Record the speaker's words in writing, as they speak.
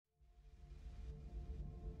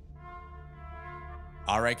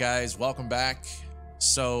Alright guys, welcome back.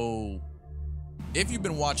 So if you've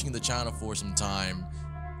been watching the channel for some time,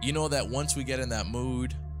 you know that once we get in that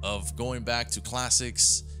mood of going back to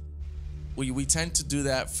classics, we tend to do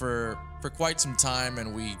that for quite some time,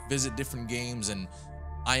 and we visit different games. And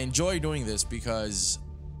I enjoy doing this because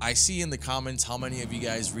I see in the comments how many of you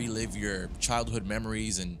guys relive your childhood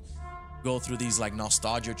memories and go through these like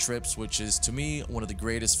nostalgia trips, which is to me one of the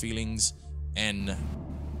greatest feelings and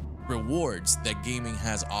rewards that gaming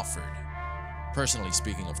has offered, personally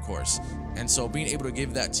speaking, of course. And so being able to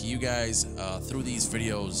give that to you guys through these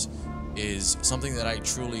videos is something that I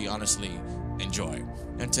truly, honestly enjoy.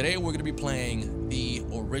 And today we're going to be playing the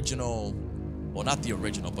original, well, not the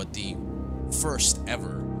original, but the first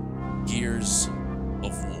ever Gears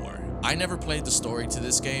of War. I never played the story to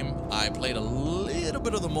this game. I played a little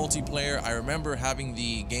bit of the multiplayer. I remember having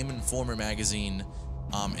the Game Informer magazine,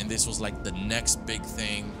 and this was like the next big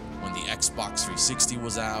thing when the Xbox 360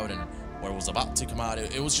 was out and or it was about to come out.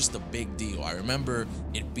 It was just a big deal. I remember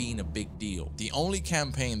it being a big deal. The only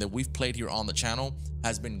campaign that we've played here on the channel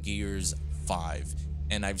has been Gears 5.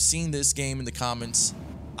 And I've seen this game in the comments.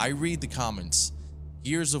 I read the comments.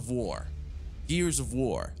 Gears of War. Gears of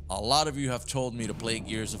War. A lot of you have told me to play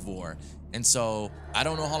Gears of War. And so I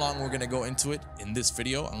don't know how long we're going to go into it in this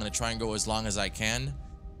video. I'm going to try and go as long as I can.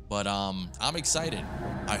 But I'm excited.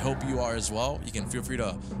 I hope you are as well. You can feel free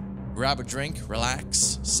to grab a drink,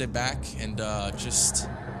 relax, sit back, and just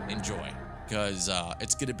enjoy, because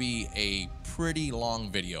it's gonna be a pretty long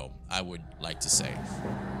video, I would like to say.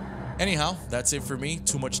 Anyhow, that's it for me.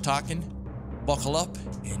 Too much talking. Buckle up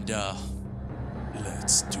and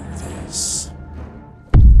let's do this.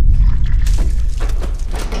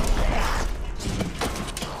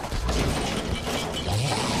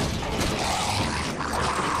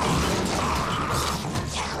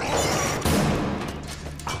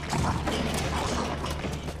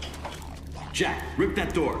 Jack, rip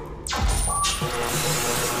that door.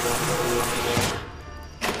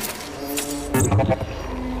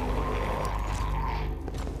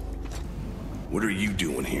 What are you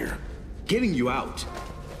doing here? Getting you out.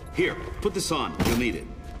 Here, put this on. You'll need it.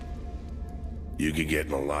 You could get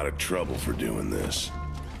in a lot of trouble for doing this.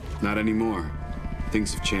 Not anymore.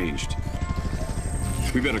 Things have changed.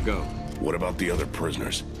 We better go. What about the other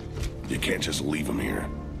prisoners? You can't just leave them here.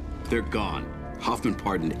 They're gone. Hoffman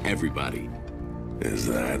pardoned everybody. Is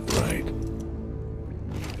that right?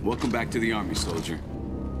 Welcome back to the army, soldier.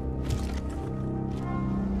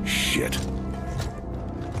 Shit.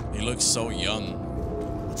 He looks so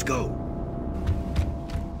young. Let's go.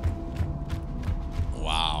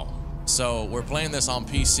 Wow. So we're playing this on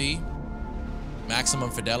PC,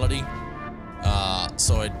 maximum fidelity.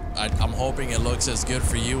 So I'm hoping it looks as good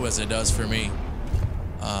for you as it does for me.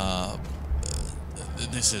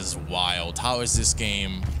 This is wild. How is this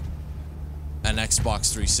game an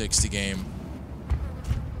Xbox 360 game?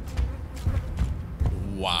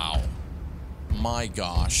 Wow. My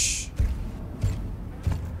gosh.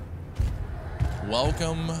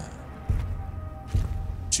 Welcome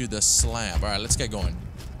to the slab. All right, let's get going.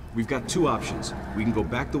 We've got two options. We can go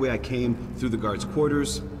back the way I came, through the guards'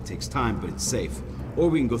 quarters. It takes time, but it's safe. Or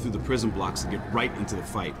we can go through the prison blocks and get right into the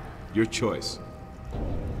fight. Your choice.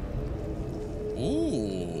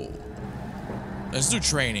 Ooh. Let's do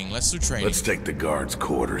training. Let's do training. Let's take the guards'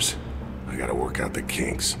 quarters. I gotta work out the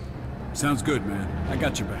kinks. Sounds good, man. I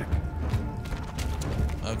got your back.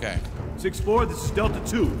 Okay. 6-4, this is Delta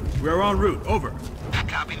 2. We are en route. Over.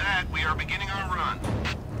 Copy that. We are beginning our run.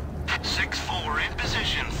 6-4 in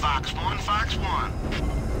position. Fox 1, Fox 1.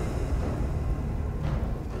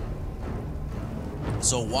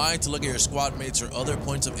 So why to look at your squad mates or other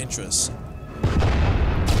points of interest?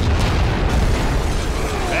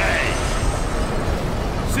 Hey!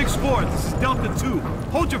 6-4, this is Delta 2.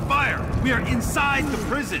 Hold your fire. We are inside the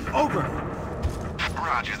prison. Over.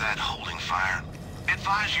 Roger that. Holding fire.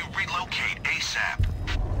 Advise you relocate ASAP.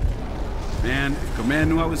 Man, if Command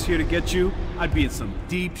knew I was here to get you, I'd be in some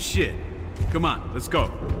deep shit. Come on, let's go.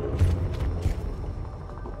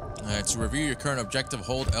 Alright, to review your current objective,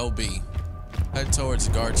 hold LB. Head towards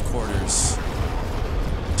the guards' quarters.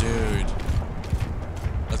 Dude.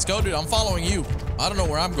 Let's go, dude. I'm following you. I don't know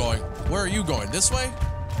where I'm going. Where are you going? This way?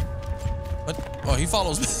 What? Oh, he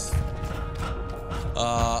follows me.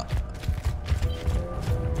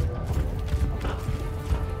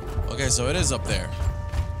 Okay, so it is up there.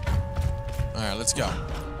 Alright, let's go.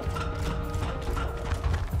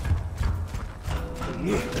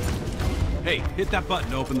 Hey, hit that button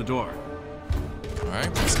to open the door.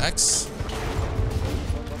 Alright, press X.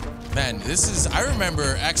 Man, this is, I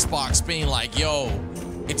remember Xbox being like, yo,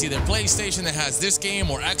 It's either PlayStation that has this game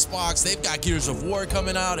or Xbox. They've got Gears of War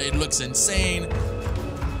coming out. It looks insane.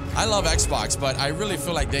 I love Xbox, but I really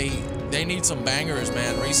feel like they need some bangers,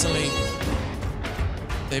 man. Recently,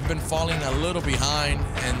 they've been falling a little behind,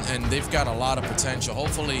 and they've got a lot of potential.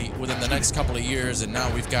 Hopefully, within the next couple of years, and now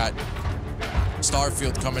we've got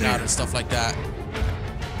Starfield coming out and stuff like that.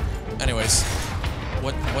 Anyways,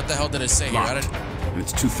 what the hell did it say here? I didn't...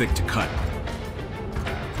 It's too thick to cut.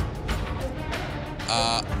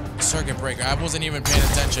 Circuit breaker. I wasn't even paying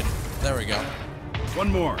attention. There we go. One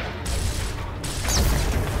more.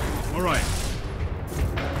 All right.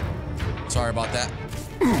 Sorry about that.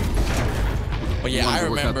 But yeah, I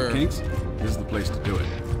remember. This is the place to do it.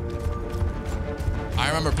 I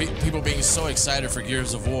remember people being so excited for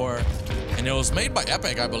Gears of War, and it was made by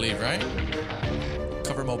Epic, I believe, right?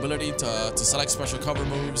 Cover mobility to select special cover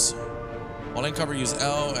moves. While in cover, use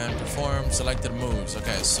L and perform selected moves.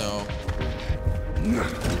 Okay, so.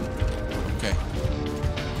 Okay.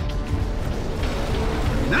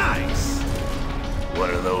 Nice!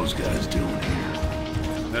 What are those guys doing here?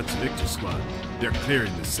 That's Victor's squad. They're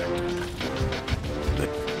clearing this sector.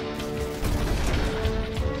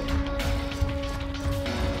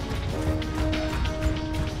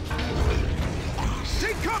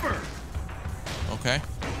 Take cover! Okay.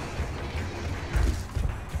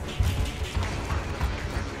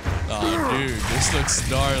 Oh, dude, this looks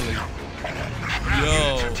gnarly.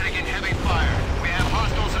 Yo. Units are taking heavy fire. We have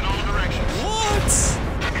hostiles in all directions. What?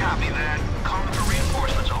 Copy that. Calling for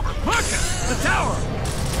reinforcements, over. Marcus! The tower!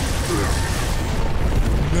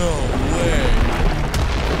 No way.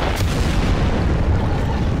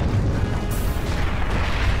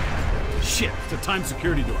 Shit, it's a timed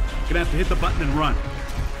security door. Gonna have to hit the button and run.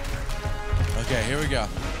 Okay, here we go.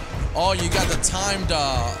 Oh, you got the timed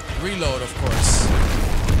reload, of course.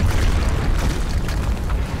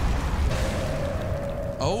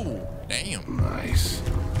 Oh, damn. Nice.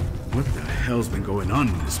 What the hell's been going on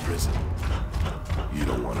in this prison? You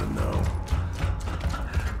don't want to know.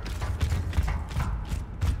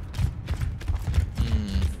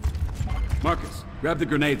 Marcus, grab the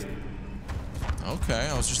grenades. Okay,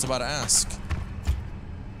 I was just about to ask.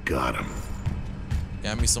 Got him.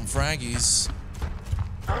 Got me some fraggies.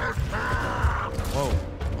 Whoa,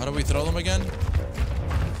 how do we throw them again?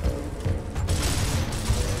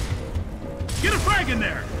 Get a frag in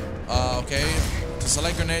there! Okay. To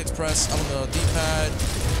select grenades, press up on the D-pad.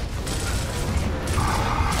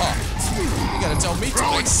 Oh, you gotta tell me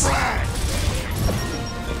twice.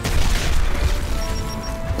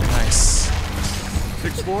 Nice.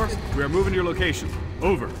 6-4, we are moving to your location.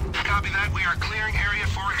 Over. Copy that. We are clearing area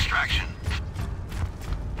for extraction.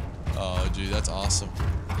 Oh, dude, that's awesome.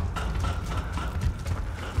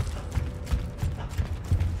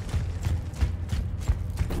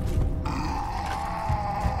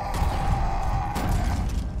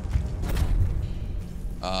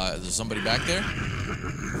 Is there somebody back there?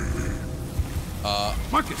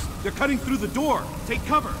 Marcus, they're cutting through the door. Take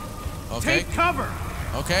cover. Okay. Take cover.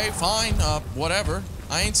 Okay, fine. Whatever.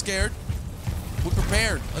 I ain't scared. We're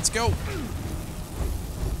prepared. Let's go.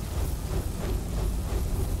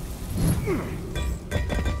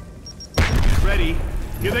 Ready.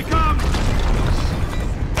 Here they come.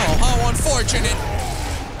 Oh, how unfortunate.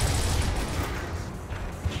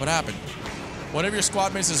 What happened? One of your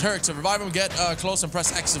squad mates is hurt. To revive him, get close and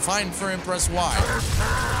press X. To find for him, press Y.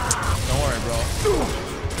 Don't worry, bro.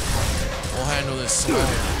 We'll handle this.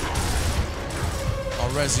 I'll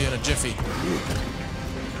res you in a jiffy.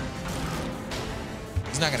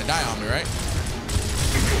 He's not gonna die on me, right?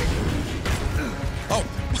 Oh.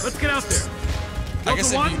 Let's get out there. I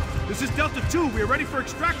guess Delta if 1, this is Delta 2. We are ready for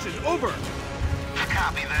extraction. Over.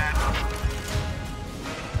 Copy that.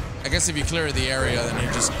 I guess if you clear the area, then he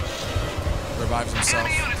just revives himself.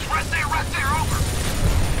 Enemy units, right there, over.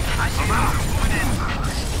 I see them. Moving in.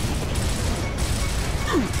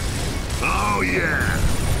 Oh, yeah.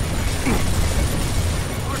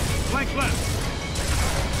 Flank left.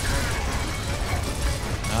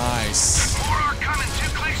 Nice. More are coming. Too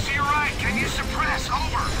close to your right. Can you suppress?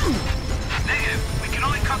 Over. Negative. We can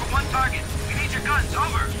only cover one target. We need your guns.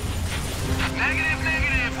 Over. Negative.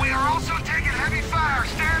 We are also taking heavy fire.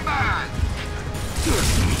 Stand by.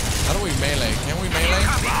 How do we melee? Can we melee?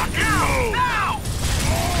 Rock and roll. Now!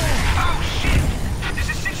 Oh, shit! This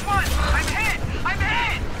is 6-1. I'm hit.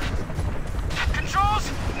 Controls,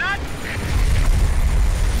 not...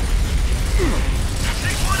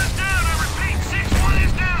 6-1 is down. I repeat, 6-1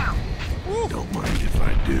 is down. Don't mind if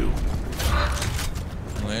I do.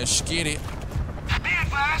 Let's get it. Be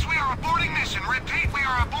advised, we are aborting mission. Repeat, we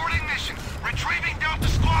are aborting mission. Retrieving Delta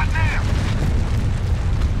squad now.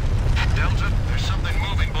 Delta, there's something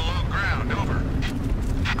moving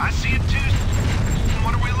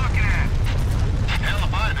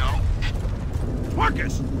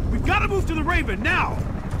move to the Raven now!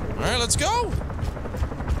 All right, let's go.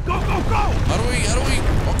 Go, go, go! How do we,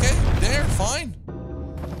 okay, there, fine.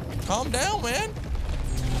 Calm down, man.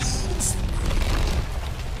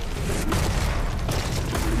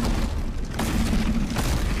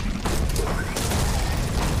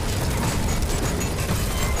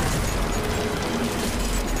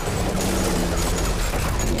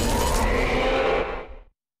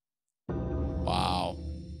 Wow.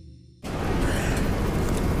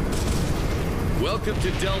 Welcome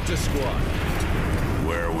to Delta Squad.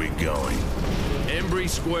 Where are we going? Embry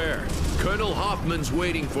Square. Colonel Hoffman's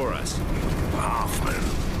waiting for us. Hoffman.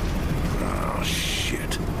 Oh,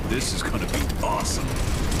 shit. This is gonna be awesome.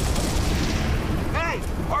 Hey,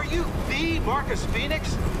 are you the Marcus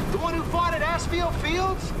Phoenix? The one who fought at Asfield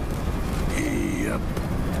Fields? Yep.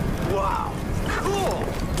 Wow, cool!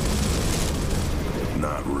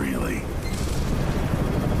 Not really.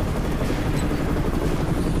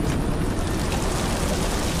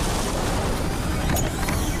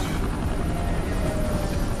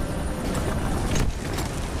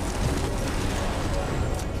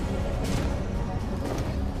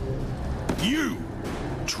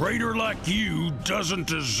 Traitor like you doesn't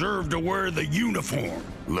deserve to wear the uniform.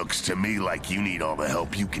 Looks to me like you need all the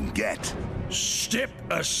help you can get. Step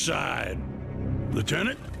aside.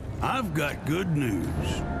 Lieutenant, I've got good news.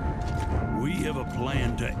 We have a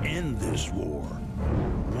plan to end this war.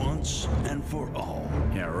 Once and for all.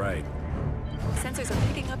 Yeah, right. Sensors are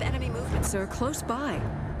picking up enemy movement, sir, close by.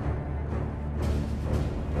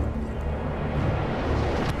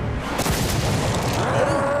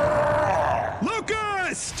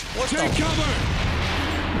 Locust! Take cover!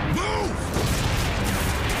 Move!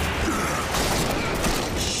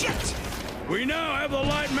 Shit! We now have the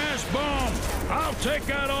light mass bomb. I'll take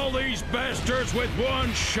out all these bastards with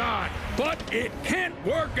one shot. But it can't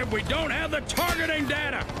work if we don't have the targeting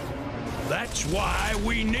data. That's why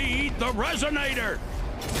we need the resonator.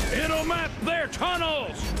 It'll map their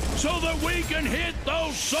tunnels so that we can hit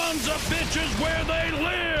those sons of bitches where they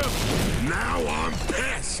live. Now I'm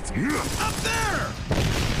pissed! Up there!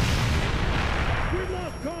 We've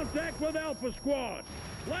lost contact with Alpha Squad.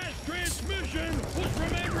 Last transmission was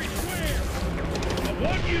from Embry Square. I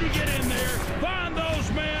want you to get in there, find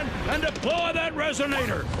those men, and deploy that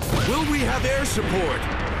resonator. Will we have air support?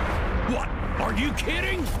 What? Are you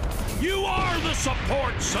kidding? You are the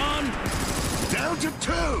support, son! Down to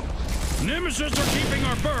 2! Nemesis are keeping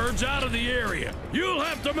our birds out of the area. You'll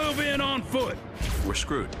have to move in on foot. We're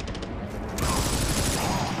screwed.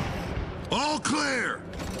 All clear!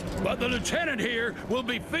 But the lieutenant here will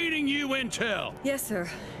be feeding you intel. Yes, sir.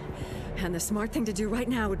 And the smart thing to do right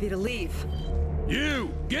now would be to leave.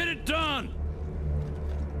 You, get it done!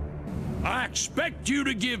 I expect you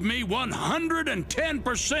to give me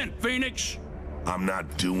 110%, Phoenix! I'm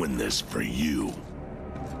not doing this for you.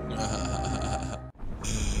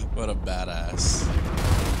 What a badass.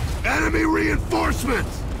 Enemy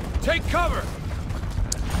reinforcements! Take cover!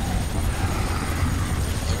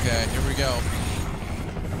 Okay, here we go.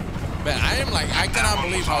 Man, I cannot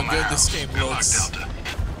believe how good this game looks.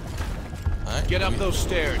 Right, Get up those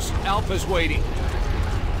stairs. Alpha's waiting.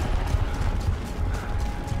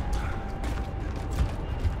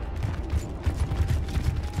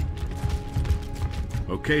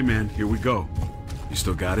 Okay, man, here we go. You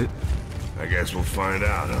still got it? I guess we'll find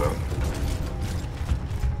out, huh?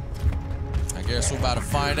 I guess we're about to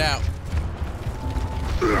find out.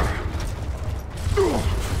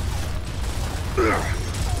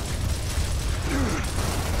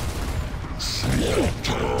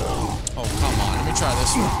 Oh, come on. Let me try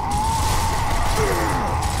this one.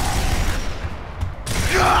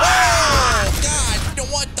 Oh, God.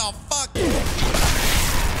 What the fuck?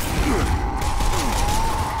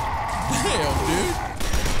 Damn, dude.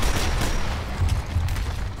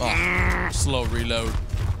 Oh, slow reload.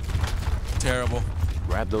 Terrible.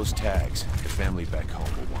 Grab those tags. Your family back home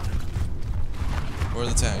will want it. Where are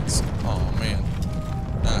the tags? Oh, man.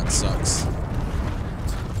 That sucks.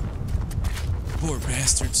 Poor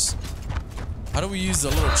bastards. How do we use the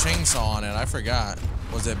little chainsaw on it? I forgot.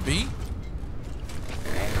 Was it B?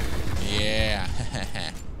 Yeah.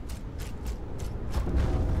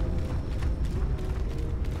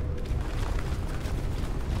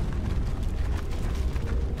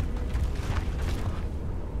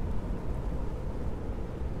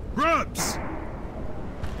 Grubs!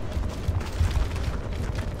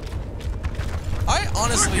 I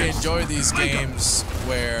honestly enjoy these games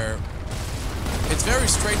where it's very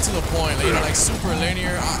straight to the point, you know, like super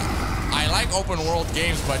linear. I like open world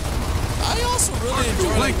games, but I also really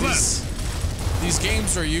enjoy like these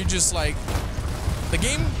games where you just like The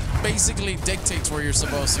game basically dictates where you're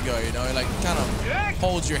supposed to go, you know? It like kind of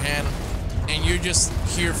holds your hand and you're just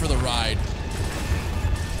here for the ride.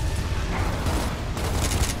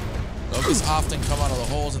 Locusts often come out of the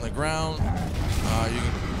holes in the ground. You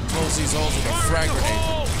can close these holes with a frag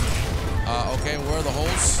grenade. Okay, where are the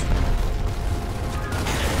holes?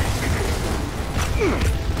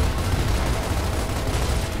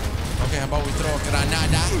 Okay, how about we throw a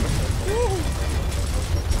granada?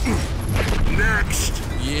 Next!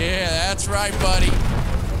 Yeah, that's right, buddy.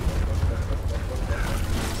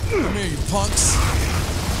 Come here, you punks.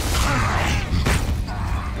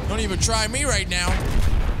 Don't even try me right now.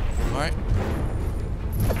 All right.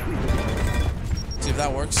 See if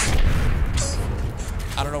that works.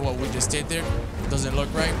 I don't know what we just did there. Doesn't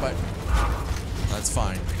look right, but that's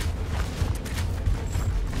fine.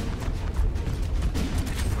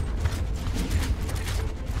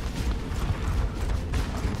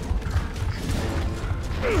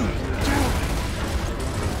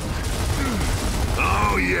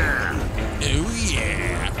 Oh yeah! Oh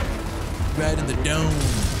yeah! Right in the dome.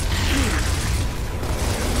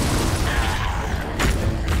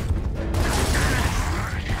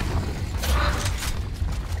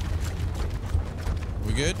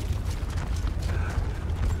 We good?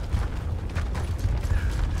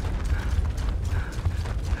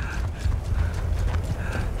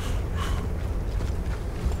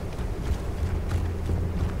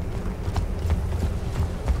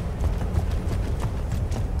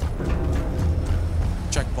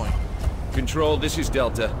 Checkpoint. Control, this is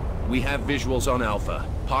Delta. We have visuals on Alpha.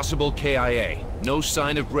 Possible KIA. No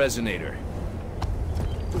sign of resonator.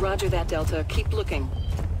 Roger that, Delta. Keep looking.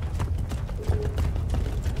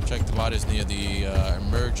 Check the bodies near the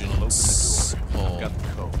emergence hole. Got the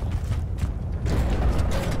code.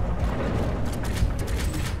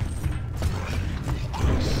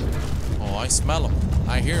 Oh, I smell them.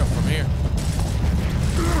 I hear them from here.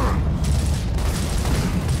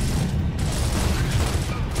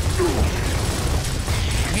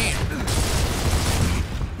 Man.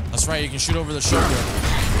 That's right, you can shoot over the shoulder.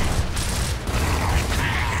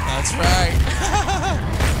 That's right.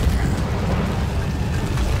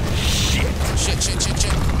 Shit.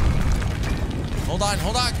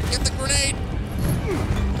 Hold on. Get the grenade.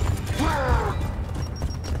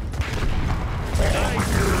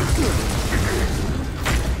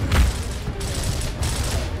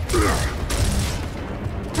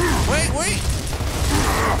 Wait.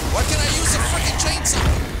 Why can't I use a freaking chainsaw?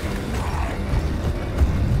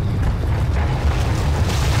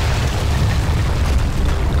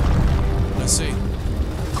 Let's see.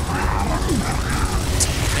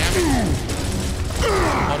 Damn it.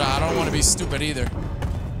 Hold on, I don't want to be stupid either.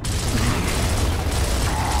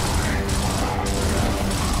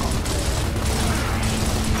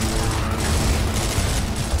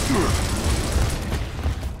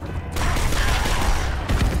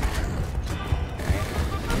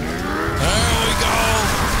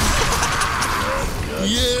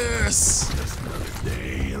 Yes!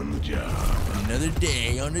 Another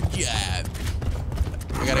day on the job.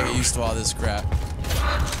 I gotta get used to all this crap.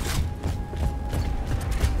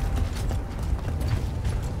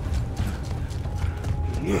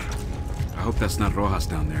 I hope that's not Rojas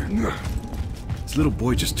down there. This little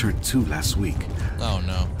boy just turned 2 last week. Oh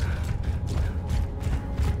no.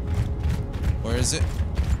 Where is it?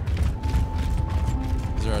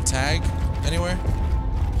 Is there a tag anywhere?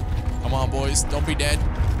 Come on, boys. Don't be dead.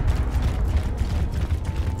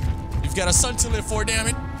 You've got a son to live for, damn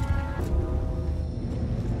it.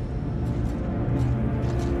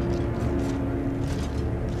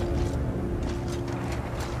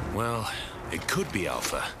 Well, it could be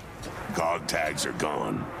Alpha. Guard tags are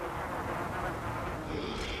gone.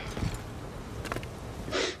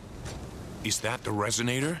 Is that the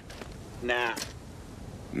resonator? Nah.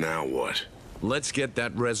 Now what? Let's get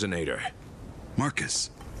that resonator. Marcus.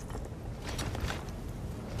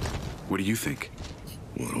 What do you think?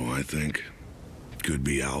 What do I think? It could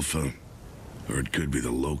be Alpha, or it could be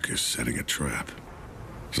the Locust setting a trap.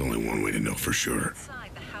 There's only one way to know for sure.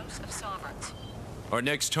 Inside the House of Sovereigns. Our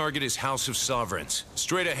next target is House of Sovereigns.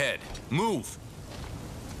 Straight ahead. Move!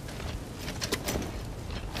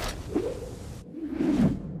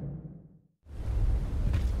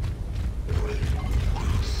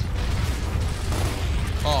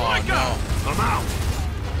 Oh no. I'm out!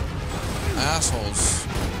 Assholes.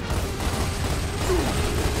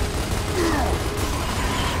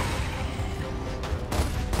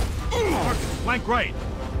 Flank right.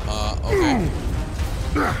 Okay.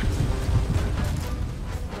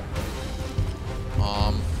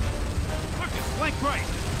 Flank right.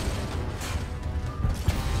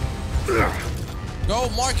 Go,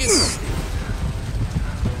 Marcus. Man,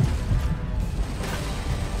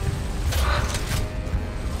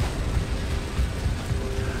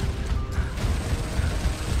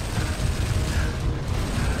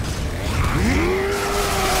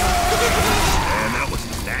 that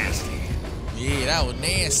was nasty. Yeah, that was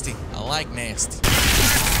nasty. I like nasty.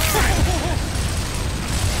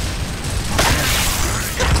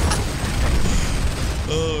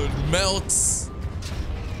 Oh, it melts.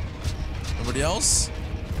 Nobody else?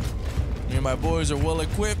 Me and my boys are well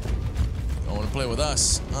equipped. Don't want to play with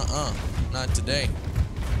us. Not today.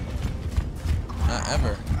 Not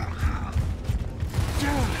ever.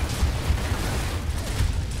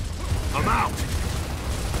 I'm out.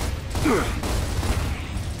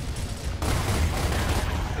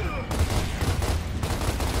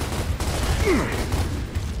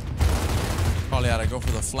 Probably ought to go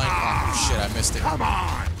for the flank. Oh, shit, I missed it. Come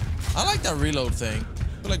on. I like that reload thing.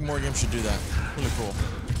 I feel like more games should do that. Really cool.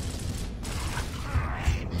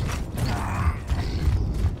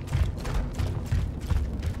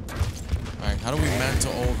 Alright, how do we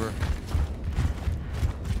mantle over?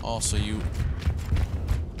 Also, you...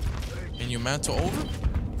 Can you mantle over?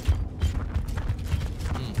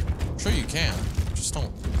 Sure you can. Just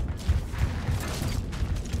don't.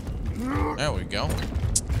 There we go.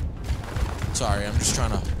 Sorry, I'm just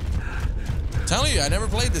trying to... I'm telling you, I never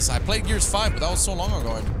played this. I played Gears 5, but that was so long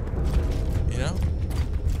ago. You know?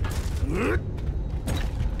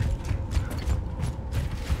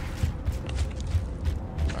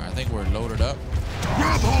 Alright, I think we're loaded up.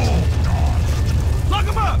 Grab hold. Lock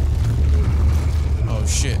him up! Oh,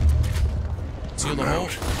 shit. Seal the hole?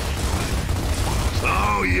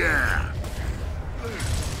 Oh, yeah.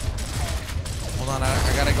 Hold on,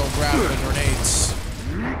 I gotta go grab the grenades.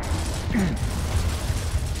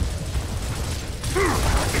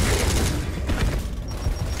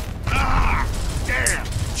 Ah, damn.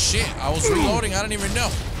 Shit, I was reloading, I didn't even know.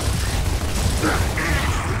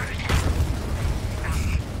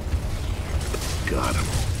 Got him.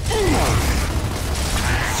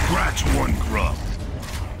 Scratch one grub.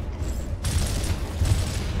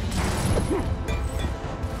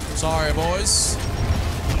 Sorry, boys.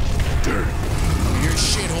 Dirt. Your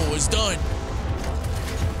shithole is done.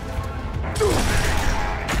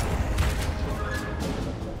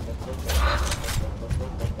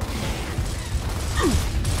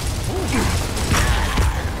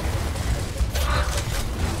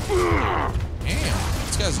 Damn,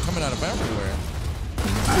 these guys are coming out of everywhere.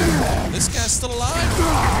 This guy's still alive?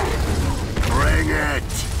 Bring it.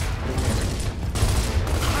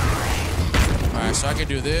 Alright, so I can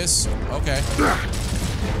do this. Okay.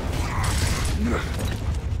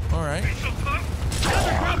 Alright.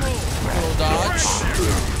 Little dodge.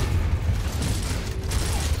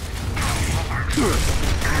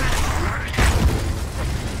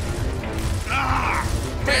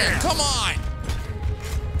 Man, come on!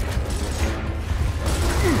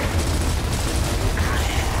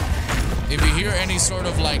 If you hear any sort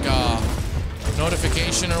of like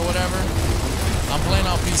notification or whatever, I'm playing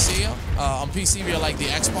on PC. On PC via like the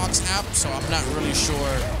Xbox app, so I'm not really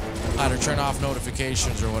sure how to turn off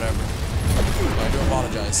notifications or whatever. But I do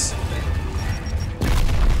apologize.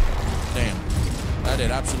 Damn, that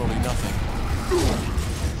did absolutely nothing.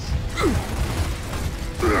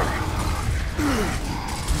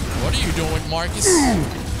 What are you doing, Marcus?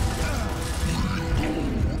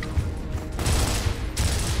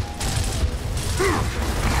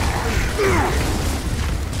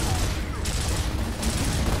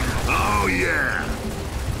 Oh, yeah.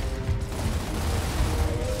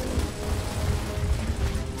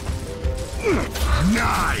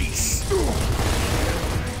 Nice.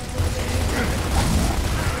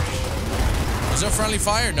 Is there friendly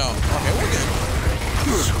fire? No. Okay, we're good.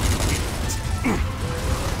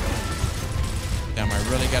 Damn, I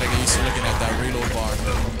really gotta get used to looking at that reload bar.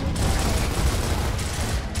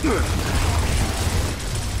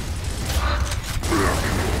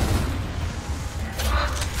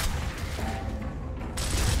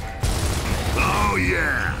 Oh,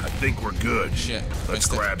 yeah. I think we're good. Shit. Let's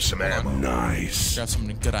grab some ammo. Nice. Grab some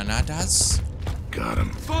granadas. Got him.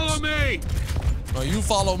 Follow me! No, you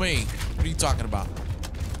follow me. What are you talking about?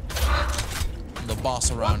 I'm the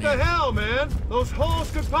boss around What here. the hell, man? Those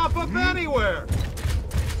holes could pop up anywhere.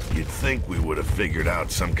 You'd think we would have figured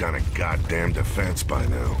out some kind of goddamn defense by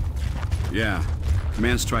now. Yeah.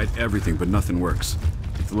 Command's tried everything, but nothing works.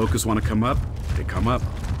 If the Locusts want to come up, they come up.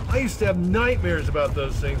 I used to have nightmares about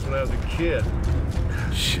those things when I was a kid.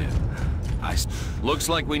 Shit. Looks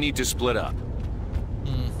like we need to split up.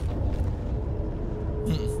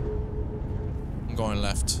 I'm going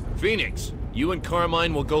left. Phoenix, you and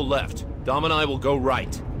Carmine will go left. Dom and I will go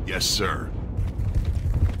right. Yes, sir.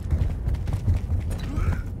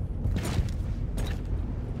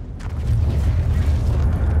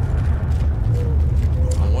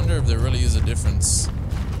 I wonder if there really is a difference.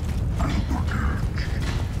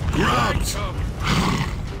 Grubs!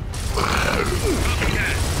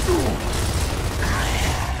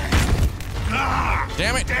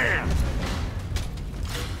 Damn it! Damn!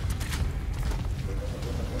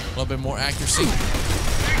 A little bit more accuracy.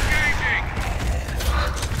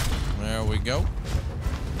 There we go.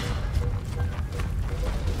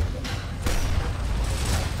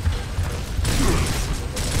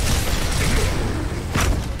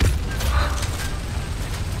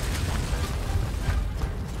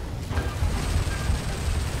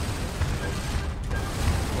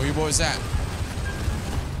 Where you boys at?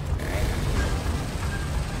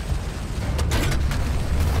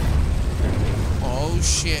 Oh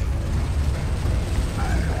shit.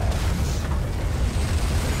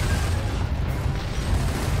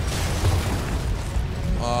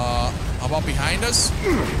 How about behind us?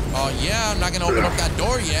 Oh yeah, I'm not gonna open up that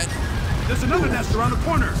door yet. There's another nest around the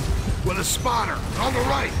corner. With a spotter on the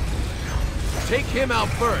right. Take him out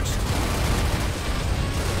first.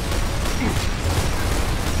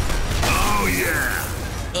 Oh yeah.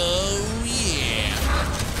 Oh yeah.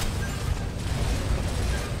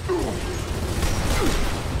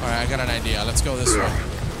 Alright, I got an idea. Let's go this way.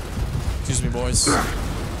 Excuse me, boys.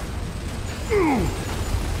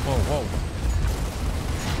 Whoa, whoa.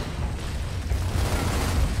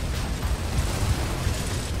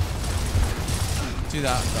 See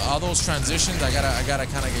all those transitions, I gotta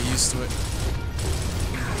kind of get used to it.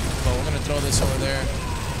 But we're gonna throw this over there.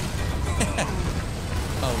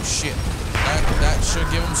 Oh shit! That should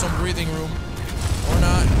give him some breathing room, or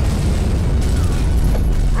not.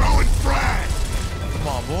 Throwing frag. Come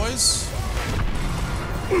on, boys.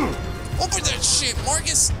 Open that shit,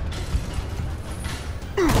 Marcus.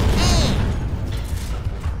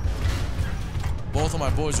 Both of my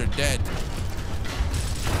boys are dead.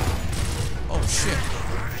 Oh shit.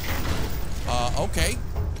 Okay.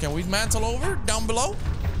 Can we mantle over down below?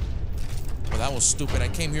 Well, that was stupid. I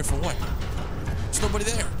came here for what? There's nobody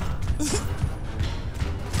there.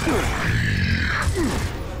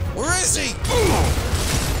 Where is he?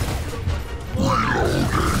 Reload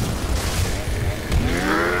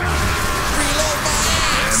my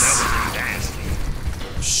ass!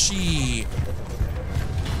 Shit.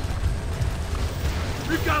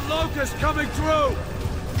 We've got Locust coming through.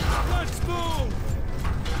 Let's move.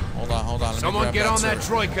 Hold on. Let Someone me get grab on that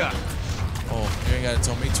sword. troika. Oh, you ain't gotta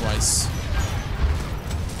tell me twice.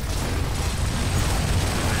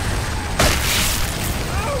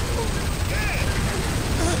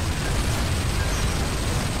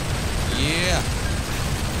 Yeah.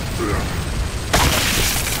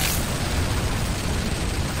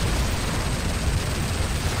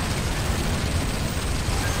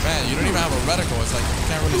 Man, you don't even have a reticle. It's like you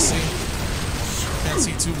can't really see. Can't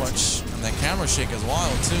see too much. And that camera shake is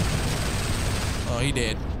wild too. Oh, he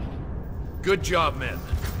did. Good job, men.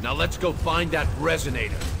 Now let's go find that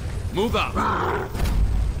resonator. Move up.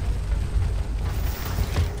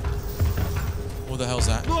 Who the hell's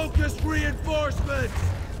that? Locust reinforcements.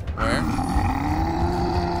 Where?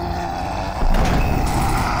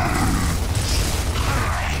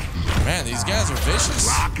 Man, these guys are vicious.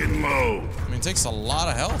 Lock and load. I mean, it takes a lot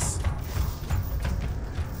of health.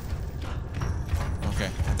 Okay,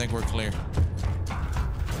 I think we're clear.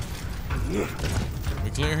 We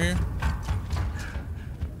clear here?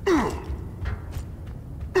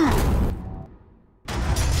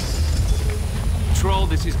 Control,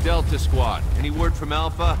 this is Delta Squad. Any word from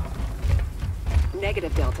Alpha?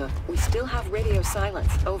 Negative, Delta. We still have radio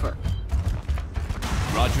silence. Over.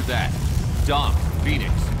 Roger that. Dom,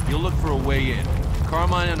 Phoenix, you'll look for a way in.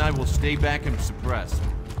 Carmine and I will stay back and suppress.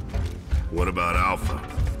 What about Alpha?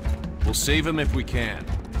 We'll save him if we can.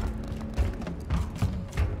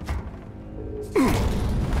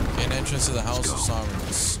 An entrance to the House of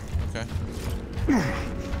Sovereigns. Okay.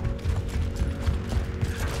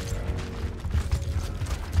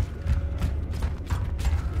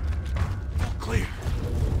 Clear.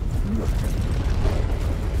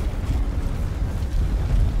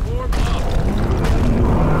 Form up.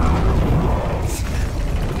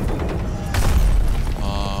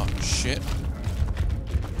 Shit.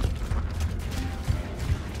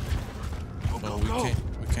 No,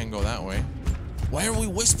 we can't go that way. Why are we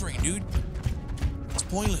whispering, dude? It's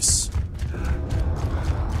pointless.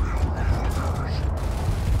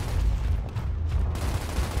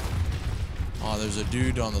 Oh, there's a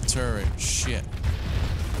dude on the turret. Shit.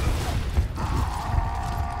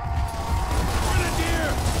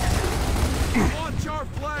 Grenadier!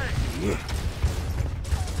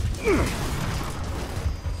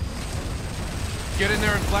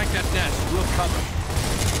 there and flank that nest. We'll cover.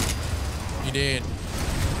 You did.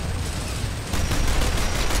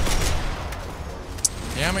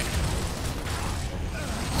 Damn it.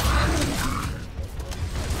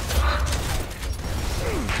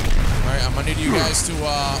 Alright, I'm gonna need you guys to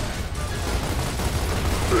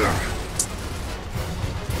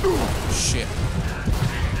shit.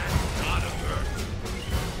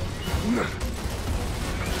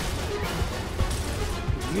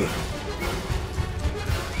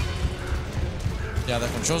 Yeah, the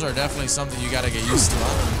controls are definitely something you gotta get used to,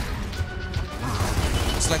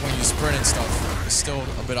 huh? It's like when you sprint and stuff. It's still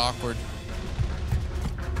a bit awkward.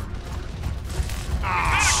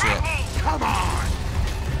 Shit. Come on!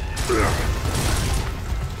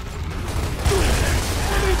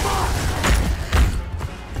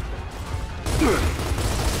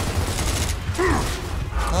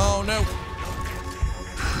 Oh no.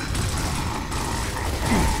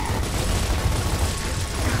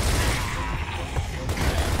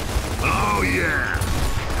 Oh yeah!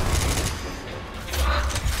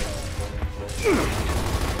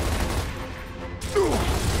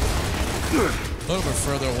 A little bit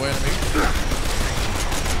further away to me.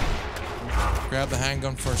 Grab the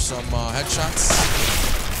handgun for some headshots.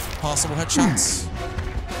 Possible headshots.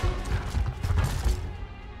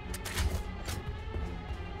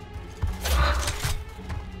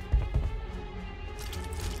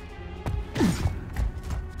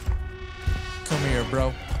 Come here,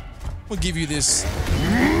 bro. We'll give you this.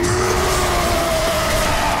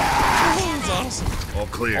 Oh, that's awesome. All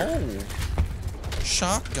clear. Oh.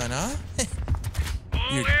 Shotgun, huh?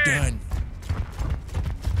 You're done.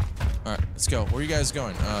 Alright, let's go. Where are you guys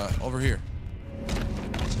going? Over here.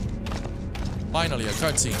 Finally, a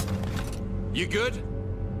cutscene. You good?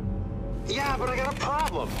 Yeah, but I got a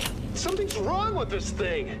problem. Something's wrong with this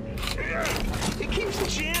thing. It keeps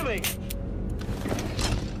jamming.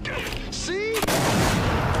 See?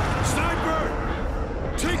 Sniper!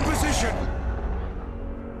 Take position!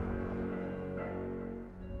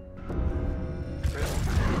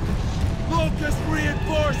 Locust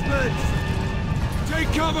reinforcements!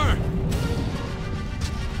 Take cover!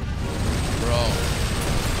 Bro.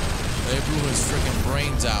 They blew his freaking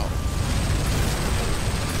brains out.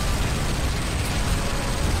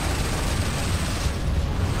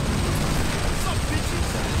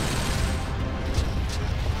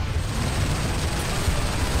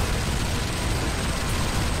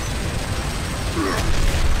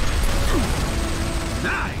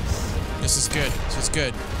 Nice! This is good. This is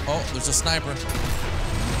good. Oh, there's a sniper.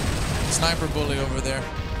 Sniper bully over there.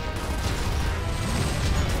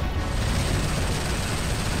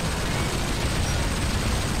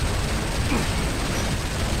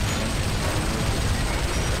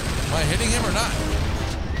 Am I hitting him or not?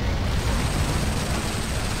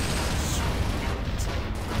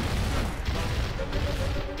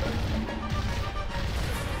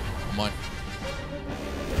 Come on.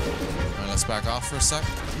 Alright, let's back off for a sec.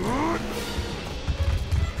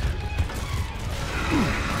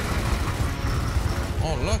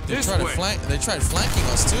 Oh look, they tried to flank. They tried flanking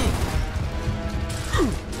us too.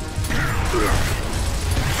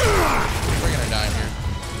 We're gonna die here.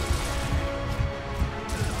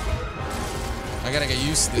 I gotta get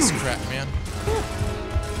used to this crap, man.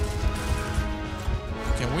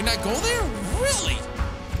 Can we not go there? Really?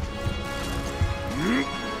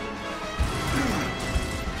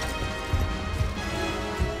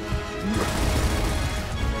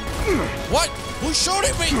 What? Who shot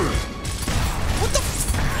at me? What the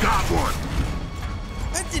f— Got one!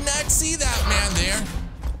 I did not see that man there.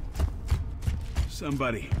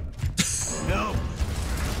 Somebody. No.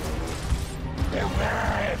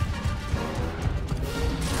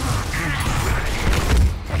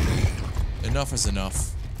 Enough is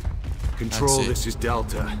enough. Control, That's it. this is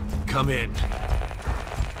Delta. Come in.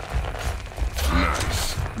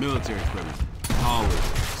 Nice. Military equipment.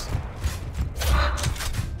 Always.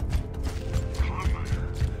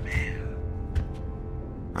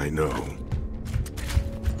 I know.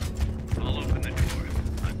 I'll open the door.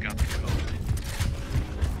 I've got the code.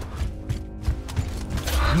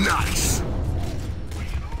 Nice.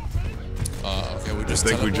 Okay, we I just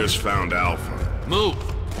think we teleported. just found Alpha. Move!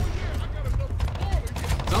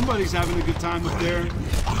 Somebody's having a good time up there.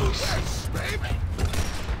 Holy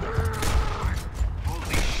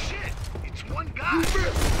shit! It's one guy!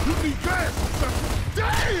 You need gas!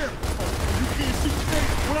 Damn! You can't see straight.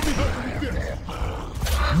 Let me help you with this.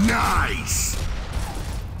 Nice.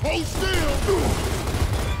 Hold still!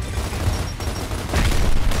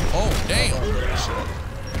 Oh, damn.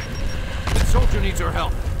 That soldier needs our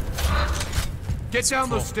help. Get down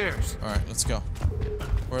those stairs. All right, let's go.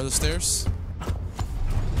 Where are the stairs?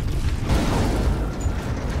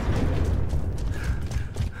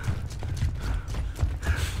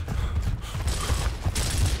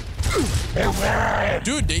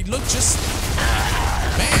 Dude, they look just...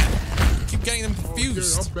 Man, I keep getting them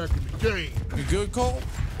confused. Okay, I'm back in the game. You good, Cole?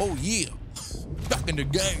 Oh, yeah. Back in the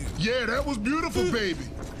game. Yeah, that was beautiful, baby.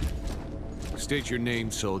 State your name,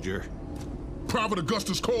 soldier. Private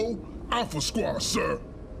Augustus Cole, Alpha Squad, sir.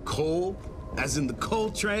 Coal? As in the coal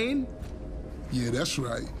train? Yeah, that's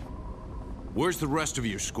right. Where's the rest of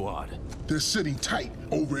your squad? They're sitting tight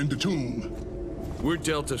over in the tomb. We're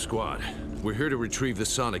Delta Squad. We're here to retrieve the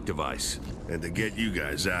sonic device. And to get you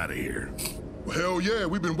guys out of here. Well, hell yeah,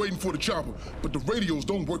 we've been waiting for the chopper, but the radios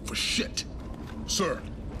don't work for shit. Sir.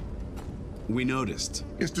 We noticed.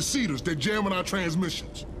 It's the Cedars, they're jamming our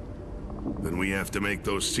transmissions. Then we have to make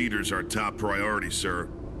those Cedars our top priority, sir.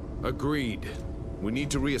 Agreed. We need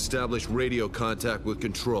to re-establish radio contact with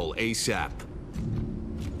Control ASAP.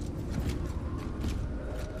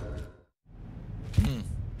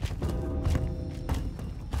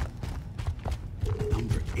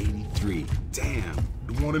 Number 83. Damn.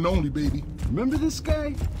 The one and only, baby. Remember this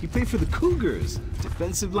guy? He played for the Cougars,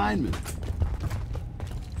 defensive lineman.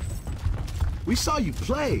 We saw you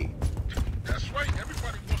play. That's right,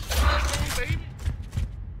 everybody wants to watch, baby.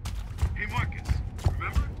 Hey, Marcus,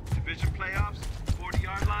 remember? Division playoffs,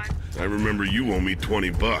 40-yard line? I remember you owe me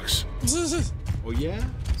 $20. Oh yeah?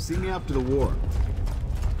 See me after the war.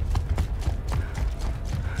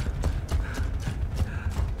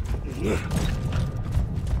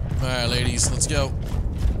 All right, ladies, let's go.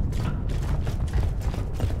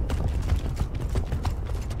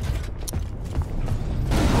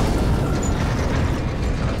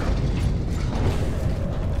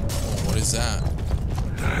 Oh, what is that?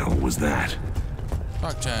 What the hell was that?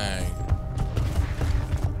 Rock tag.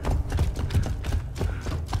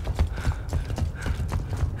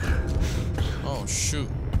 Oh, shoot.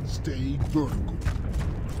 Stay vertical.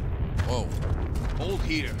 Whoa. Hold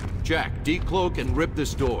here. Jack, decloak and rip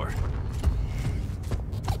this door.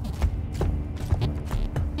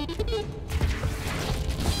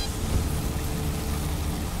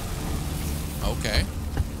 Okay.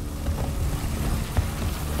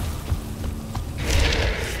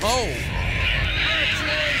 Oh!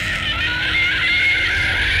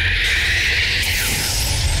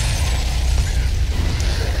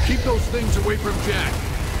 Keep those things away from Jack.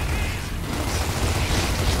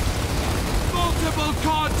 Multiple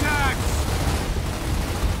contacts!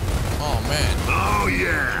 Oh, man. Oh,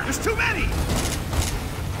 yeah! There's too many!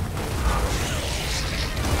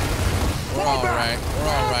 We're all right. We're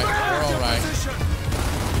all right. We're all right.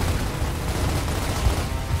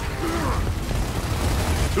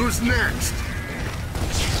 Who's next?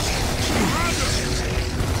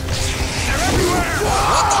 They're everywhere!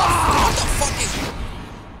 What the fuck is...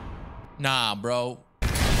 Nah, bro.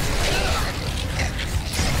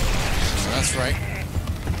 That's right.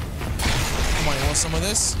 Come on, you want some of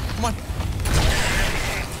this? Come on.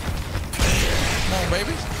 Come on,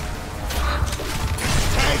 baby.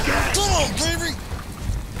 Come on, baby.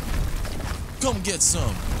 Come get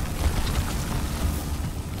some.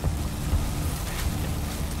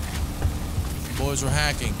 Boys are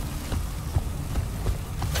hacking.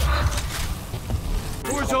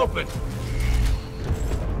 Door's open.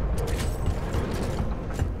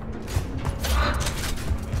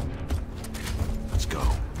 Let's go.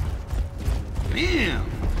 Damn!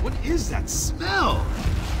 What is that smell?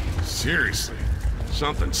 Seriously,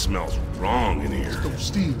 something smells wrong in here. Those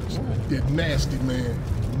Steelers, they're nasty, man.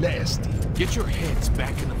 Nasty. Get your heads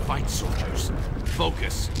back in the fight, soldiers.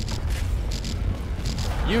 Focus.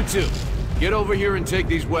 You two, get over here and take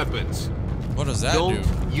these weapons. What does that do?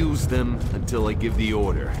 Don't use them until I give the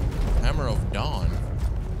order. Hammer of Dawn.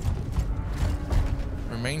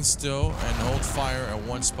 Remain still and hold fire at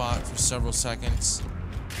one spot for several seconds.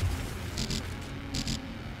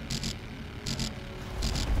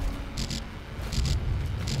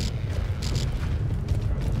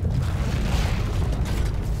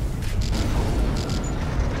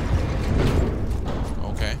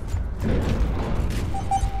 Okay.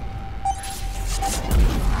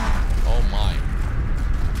 Oh my.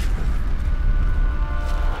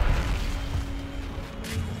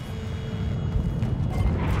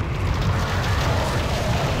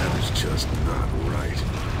 That is just not right.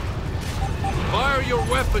 Fire your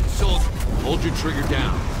weapons, soldier. Hold your trigger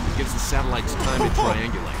down. It gives the satellites time to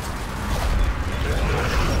triangulate.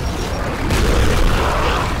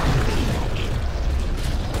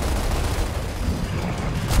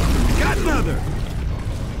 Got another!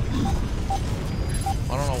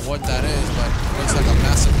 I don't know what that is, but it looks like a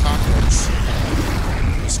massive cockroach.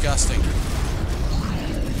 Disgusting.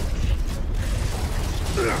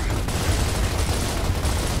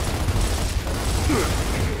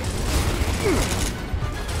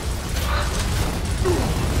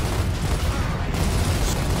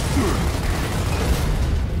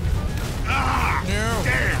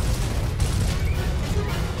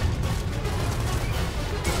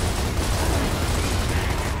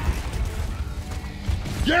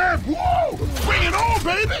 Yeah, whoa! Bring it on,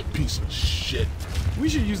 baby! Piece of shit. We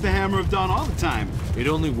should use the Hammer of Dawn all the time. It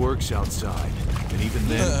only works outside, and even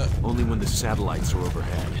then, only when the satellites are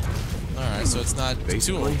overhead. Alright, so it's not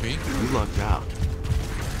Basically, too OP. we lucked out.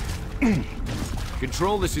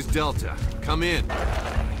 Control, this is Delta. Come in.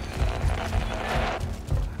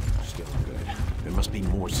 Still good. There must be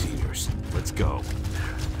more Cedars. Let's go.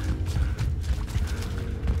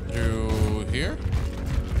 Through here?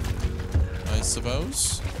 I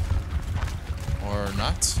suppose. Or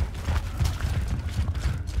not.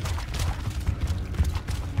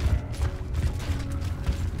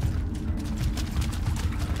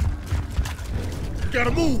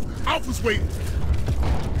 Gotta move! Alpha's waiting!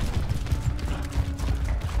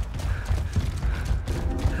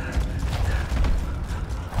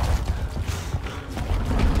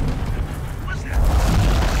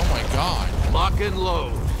 Oh my god. Lock and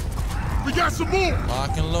load. We got some more!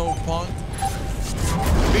 Lock and load, punk.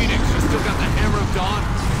 Phoenix, you still got the Hammer of Dawn?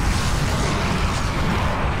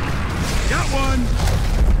 Got one!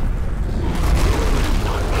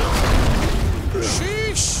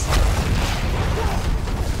 Sheesh!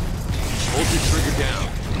 Hold your trigger down.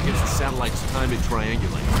 It gives the satellites time to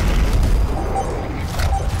triangulate.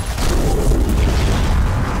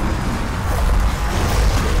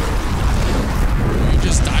 You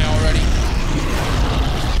just die already?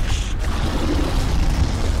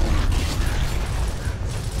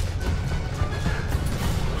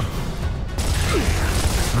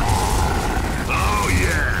 Oh,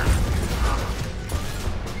 yeah!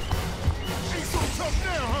 Ain't so tough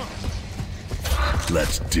now, huh?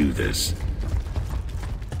 Let's do this.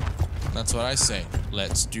 That's what I say.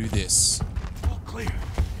 Let's do this. All clear.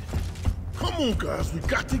 Come on, guys. We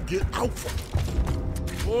got to get Alpha.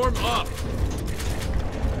 Form up.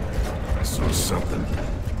 I saw something.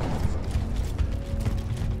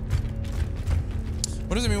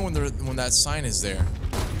 What does it mean when that sign is there?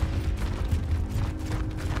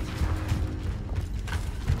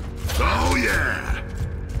 Oh, yeah!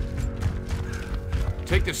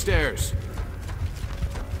 Take the stairs.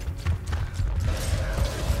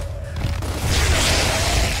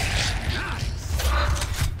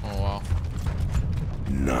 Oh wow.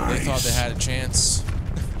 Nice. They thought they had a chance.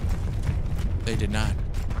 They did not.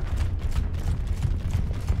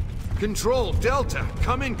 Control, Delta.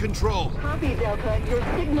 Come in, Control. Copy, Delta. Your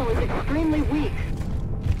signal is extremely weak.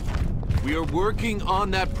 We are working on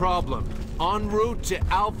that problem. En route to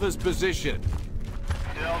Alpha's position.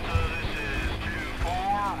 Delta, this is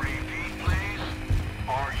 2-4. Repeat, please.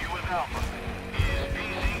 Are you with Alpha? Is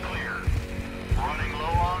BC clear? Running low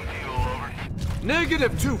on fuel, over.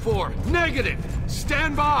 Negative 2-4. Negative.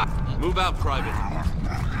 Stand by. Move out, Private.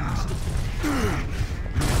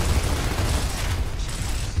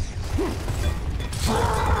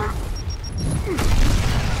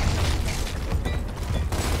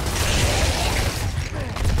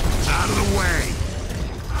 Out of the way!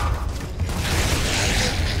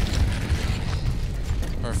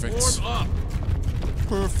 Perfect. Form up.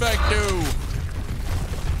 Perfecto.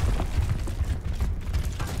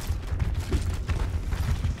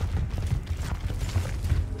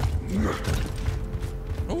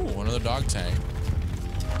 Oh, another dog tag.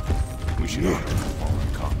 We should honor our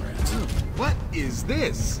fallen comrades. What is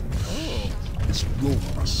this? Oh, It's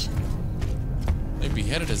Locust. they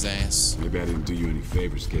beheaded his ass. Maybe I didn't do you any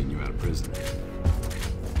favors getting you out of prison.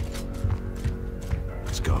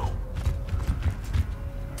 Let's go.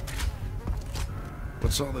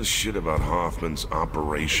 What's all this shit about Hoffman's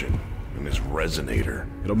operation and his resonator?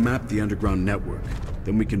 It'll map the underground network.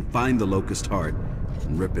 Then we can find the Locust heart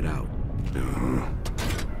and rip it out. Uh-huh.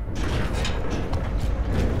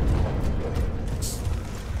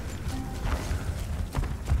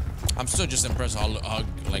 I'm still just impressed how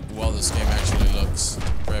like well this game actually looks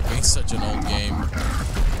for it being such an old game.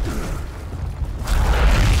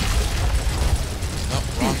 Nope,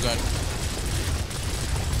 wrong gun.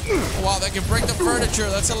 Oh, wow, they can break the furniture.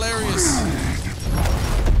 That's hilarious.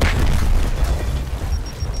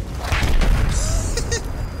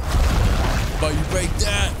 But you break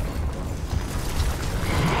that.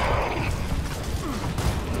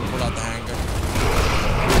 Pull out the hanger.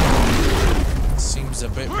 Seems a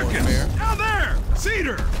bit more fair. Down there!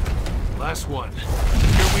 Cedar! Last one.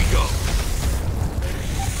 Here we go.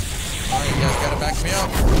 Alright, you guys gotta back me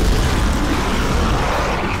up.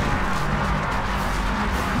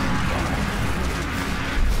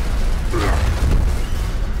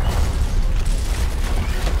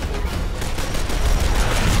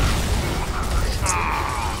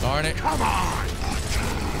 Darn it. Come on!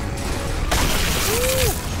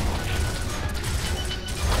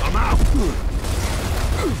 I'm out.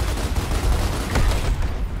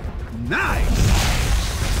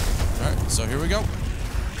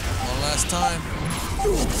 time.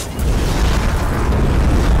 Oh,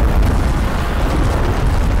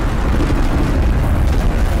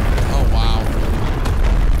 wow.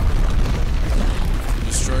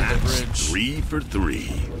 Destroyed the bridge. 3 for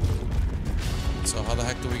 3. So how the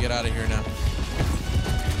heck do we get out of here now?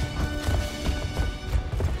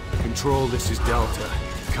 Control, this is Delta.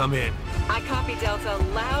 Come in. I copy Delta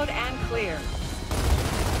loud and clear.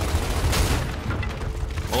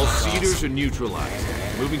 All Cedars are neutralized.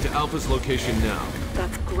 Moving to Alpha's location now.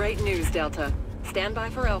 That's great news, Delta. Stand by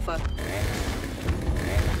for Alpha.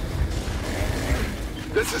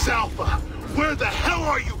 This is Alpha. Where the hell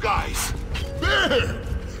are you guys? Man!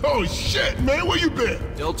 Oh shit, man, where you been?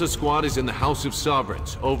 Delta Squad is in the House of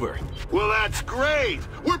Sovereigns. Over. Well, that's great.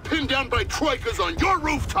 We're pinned down by troikas on your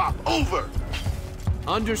rooftop. Over.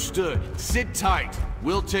 Understood. Sit tight.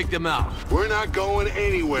 We'll take them out. We're not going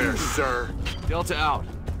anywhere, sir. Delta out.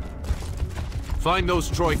 Find those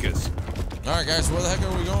troikas. All right, guys, where the heck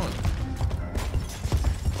are we going?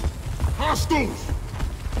 Hostiles!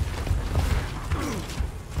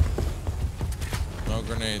 No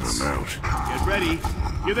grenades. I'm out. Get ready.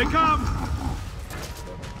 Here they come.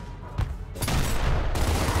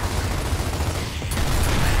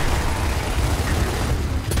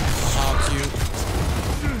 How cute.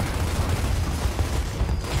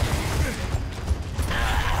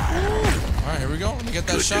 All right, here we go. Let me get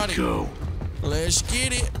that Good shotty. to go. Let's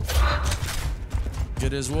get it.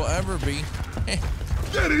 Good as we'll ever be.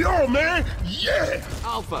 Get it on, man! Yeah!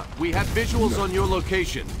 Alpha, we have visuals on your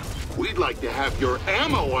location. We'd like to have your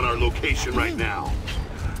ammo on our location right now.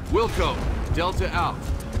 Wilco, Delta out.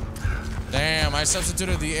 Damn, I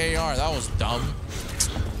substituted the AR. That was dumb.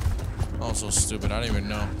 Oh, so stupid. I didn't even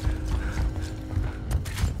know.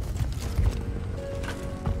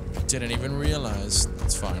 Didn't even realize.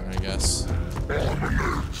 That's fine, I guess.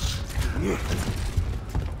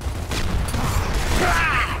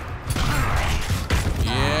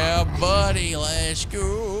 Yeah, buddy. Let's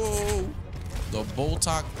go. The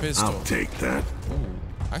Boltok pistol. I'll take that. Ooh.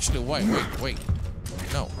 Actually, wait.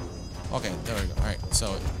 No. Okay, there we go. All right,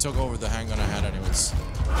 so it took over the handgun I had anyways.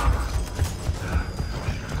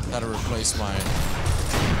 That'll replace my...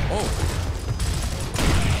 Oh.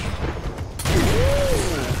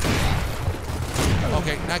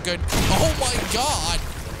 Okay, not good. Oh my god!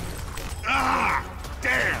 Ah!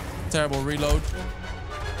 Damn! Terrible reload.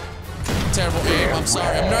 Terrible aim. I'm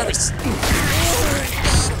sorry. I'm nervous.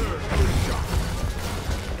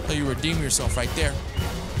 So you redeem yourself right there.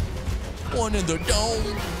 One in the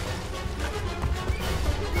dome.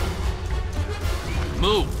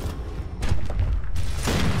 Move.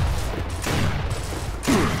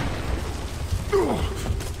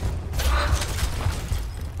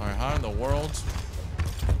 All right, how in the world?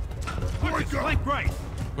 Flank right.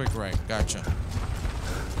 Quick right. Gotcha.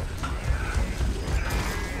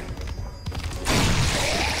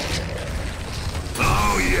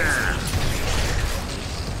 Oh, yeah!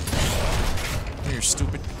 You're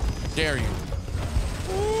stupid. Dare you.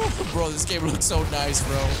 Ooh, bro, this game looks so nice,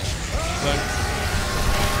 bro. Like,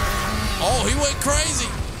 oh, he went crazy.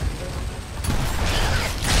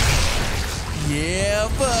 Yeah,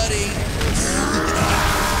 buddy.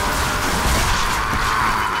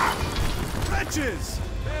 Wretches!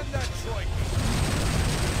 Man that troika.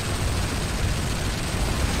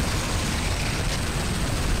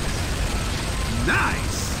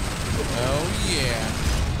 Nice! Oh, yeah.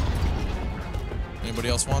 Anybody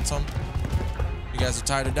else want some? You guys are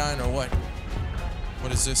tired of dying or what?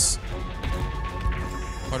 What is this?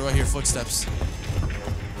 Why do I hear footsteps?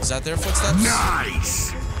 Is that their footsteps?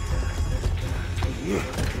 Nice!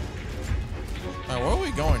 Alright, where are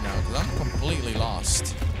we going now? Because I'm completely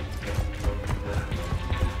lost.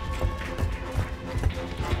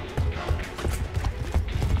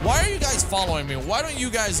 Why are you guys following me? Why don't you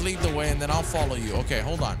guys lead the way and then I'll follow you? Okay,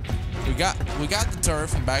 hold on. We got the turret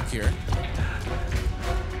from back here.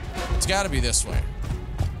 It's got to be this way.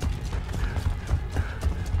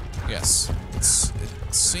 Yes. It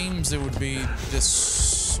seems it would be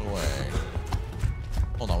this way.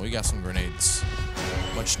 Hold on, we got some grenades.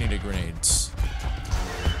 Much needed grenades.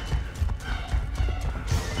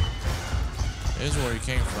 Here's where he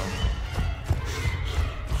came from.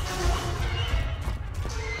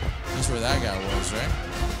 That's where that guy was, right?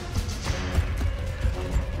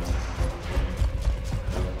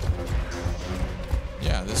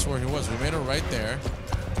 Yeah, this is where he was. We made it right there.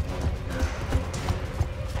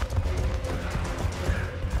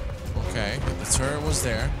 Okay, the turret was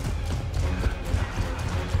there.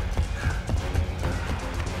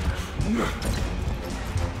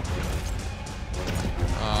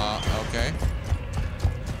 Okay.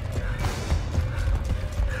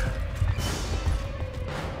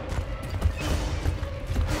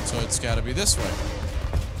 Maybe this way.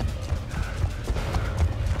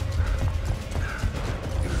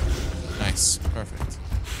 Nice. Perfect.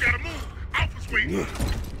 Gotta move. Alpha's waiting.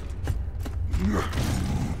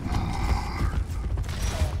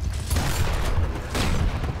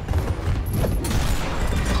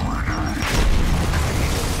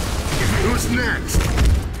 Who's next?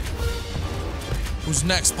 Who's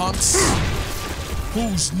next, punks?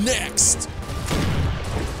 Who's next?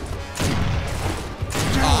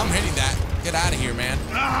 Oh, I'm hitting that. Get out of here, man.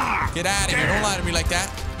 Get out of here. Don't lie to me like that.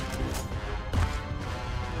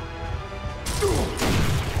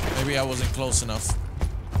 Maybe I wasn't close enough.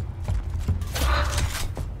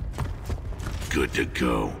 Good to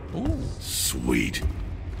go. Ooh. Sweet.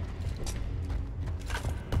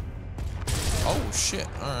 Oh, shit.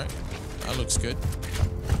 All right. That looks good.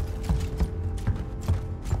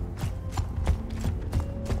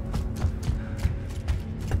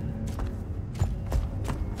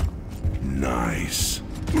 Nice.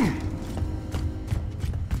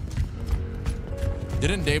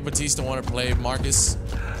 Didn't Dave Bautista want to play Marcus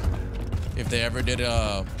if they ever did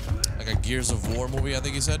like a Gears of War movie? I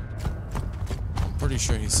think he said. I'm pretty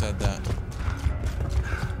sure he said that.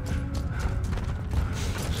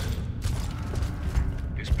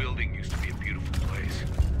 This building used to be a beautiful place.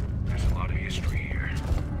 There's a lot of history here.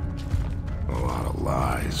 A lot of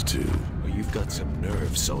lies, too. Well, you've got some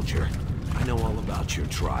nerve, soldier. I know all about your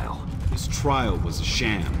trial. His trial was a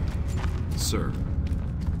sham, sir.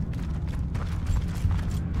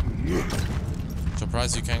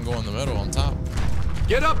 Surprised you can't go in the middle on top.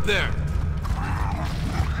 Get up there!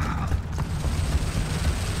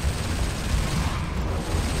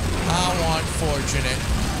 I want fortunate.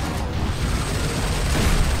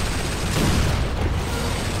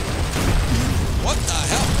 What the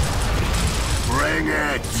hell? Bring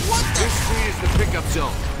it! What the? This street is the pickup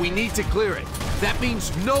zone. We need to clear it. That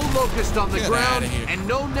means no Locust on the Get ground outta here. and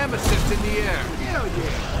no Nemesis in the air. Hell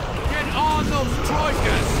yeah! Get on those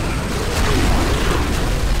troikas!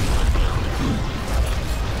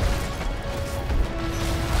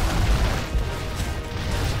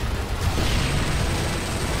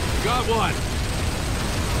 Got one.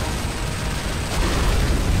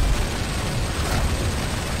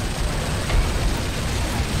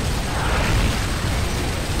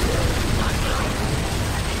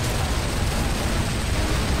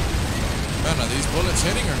 Man, are these bullets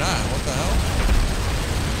hitting or not? What the hell?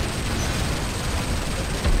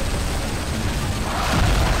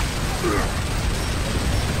 Good.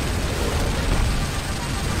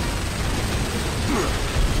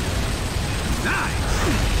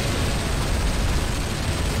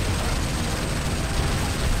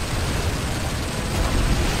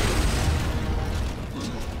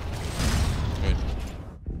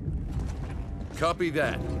 Copy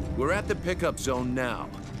that. We're at the pickup zone now.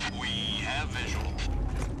 We have visual.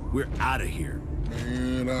 We're out of here.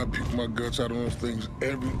 Man, I pick my guts out on those things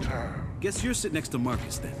every time. Guess you're sitting next to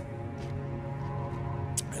Marcus then.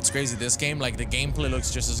 It's crazy. This game, like the gameplay looks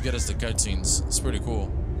just as good as the cutscenes. It's pretty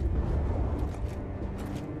cool.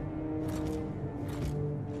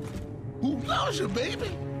 Who loves you,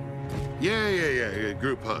 baby? Yeah.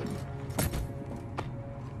 Group hug.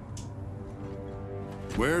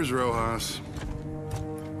 Where's Rojas?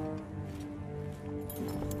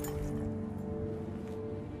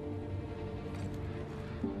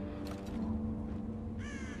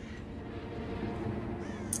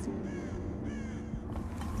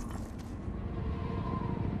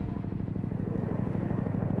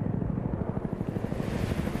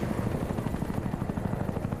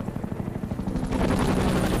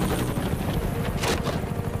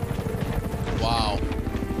 Wow.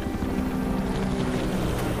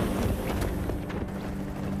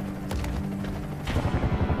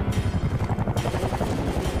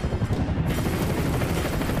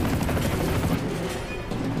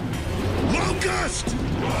 Locust!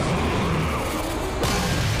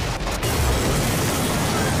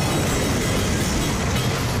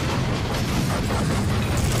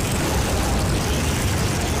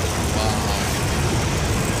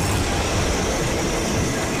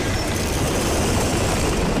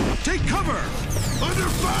 Take cover! Under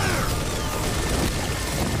fire!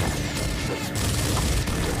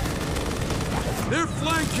 They're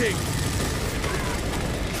flanking!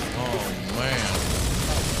 Oh man.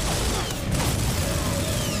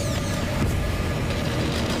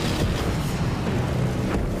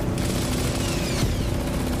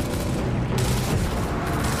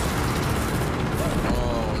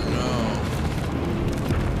 Oh no.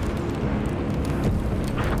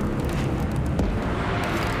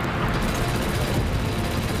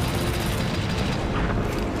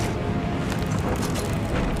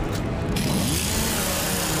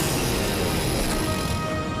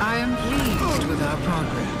 I am pleased with our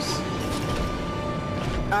progress.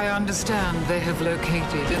 I understand they have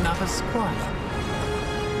located another squad.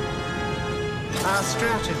 Our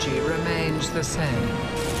strategy remains the same.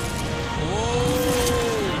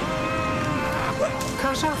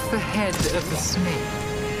 Cut off the head of the snake,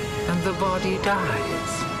 and the body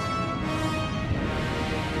dies.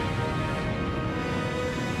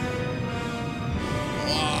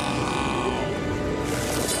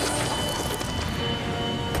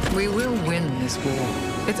 We will win this war.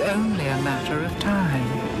 It's only a matter of time.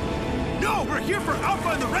 No, we're here for Alpha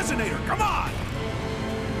and the Resonator. Come on!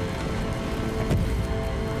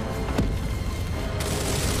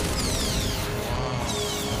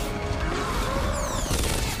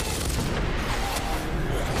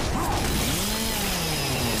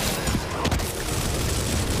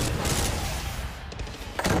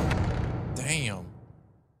 Damn.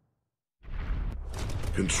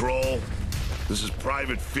 Control, this is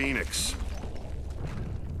Private Phoenix.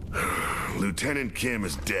 Lieutenant Kim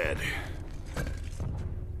is dead.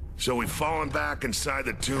 So we've fallen back inside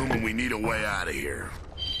the tomb and we need a way out of here.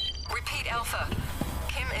 Repeat, Alpha.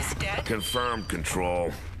 Kim is dead? Confirmed,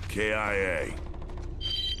 Control. KIA.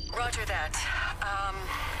 Roger that.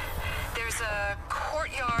 There's a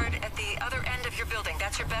courtyard at the other end of your building.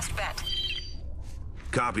 That's your best bet.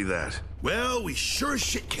 Copy that. Well, we sure as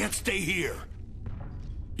shit can't stay here.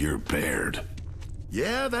 You're Baird.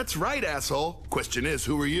 Yeah, that's right, asshole. Question is,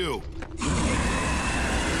 who are you?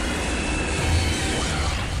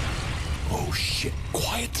 Oh, shit.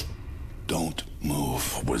 Quiet. Don't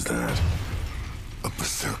move. What was that? A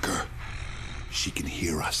berserker. She can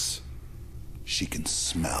hear us. She can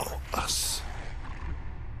smell us.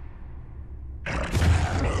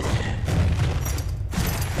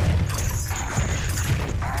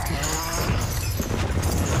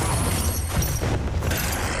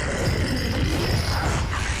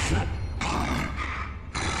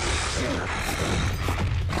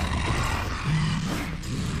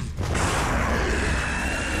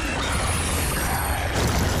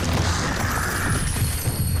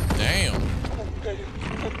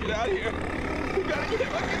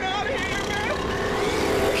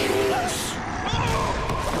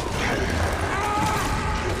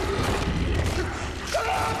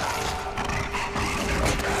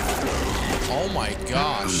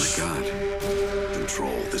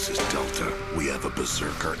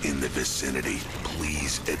 Berserker in the vicinity.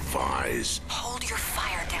 Please advise. Hold your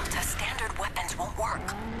fire, Delta. Standard weapons won't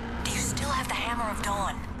work. Do you still have the Hammer of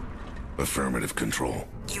Dawn? Affirmative, Control.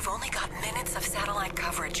 You've only got minutes of satellite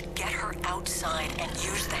coverage. Get her outside and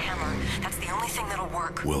use the hammer. That's the only thing that'll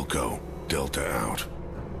work. Wilco, Delta out.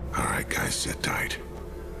 All right, guys, sit tight.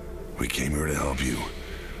 We came here to help you,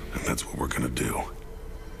 and that's what we're gonna do.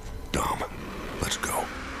 Dom, let's go.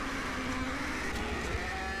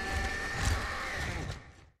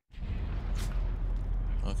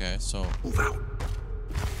 Okay, so move out.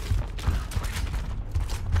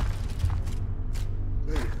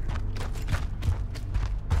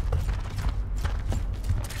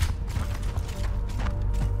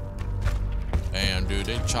 Damn, dude,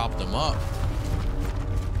 they chopped him up.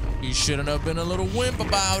 He shouldn't have been a little wimp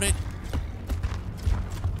about it.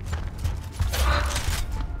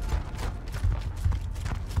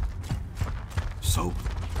 So,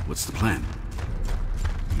 what's the plan?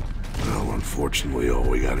 Well, unfortunately, all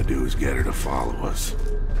we gotta do is get her to follow us.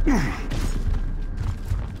 I'm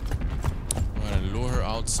gonna lure her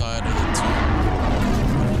outside of the tomb.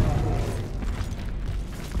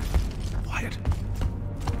 Quiet.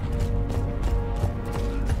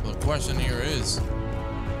 The question here is,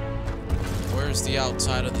 where's the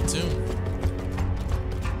outside of the tomb?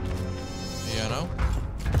 You know?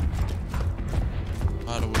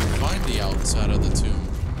 How do we find the outside of the tomb?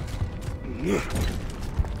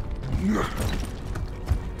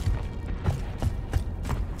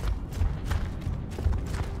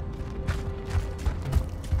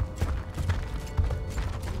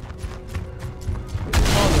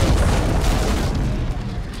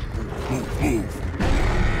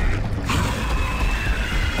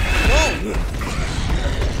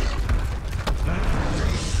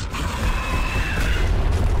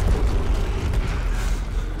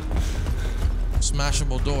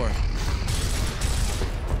 Smashable door.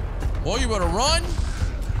 Boy, you better run.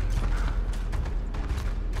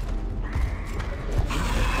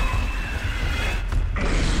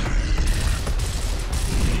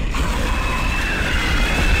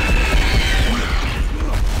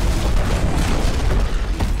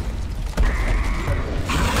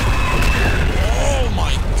 Oh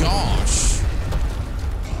my gosh.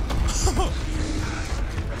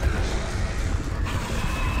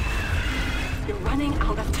 You're right. running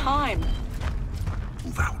out of time.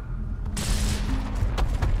 Move out.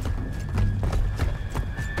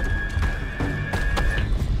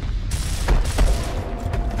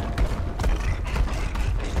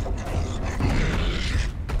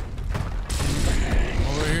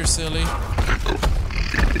 Over here, silly.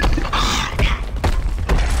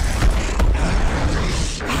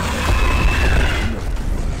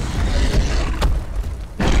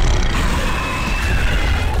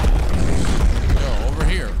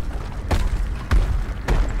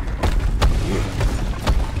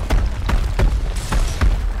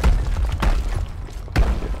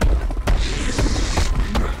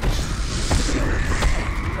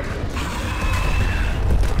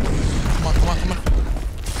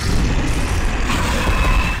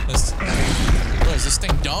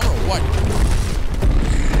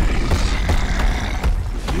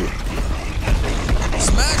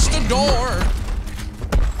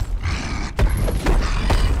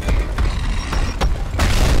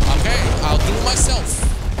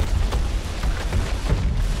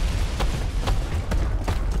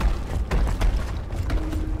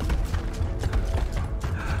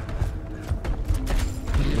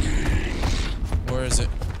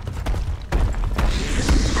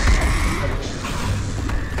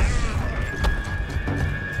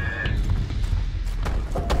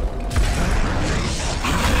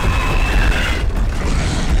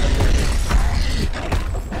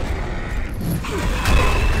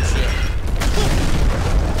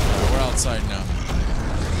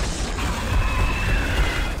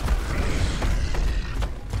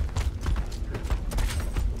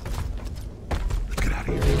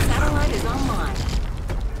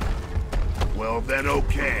 Then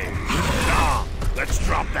okay. Now, let's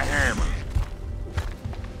drop the hammer.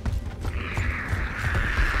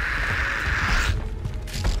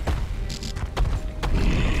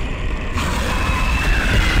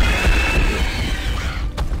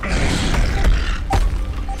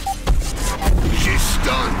 She's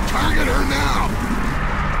stunned. Target her now.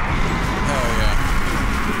 Oh yeah.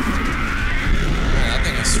 Man, that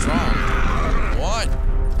thing is strong. What?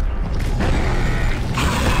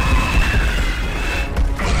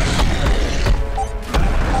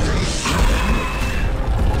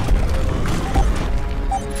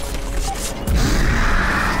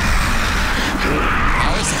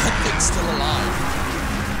 Still alive.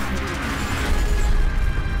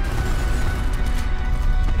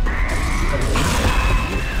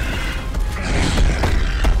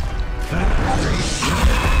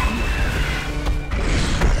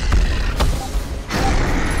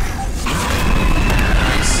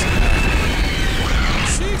 Nice.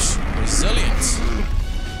 Sheesh. Resilience.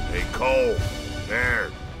 Hey, Cole. There.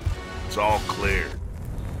 It's all clear.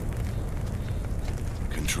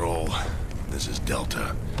 Control. This is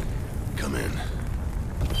Delta. Come in.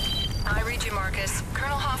 I read you, Marcus.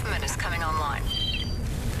 Colonel Hoffman is coming online.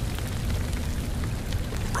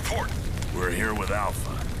 Report. We're here with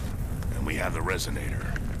Alpha, and we have the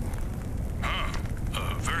resonator.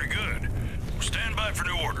 Very good. Stand by for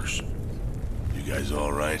new orders. You guys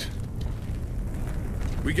all right?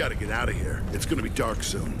 We gotta get out of here. It's gonna be dark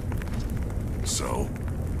soon. So?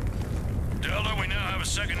 Delta, we now have a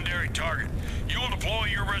secondary target. You will deploy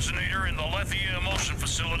your resonator in the Lethia Emulsion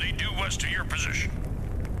Facility due west of your position.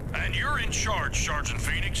 And you're in charge, Sergeant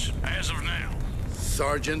Phoenix, as of now.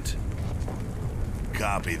 Sergeant?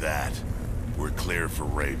 Copy that. We're clear for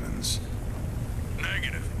Ravens.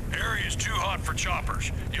 Negative. Area's too hot for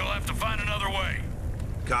choppers. You'll have to find another way.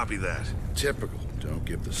 Copy that. Typical. Don't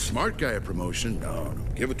give the smart guy a promotion. No,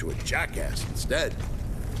 give it to a jackass instead.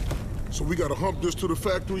 So we gotta hump this to the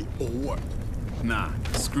factory, or what? Nah,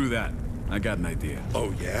 screw that. I got an idea.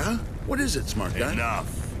 Oh, yeah? What is it, smart guy?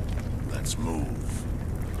 Enough. Let's move.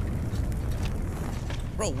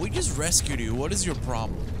 Bro, we just rescued you. What is your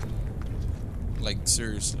problem? Like,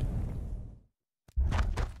 seriously.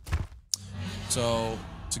 So,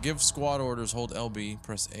 to give squad orders, hold LB,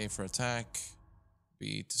 press A for attack,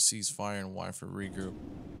 B to cease fire, and Y for regroup.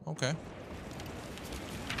 Okay.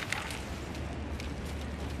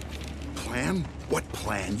 Plan? What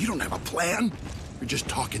plan? You don't have a plan? You're just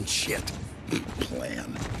talking shit.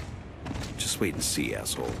 Plan. Just wait and see,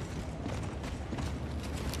 asshole.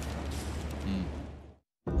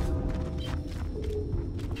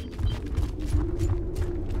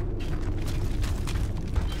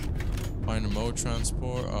 Find a mode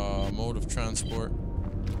of transport.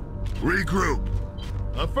 Regroup.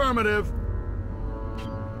 Affirmative.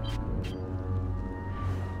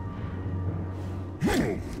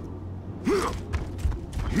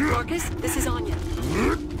 Marcus, this is Anya.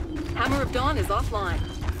 Hammer of Dawn is offline.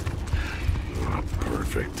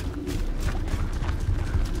 Perfect.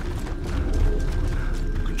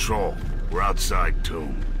 Control. We're outside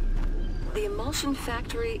Tomb. The emulsion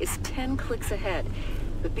factory is 10 clicks ahead.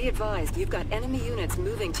 But be advised, you've got enemy units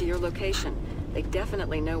moving to your location. They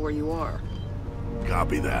definitely know where you are.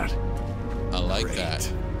 Copy that. I like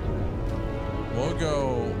that. We'll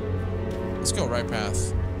go... Let's go right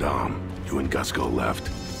path. Dom, you and Gus go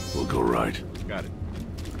left. We'll go right. Got it.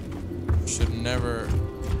 Should never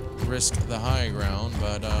risk the high ground,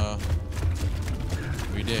 but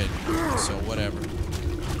we did. So whatever.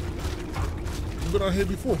 You've been out here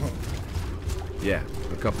before, huh? Yeah,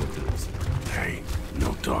 a couple of times. Hey,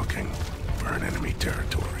 no talking. We're in enemy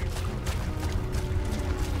territory.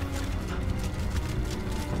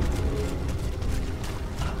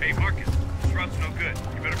 Hey, Marcus, this route's no good.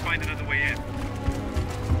 You better find another way in.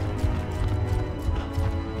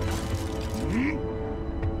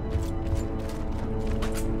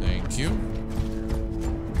 Thank you.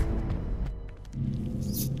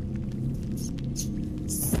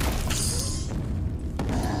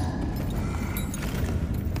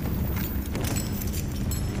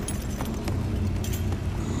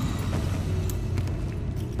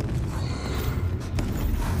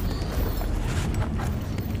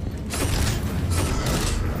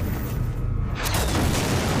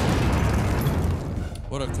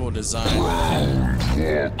 What a cool design. Oh,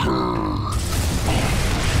 yeah!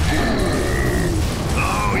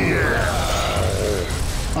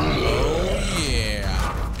 Oh,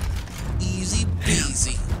 yeah. Easy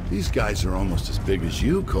peasy. These guys are almost as big as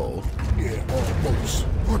you, Cole. Yeah, almost.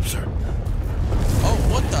 Whoopser. Oh,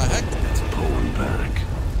 what the heck? It's pulling back.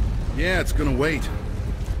 Yeah, it's gonna wait.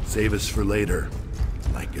 Save us for later.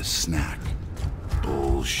 Like a snack.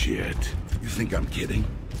 Bullshit. You think I'm kidding?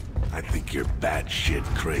 I think you're batshit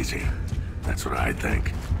crazy. That's what I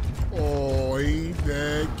think. Oh, ain't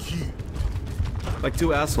that cute? Like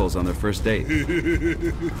two assholes on their first date.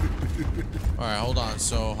 Alright, hold on.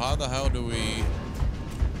 So how the hell do we...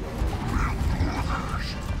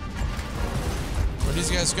 Where'd these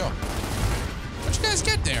guys go? How'd you guys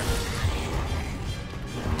get there?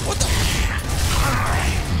 What the...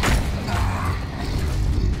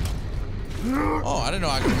 Oh, I didn't know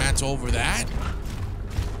I could mantle over that.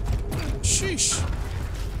 Sheesh.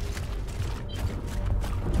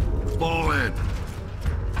 Fall in.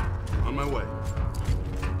 On my way.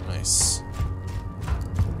 Nice.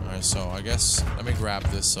 Alright, so I guess let me grab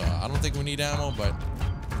this. I don't think we need ammo, but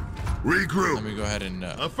regroup. Let me go ahead and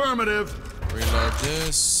affirmative. Reload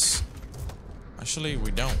this. Actually, we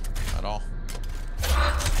don't at all.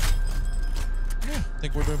 Yeah, I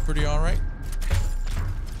think we're doing pretty all right.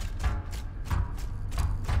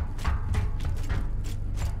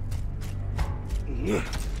 Yeah.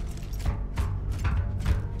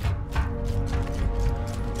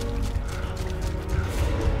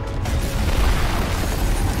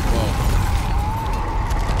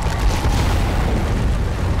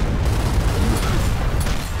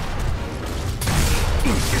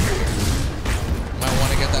 Might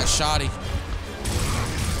want to get that shoddy.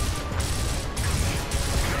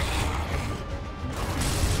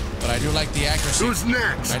 But I do like the accuracy. Who's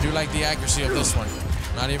next? I do like the accuracy of this one.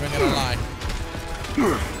 Not even gonna lie.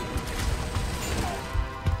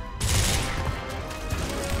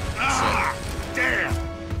 Ah, damn.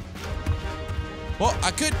 Well,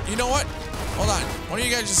 I could. You know what? Hold on. Why don't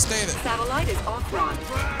you guys just stay there? Satellite is offline.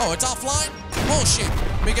 Oh, it's offline? Bullshit.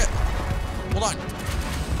 Let me get. Hold on.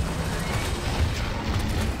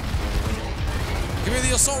 Give me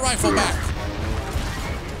the assault rifle back.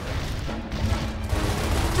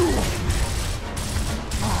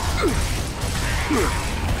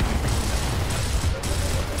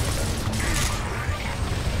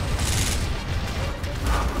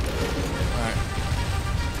 Alright.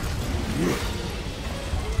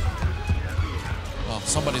 Oh,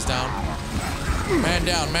 somebody's down. Man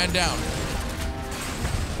down, man down.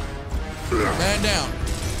 Man down.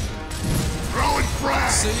 Throwing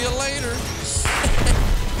frag. See you later.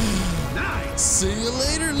 Nice. See you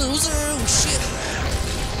later, loser. Oh, shit.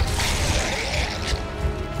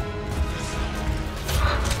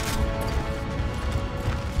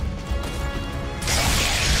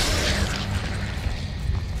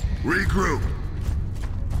 Regroup.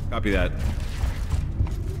 Copy that.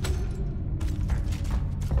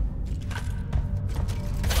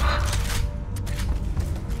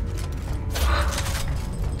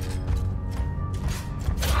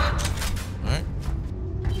 Alright.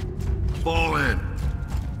 Fall in.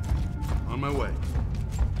 On my way.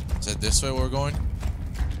 Is that this way we're going?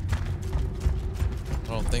 I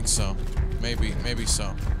don't think so. Maybe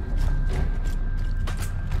so.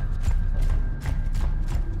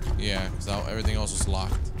 Yeah, because everything else was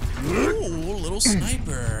locked. Ooh, little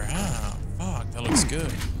sniper. Ah, fuck, that looks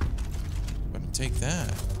good. take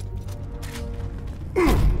that.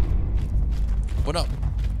 What up?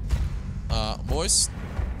 Boys?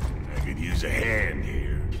 I could use a hand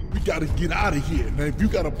here. We gotta get out of here. Now, if you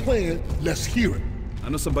got a plan, let's hear it. I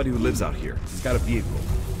know somebody who lives out here. He's got a vehicle.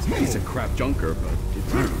 It's a piece of crap junker, but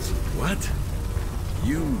it runs. What?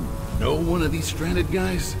 You know one of these stranded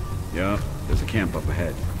guys? Yeah, there's a camp up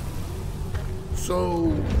ahead. So,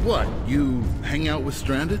 what? You hang out with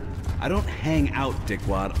stranded? I don't hang out,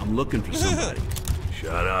 dickwad. I'm looking for somebody.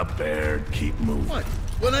 Shut up, Baird. Keep moving. What?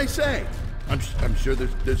 What'd I say? I'm sure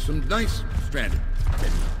there's some nice stranded.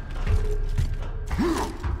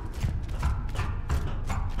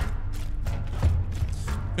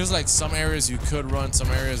 Feels like some areas you could run, some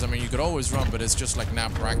areas, I mean, you could always run, but it's just like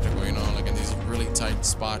not practical, you know, like in these really tight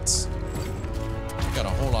spots. Got a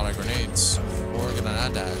whole lot of grenades. Or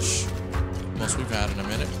grenadash. Most we've had in a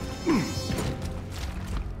minute.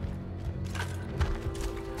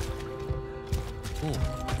 Ooh.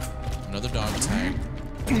 Another dog tag.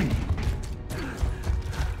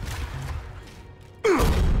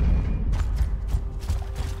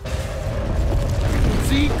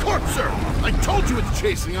 See, Corpser! I told you it's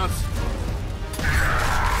chasing us!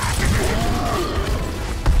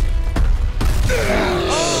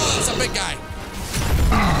 Oh, that's a big guy.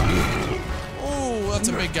 Oh, that's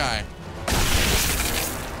a big guy.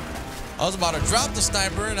 I was about to drop the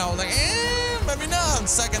sniper and I was like, maybe not. On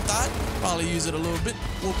second thought, probably use it a little bit.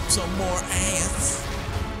 Whoop some more ass.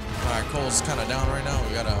 All right, Cole's kind of down right now.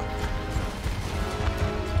 We gotta.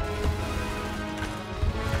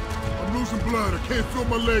 I'm losing blood. I can't feel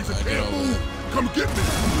my legs. I can't move. Come get me.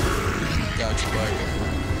 Got you, buddy.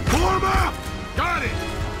 Pull him up! Got it!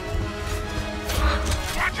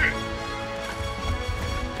 Watch it!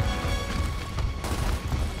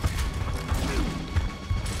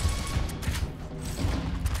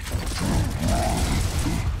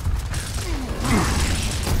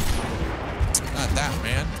 Not that,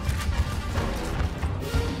 man.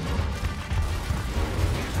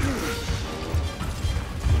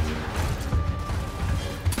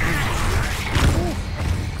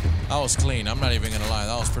 That was clean. I'm not even gonna lie.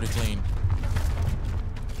 That was pretty clean.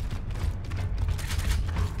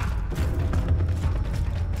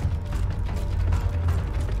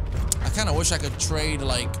 I kind of wish I could trade,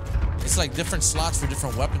 like, it's like different slots for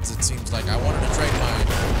different weapons, it seems like. I wanted to trade my...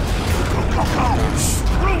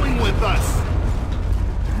 Screwing with us!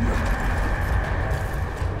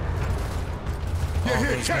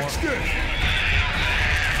 Here, catch this!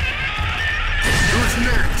 Who's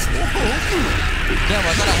next? Damn,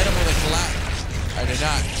 I thought I hit him with a collapse. I did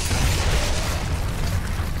not.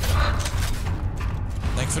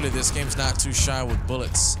 Thankfully, this game's not too shy with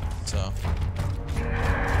bullets, so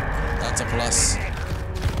that's a plus.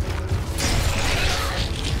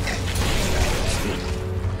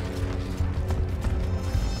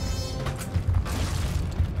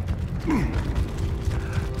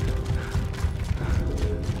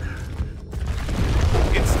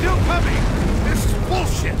 It's still coming! This is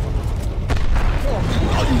bullshit!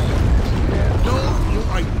 No,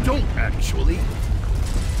 I don't actually.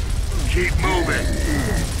 Keep moving.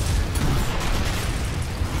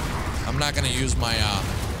 I'm not gonna use my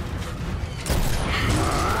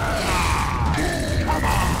Come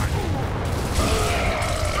on.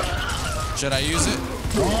 should I use it?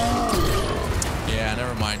 Yeah,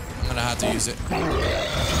 never mind. I'm gonna have to use it.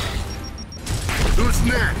 Who's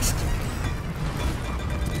next?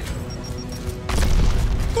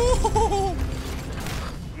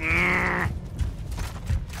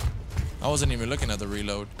 I wasn't even looking at the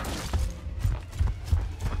reload.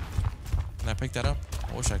 Can I pick that up?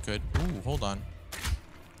 I wish I could. Ooh, hold on.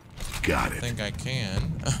 Got it. I think I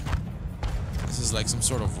can. This is like some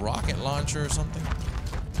sort of rocket launcher or something.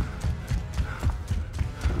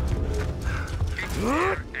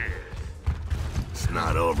 It's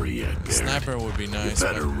not over yet, Garrett. Sniper would be nice. You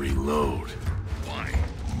better reload. Why?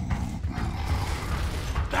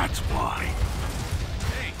 That's why.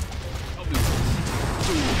 Hey, help me.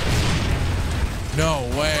 No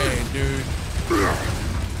way, dude.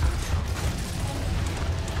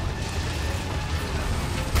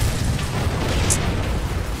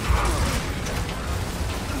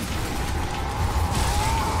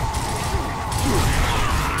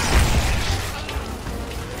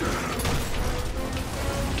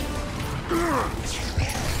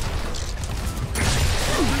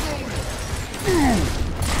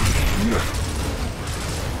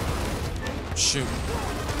 Shoot.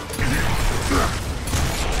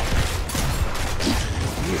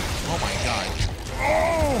 Oh my god.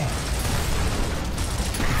 Oh!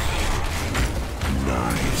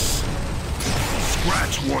 Nice.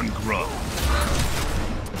 Scratch one grub.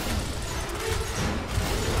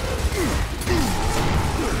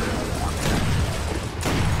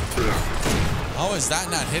 How is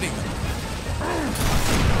that not hitting them?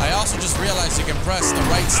 I also just realized you can press the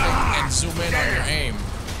right stick and zoom in on your aim.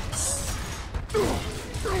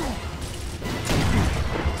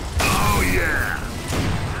 Oh yeah!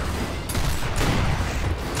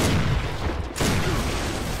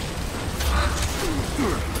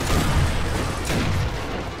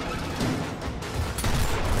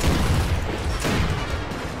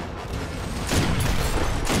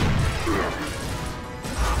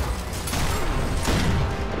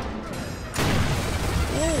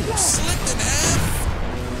 Ooh, slipped in half.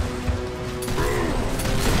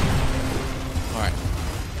 All right.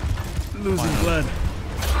 Losing blood.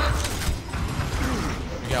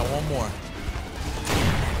 We got one more.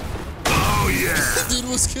 Oh yeah! Dude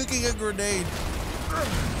was cooking a grenade.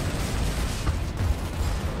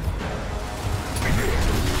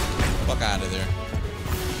 Fuck out of there.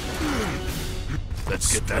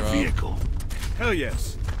 Let's get that Scrub. vehicle. Hell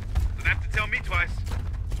yes. Don't have to tell me twice.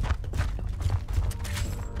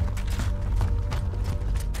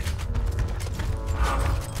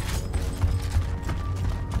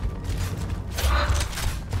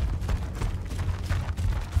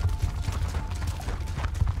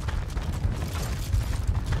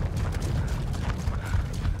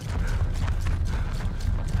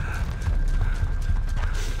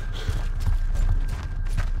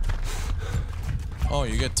 Oh,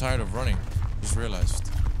 you get tired of running. Just realized.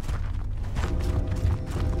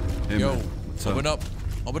 Hey, Yo, man, what's open up.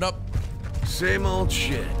 Open up. Same old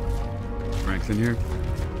shit. Franklin here?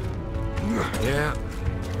 Yeah.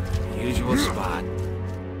 Usual spot.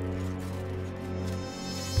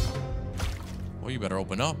 Well, you better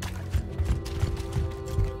open up.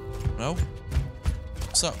 No?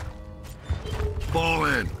 What's up? Fall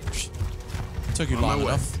in. Took you On my long way.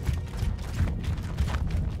 enough.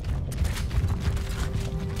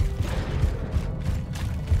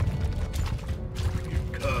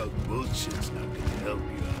 Cog bullshit's not gonna help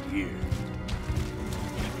you out here.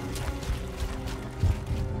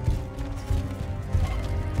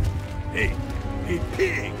 Hey,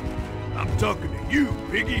 pig! I'm talking to you,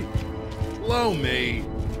 piggy! Blow me!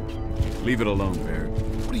 Leave it alone, Bear.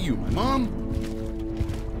 What are you, my mom?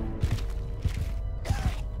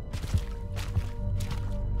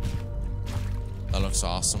 That looks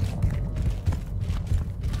awesome.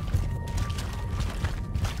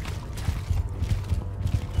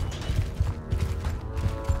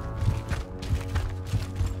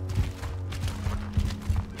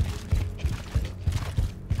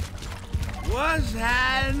 What's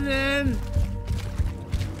happening?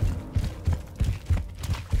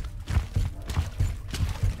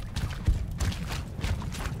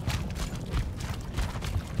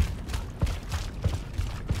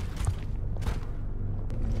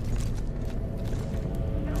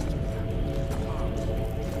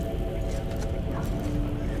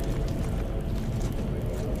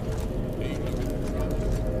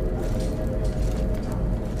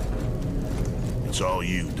 It's all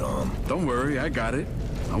you, Dom. Don't worry, I got it.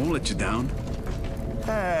 I won't let you down.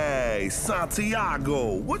 Hey,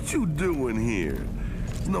 Santiago, what you doing here?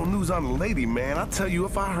 No news on the lady, man. I'll tell you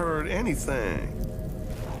if I heard anything.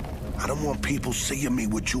 I don't want people seeing me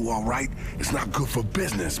with you, all right? It's not good for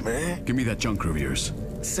business, man. Give me that junk of yours.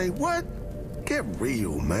 Say what? Get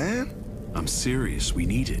real, man. I'm serious. We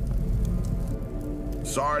need it.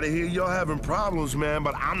 Sorry to hear you're having problems, man,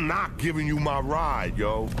 but I'm not giving you my ride,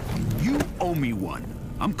 yo. You owe me one.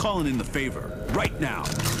 I'm calling in the favor. Right now.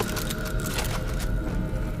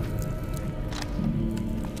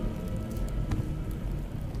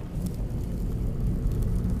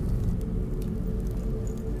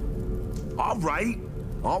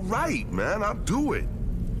 All right, man, I'll do it.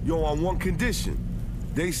 Yo, on one condition.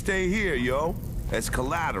 They stay here, yo, as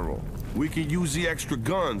collateral. We can use the extra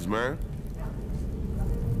guns, man.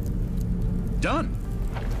 Done.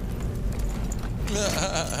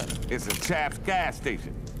 It's a chap's gas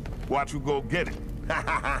station. Watch you go get it.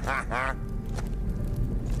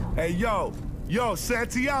 Hey, yo,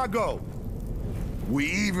 Santiago. We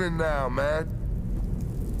even now, man.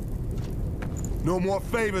 No more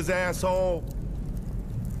favors, asshole.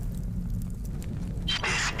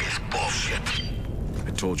 This is bullshit.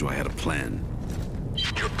 I told you I had a plan.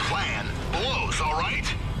 Your plan blows, all right?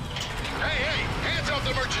 Hey, hands off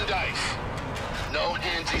the merchandise. No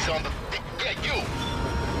handsies on the... Yeah, you.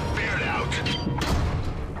 Bear it out.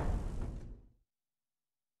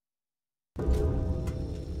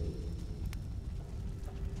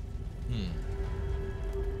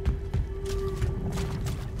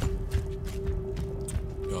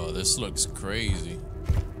 Yo, this looks crazy.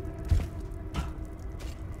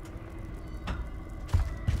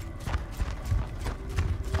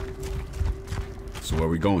 where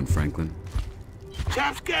we going, Franklin?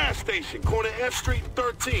 Chap's gas station, corner F Street and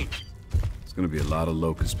 13th. It's gonna be a lot of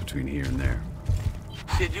locusts between here and there.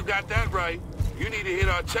 Shit, you got that right. You need to hit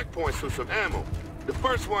our checkpoints for some ammo. The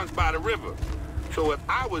first one's by the river. So if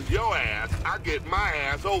I was your ass, I'd get my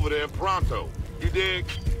ass over there pronto. You dig?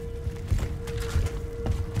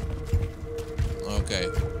 Okay.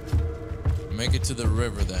 Make it to the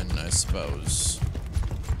river then, I suppose.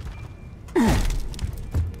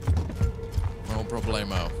 No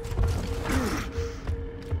problemo.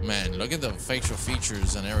 Man, look at the facial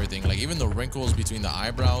features and everything. Like, even the wrinkles between the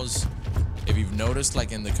eyebrows. If you've noticed,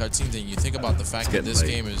 like, in the cutscenes, and you think about the fact that this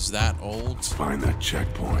game is that old. Find that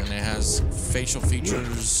checkpoint. And it has facial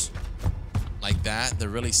features like that. That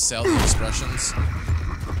really sell the expressions.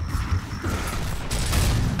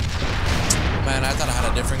 Man, I thought I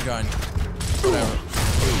had a different gun. Whatever.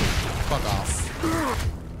 Fuck off.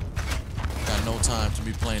 Got no time to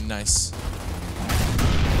be playing nice.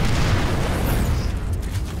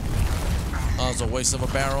 Oh, it was a waste of a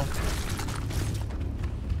barrel.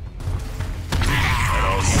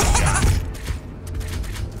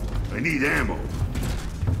 I need ammo.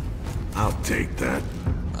 I'll take that.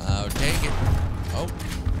 I'll take it. Oh,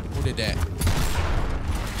 who did that?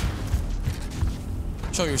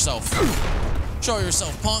 Show yourself. Show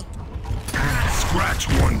yourself, punk. Scratch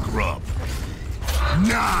one grub.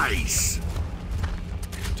 Nice.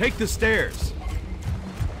 Take the stairs.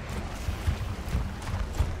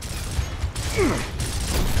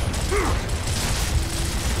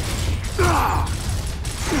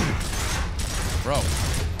 Bro.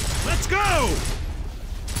 Let's go!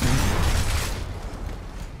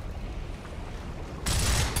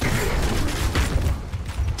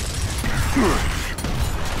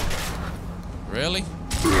 Really?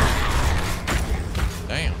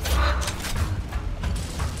 Damn.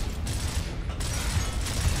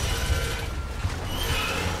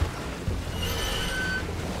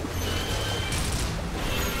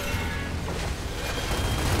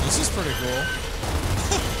 This is pretty cool.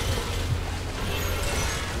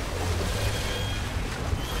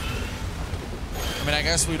 I mean, I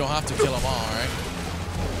guess we don't have to kill them all, right?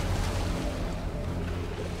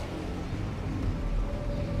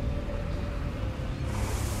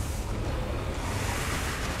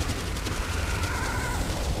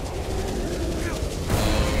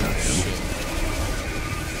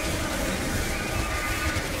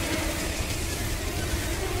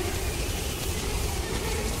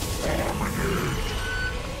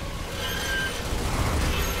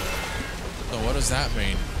 So what does that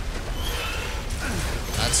mean?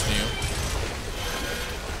 That's new.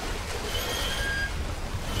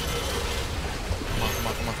 Come on, come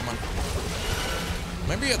on, come on, come on.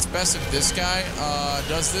 Maybe it's best if this guy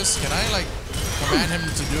does this. Can I, like, command him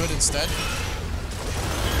to do it instead?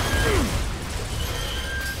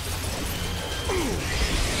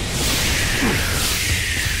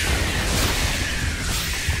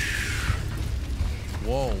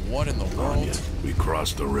 Whoa, what in the world? We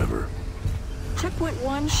crossed the river. Checkpoint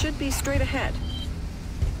 1 should be straight ahead.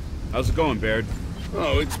 How's it going, Baird?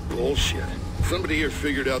 Oh, it's bullshit. Somebody here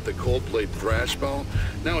figured out the Coldplay thrash ball.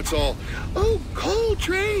 Now it's all, oh,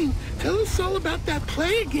 Coltrane, tell us all about that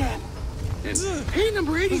play again. And, hey,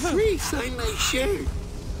 number 83, sign my shirt.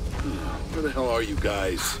 Where the hell are you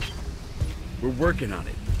guys? We're working on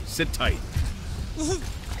it. Sit tight.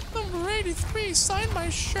 Number 83, sign my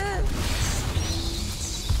shirt.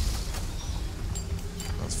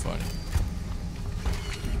 That's funny.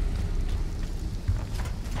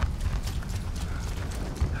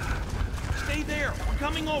 Stay there. We're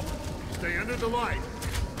coming over. Stay under the light.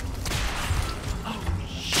 Oh,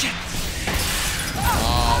 shit.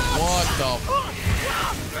 What the?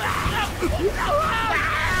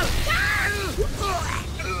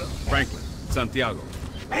 Franklin, Santiago.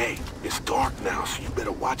 Hey, it's dark now, so you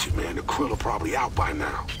better watch it, man. The krill are probably out by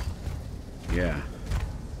now. Yeah,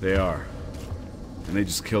 they are. And they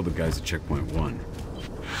just killed the guys at checkpoint 1.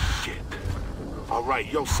 Shit. All right,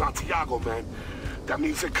 yo, Santiago, man. That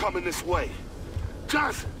means they're coming this way.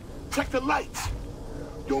 Johnson, check the lights.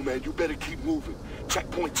 Yo, man, you better keep moving.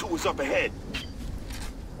 Checkpoint 2 is up ahead.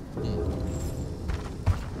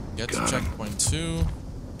 Get to checkpoint 2.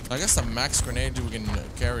 I guess the max grenade we can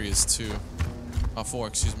carry is 2. 4,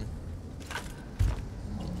 excuse me.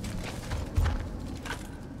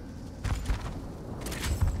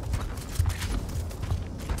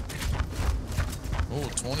 Oh,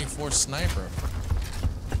 24 sniper.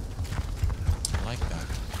 I like that.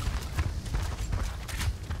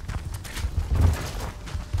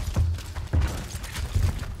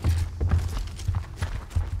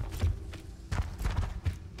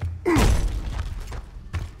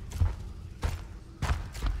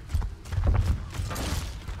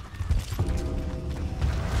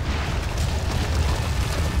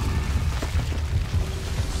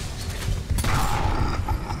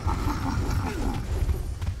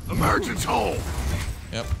 sergeant's hole.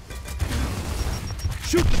 Yep.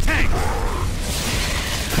 Shoot the tank!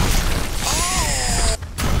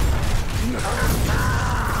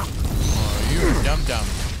 Oh, you're a dum-dum.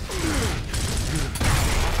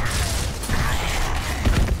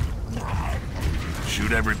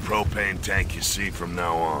 Shoot every propane tank you see from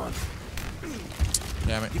now on.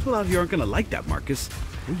 Damn it. People out here aren't gonna like that, Marcus.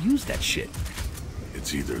 We'll use that shit.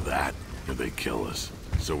 It's either that or they kill us.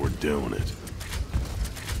 So we're doing it.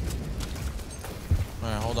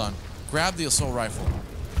 Alright, hold on. Grab the assault rifle.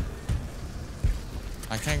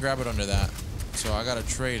 I can't grab it under that. So I gotta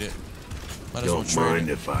trade it. Might as well Don't trade mind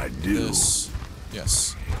if I do. this.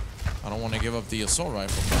 Yes. I don't want to give up the assault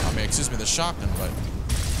rifle. I mean, excuse me, the shotgun, but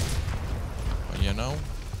you know.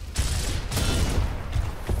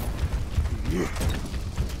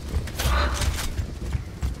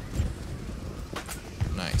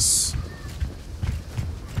 Nice.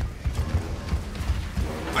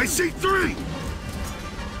 I see 3!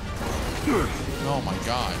 Oh my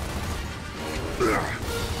god.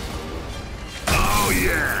 Oh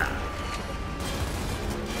yeah!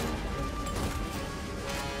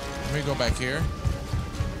 Let me go back here.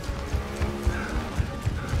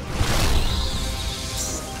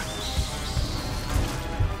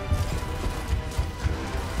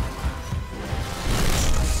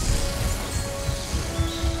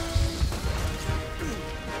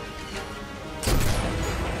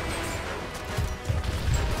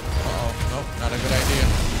 Not a good idea.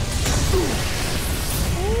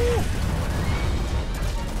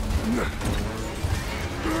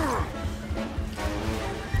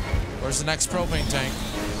 Where's the next propane tank?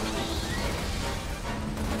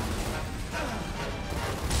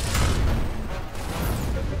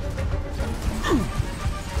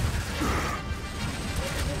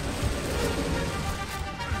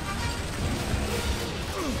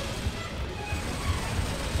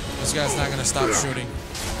 This guy's not gonna stop shooting.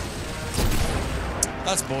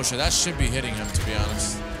 That's bullshit. That should be hitting him, to be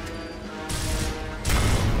honest.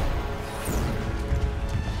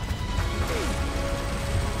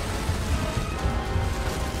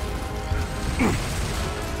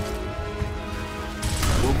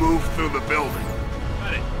 We'll move through the building.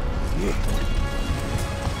 Got it.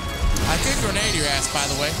 I can grenade your ass, by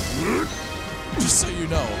the way. Just so you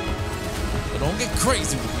know. But don't get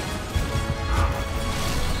crazy with me.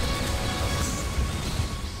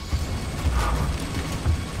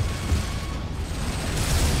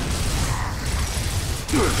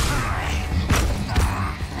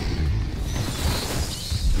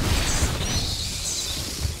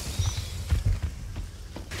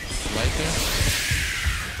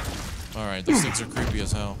 Alright, those things are creepy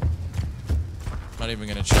as hell. Not even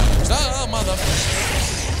gonna challenge. Oh, mother!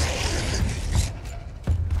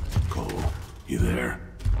 Cole, you there?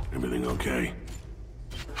 Everything okay?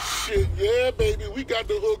 Shit, yeah, baby. We got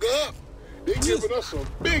to hook up. They giving us a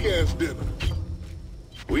big-ass dinner.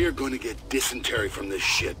 We are going to get dysentery from this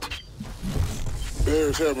shit.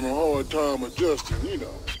 Bear's having a hard time adjusting, you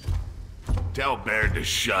know. Tell Bear to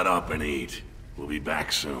shut up and eat. We'll be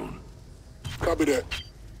back soon. Copy that.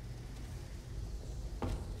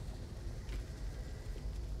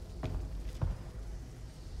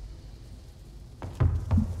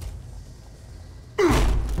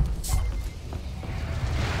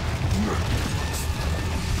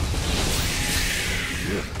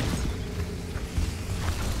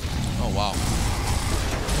 Oh, wow.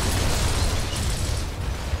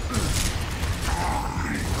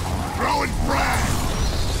 Throwing frag!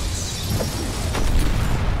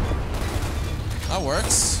 That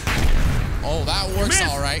works. Oh, that works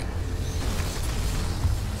all right.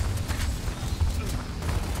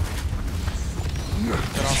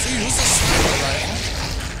 But I'll see who's the sniper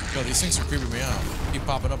rifle. Yo, these things are creeping me out. Keep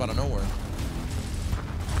popping up out of nowhere.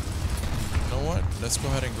 You know what? Let's go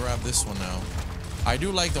ahead and grab this one now. I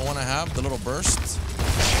do like the one I have, the little burst.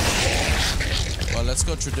 Well, let's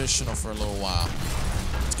go traditional for a little while.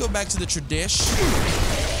 Let's go back to the tradish.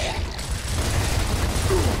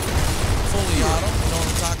 Fully auto, you know what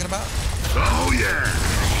I'm talking about? Oh, yeah!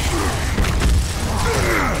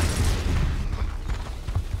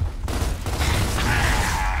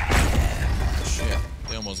 Shit,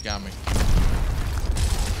 they almost got me.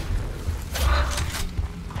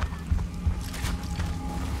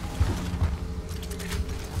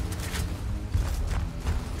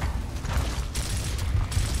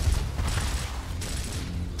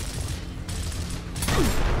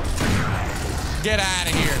 Get out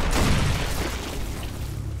of here.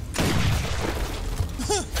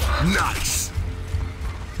 Nice.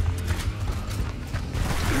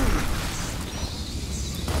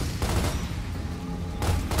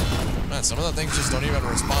 Man, Man, some of the things just don't even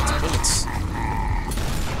respond to bullets.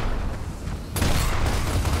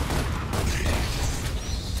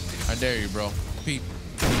 I dare you, bro. Peep.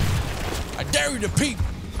 I dare you to peep.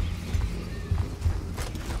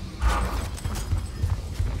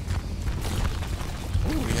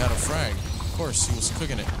 Ooh, he had a frag. Of course, he was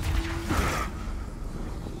cooking it.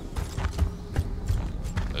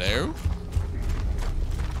 Hello?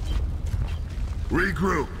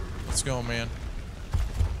 Regroup. Let's go, man.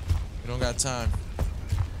 We don't got time.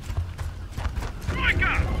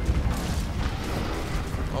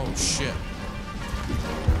 Oh, shit.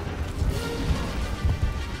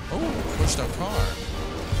 Oh, pushed a car.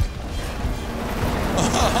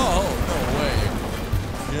 Oh, no way.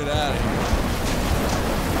 Get out of here.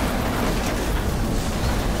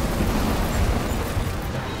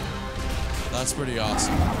 That's pretty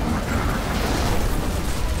awesome.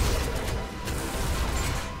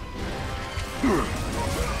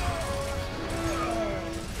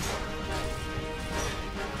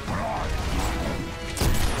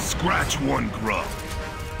 Scratch one grub.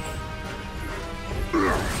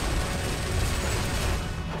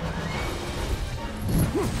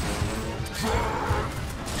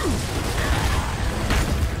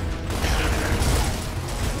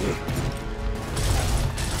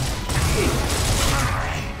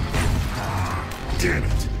 Damn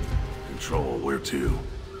it. Control, where to?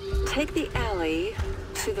 Take the alley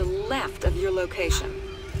to the left of your location.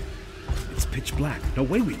 It's pitch black. No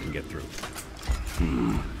way we can get through.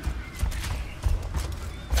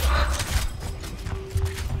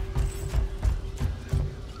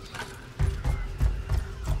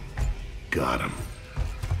 Got him.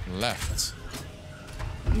 Left.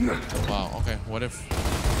 Wow, okay. What if...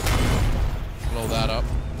 blow that up?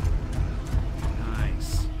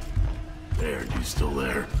 Nice. There, you still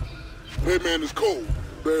there? Hey man, it's cold.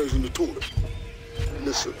 Bear's in the toilet.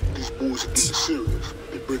 Listen, these boys are getting serious.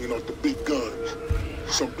 They're bringing out the big guns.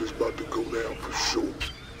 Something's about to go down for sure.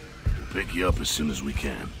 We'll pick you up as soon as we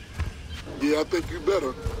can. Yeah, I think you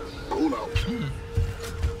better. Roll out.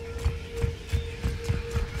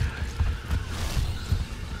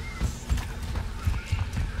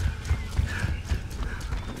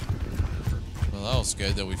 Well, that was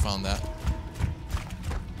good that we found that.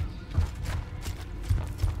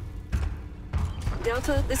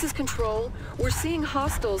 Delta, this is Control. We're seeing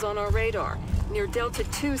hostiles on our radar, near Delta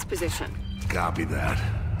 2's position. Copy that.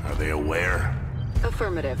 Are they aware?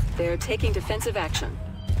 Affirmative. They're taking defensive action.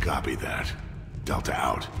 Copy that. Delta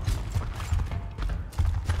out.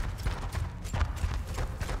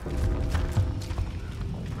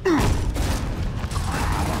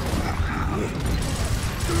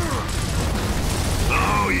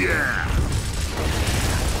 Oh, yeah!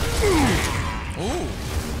 Ooh.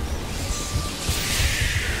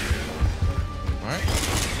 Alright. I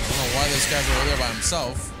don't know why this guy's over there by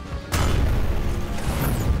himself.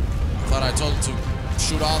 Thought I told him to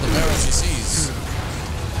shoot all the barrels he sees.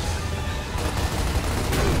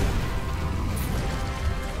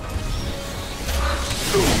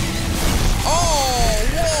 Oh,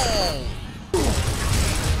 whoa!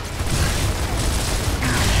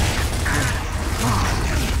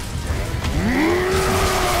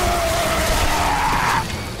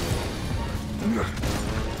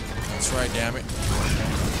 That's right, damn it.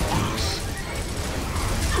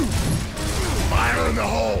 Fire in the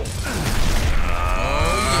hole!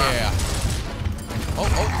 Oh, yeah. Oh,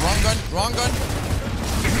 wrong gun, wrong gun.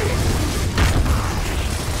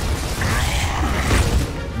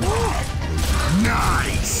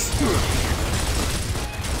 Nice!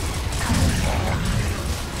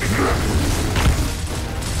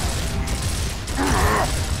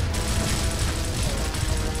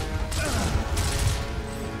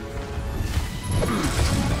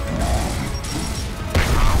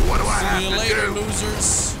 What do I have See you to later, do?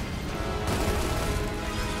 losers.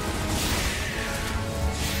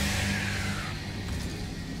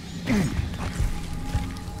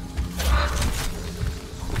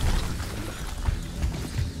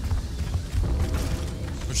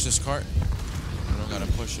 Push this cart. We don't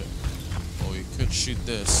gotta push it. Oh, you could shoot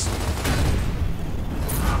this.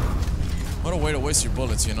 What a way to waste your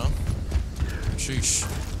bullets, you know? Sheesh.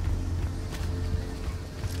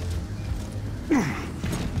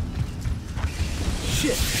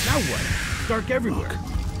 Shit, now what? Dark everywhere.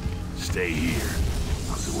 Stay here.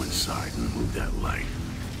 I'll go inside and move that light.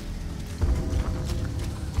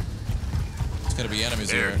 It's gotta be enemies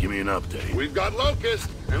There, here. give me an update. We've got Locust,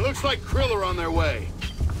 and looks like Krill are on their way.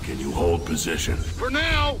 Can you hold position? For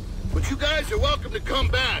now, but you guys are welcome to come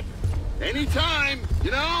back. Anytime, you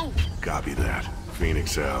know? Copy that.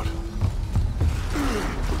 Phoenix out.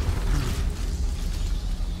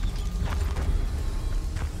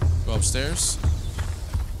 Go upstairs.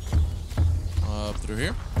 Up through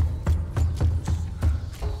here.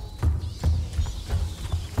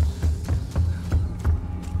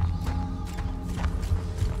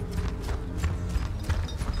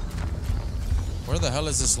 Where the hell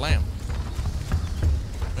is this lamp?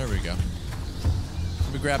 There we go.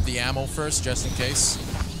 Let me grab the ammo first, just in case.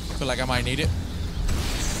 Feel like I might need it.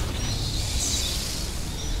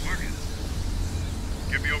 Marcus,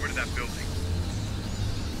 get me over to that building.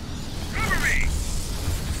 Cover me!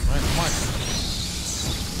 All right, come on.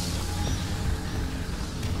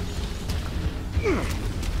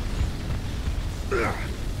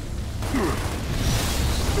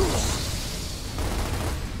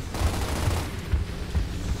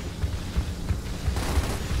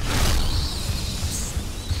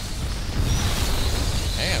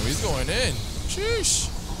 Damn, he's going in. Sheesh.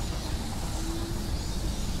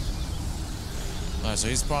 Alright, so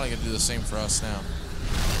he's probably gonna do the same for us now.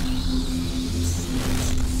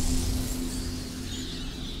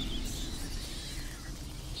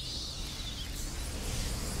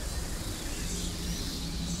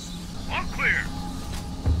 All clear.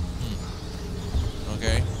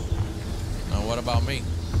 Okay. Now what about me?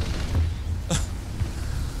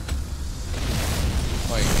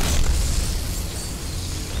 Wait.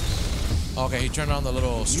 Okay, he turned on the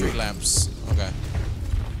little street lamps. Okay.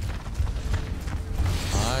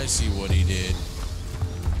 I see what he did.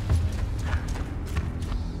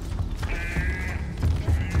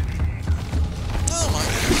 Oh my.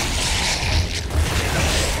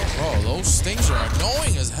 Bro, those things are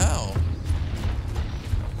annoying as hell.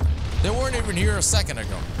 They weren't even here a second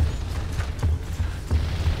ago.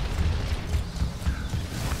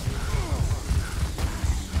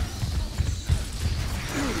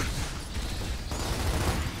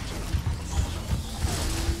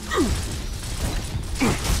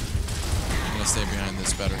 I'm gonna stay behind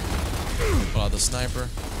this better. Pull out the sniper.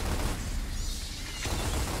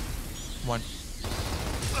 Come on.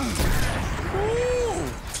 Ooh,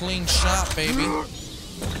 clean shot, baby.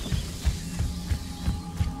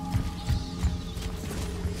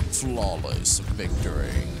 Flawless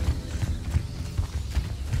victory.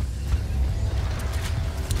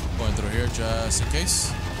 Going through here just in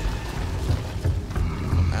case.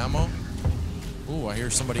 Some ammo. Ooh, I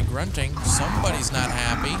hear somebody grunting. Somebody's not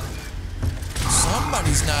happy.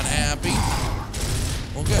 Somebody's not happy.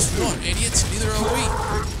 Well, guess what, idiots? Neither are we.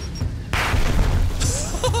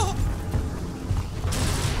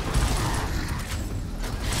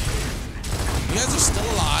 You guys are still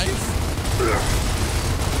alive?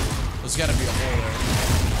 There's gotta be a hole there.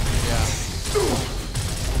 Yeah.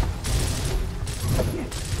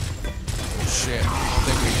 Shit. I don't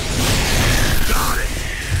think we got it.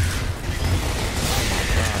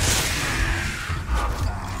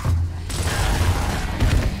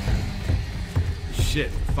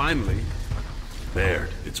 Shit, finally. Baird,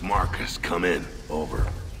 it's Marcus. Come in. Over.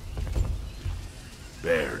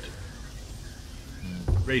 Baird.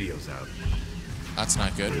 Radio's out. That's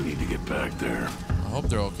not good. We need to get back there. I hope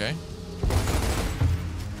they're okay.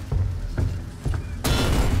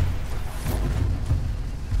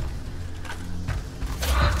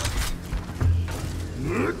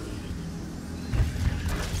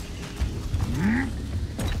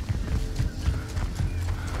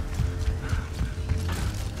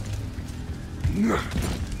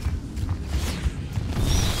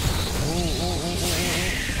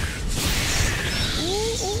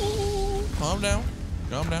 Calm down.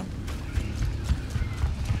 Calm down.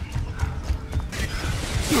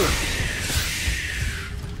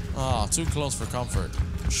 Ah, too close for comfort.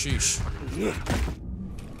 Sheesh.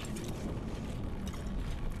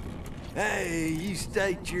 Hey, you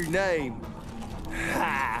state your name.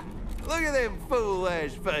 Ha! Look at them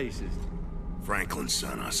fool-ass faces. Franklin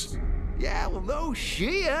sent us. Yeah, well, no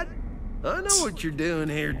shit. I know what you're doing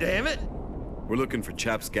here, damn it. We're looking for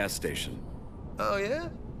Chap's gas station. Oh, yeah?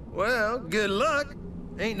 Well, good luck.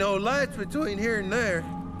 Ain't no lights between here and there.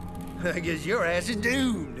 I guess your ass is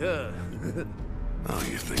doomed, huh? Oh,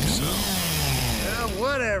 you think so? Well,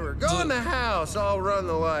 whatever. Go in the house. I'll run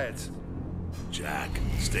the lights. Jack,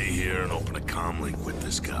 stay here and open a comm link with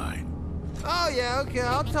this guy. Oh, yeah, okay.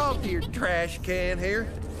 I'll talk to your trash can here.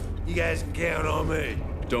 You guys can count on me.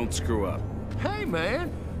 Don't screw up. Hey,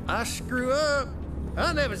 man. I screw up.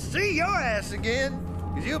 I'll never see your ass again,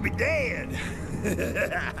 because you'll be dead.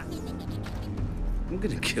 I'm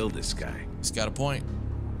gonna kill this guy. He's got a point.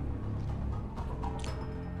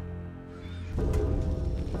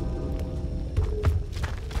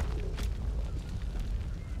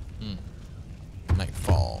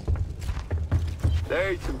 Nightfall.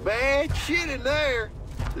 There's some bad shit in there,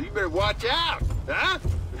 so you better watch out, huh?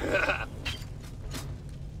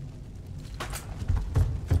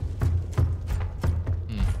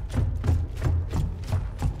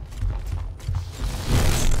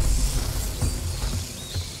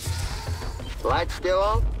 Lights still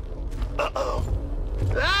on? Uh-oh.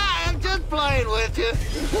 Ah, I'm just playing with you.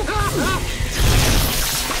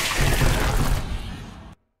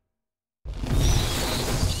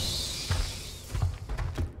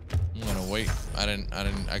 I'm gonna wait.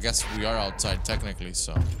 I guess we are outside technically,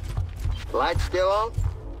 so. Lights still on?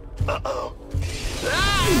 Uh-oh.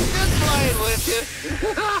 Ah, I'm just playing with you.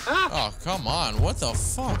 Oh, come on. What the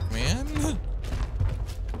fuck, man?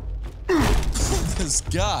 This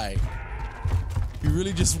guy. He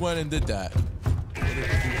really just went and did that.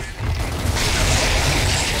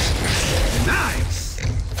 Nice!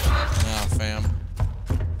 Nah, fam.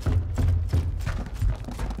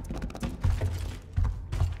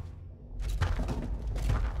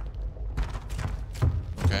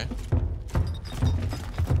 Okay.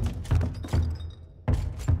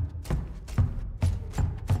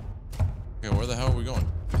 Okay, where the hell are we going?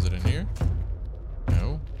 Is it in here?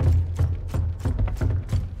 No.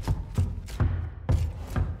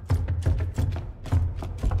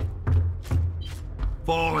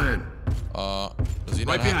 Fall in. Does he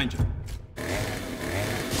not right behind you.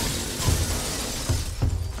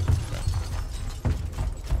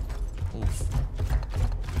 Oof.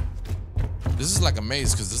 This is like a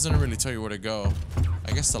maze because this doesn't really tell you where to go.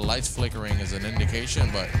 I guess the lights flickering is an indication,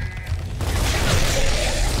 but.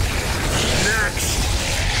 Next.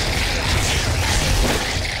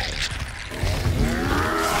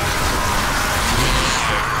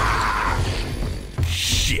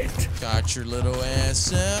 Shit. Got your little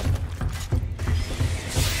ass up.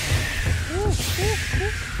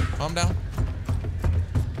 Calm down.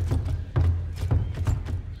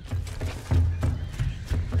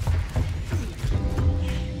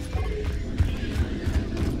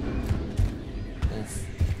 Oof.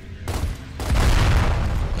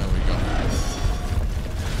 There we go.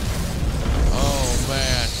 Oh,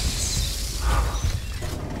 man.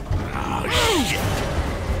 Oh, shit.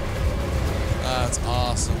 That's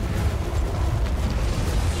awesome.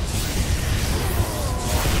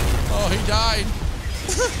 Oh, he died.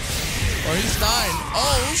 Or he's dying.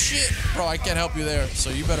 Oh, shit. Bro, I can't help you there.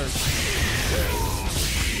 So you better.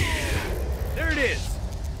 There it is.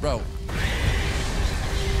 Bro.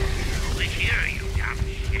 Over here, you dumb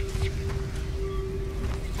shit.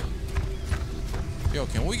 Yo,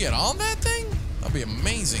 can we get on that thing? That'd be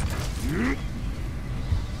amazing.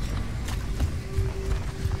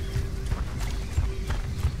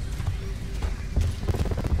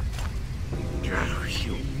 Oh,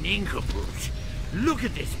 you nincompoops. Look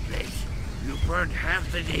at this place. You burned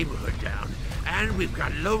half the neighborhood down, and we've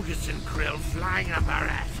got Locust and krill flying up our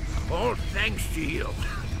ass. All thanks to you.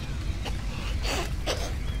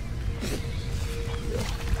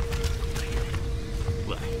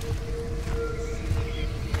 What?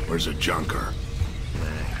 Where's a junker?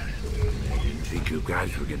 I didn't think you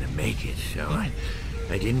guys were gonna make it, so I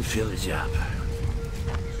didn't fill it up.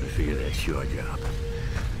 I figure that's your job.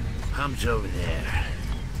 Pump's over there.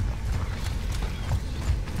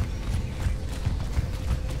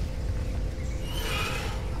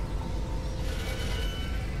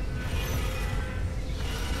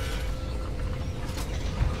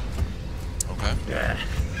 Okay.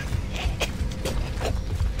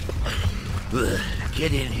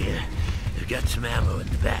 Get in here. I've got some ammo in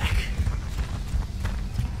the back.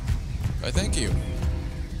 I thank you.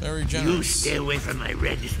 Very generous. You stay away from my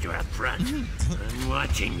register up front. I'm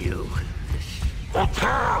watching you.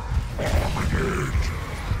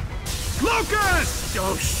 Locust!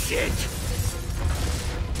 Oh, shit!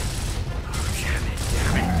 Oh, damn it,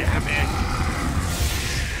 damn it, damn it!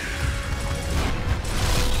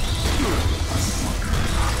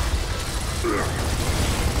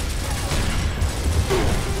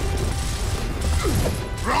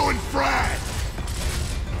 Throwing frag!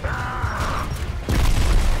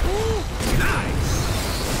 Nice!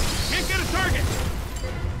 Can't get a target!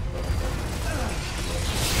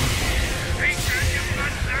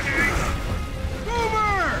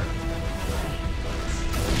 Boomer!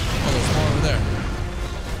 Oh, there's more over there.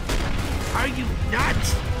 Are you nuts?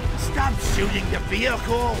 Stop shooting the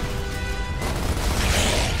vehicle!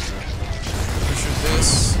 Push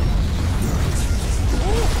this.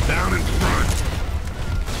 Down in front!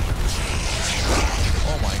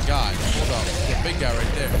 Oh my god. Hold up. The big guy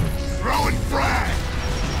right there. Throwing frag!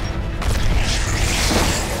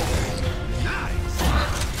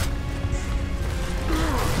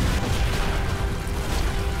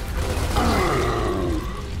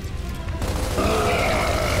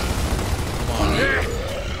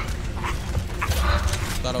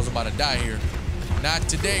 die here. Not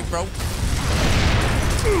today, bro.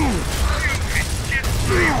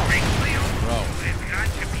 Bro.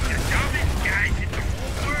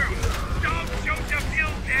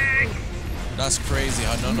 That's crazy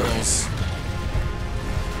how none of those.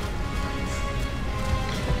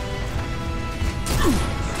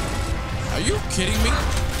 Are you kidding me?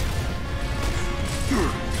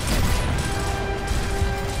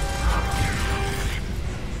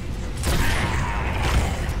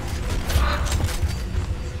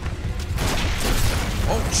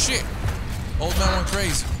 Oh shit. Old man went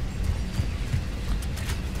crazy.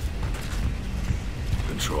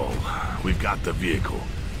 Control, we've got the vehicle.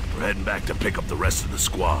 We're heading back to pick up the rest of the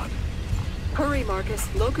squad. Hurry, Marcus.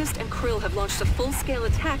 Locust and Krill have launched a full-scale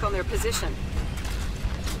attack on their position.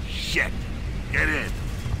 Shit! Get in!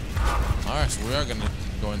 Alright, so we are gonna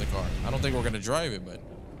go in the car. I don't think we're gonna drive it, but...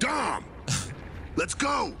 Dom! Let's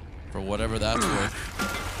go! For whatever that's worth.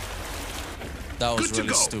 That was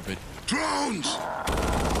really stupid. Drones!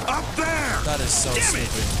 Up there! That is so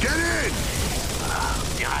stupid. Get in!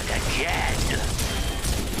 Not again!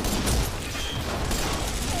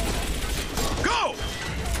 Go!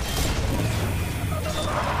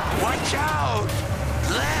 Watch out!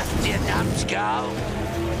 Left, you numbskull!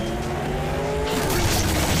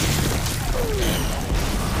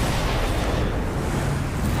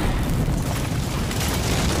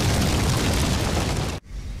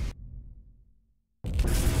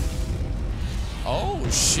 Oh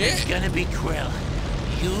shit! It's gonna be Krill.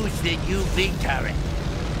 Use the UV turret.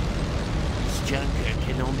 This junker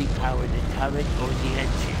can only power the turret or the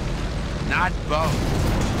engine, not both.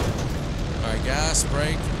 Alright, gas,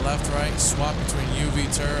 brake, left, right, swap between UV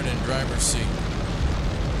turret and driver's seat.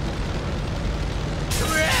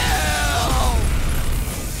 Krill!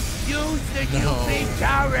 Use the UV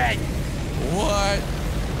turret! What?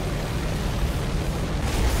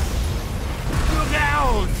 Look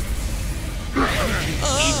out!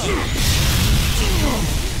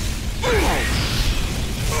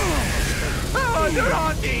 Oh, they're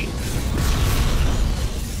on me!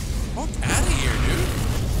 Fuck out of here, dude.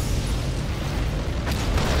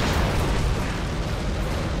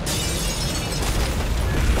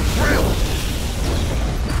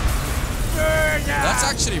 That's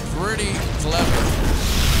actually pretty clever.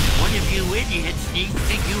 One of you idiots needs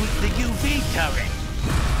to use the UV turret.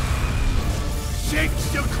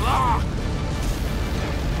 6 o'clock!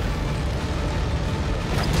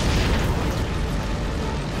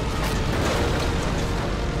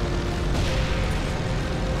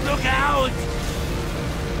 Look out!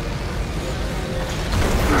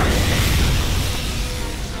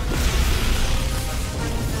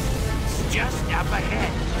 It's just up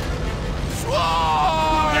ahead. Sword!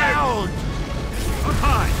 Down! Up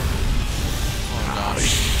high! Oh,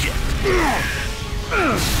 shit!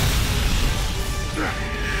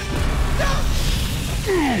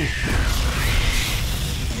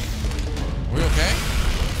 We okay?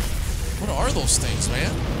 What are those things,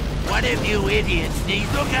 man? One of you idiots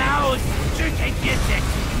needs look out! Should they get it?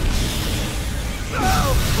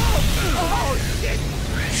 Oh, shit!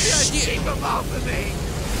 Just keep them off of me!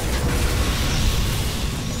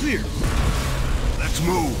 Clear. Let's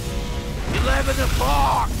move. 11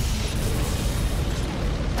 o'clock!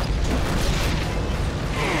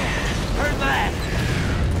 Turn left!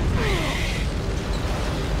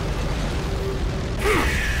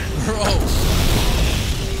 Bro!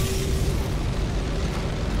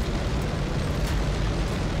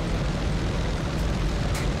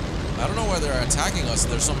 I don't know why they're attacking us.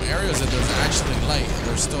 There's some areas that there's actually light and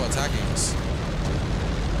they're still attacking us.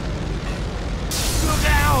 Look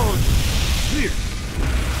out! Clear.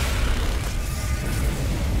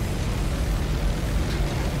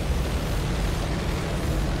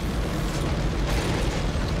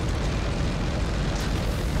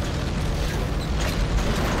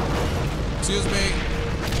 Excuse me.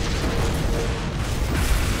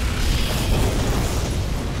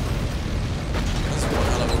 That's one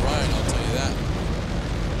hell of a ride, I'll tell you that.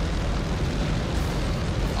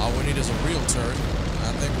 All we need is a real turret.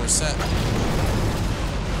 I think we're set.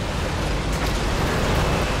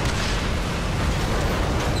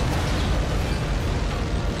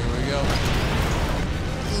 Here we go.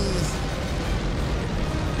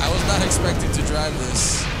 I was not expecting to drive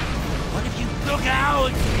this. What if you look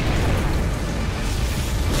out?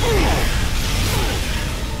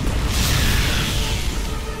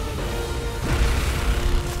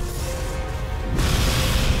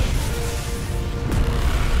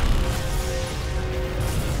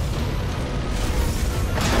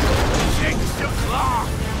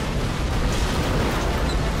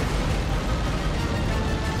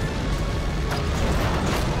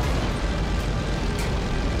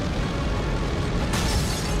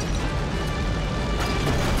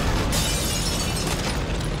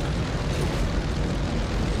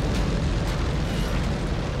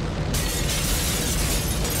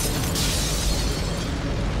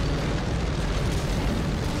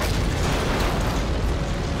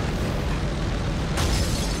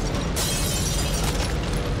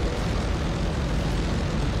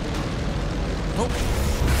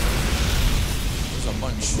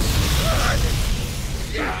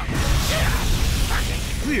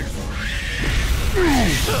 Clear.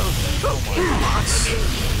 Oh my gosh.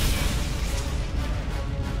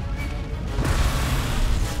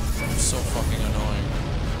 So fucking annoying.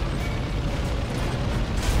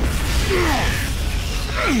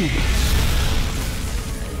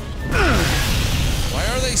 Why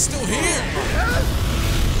are they still here?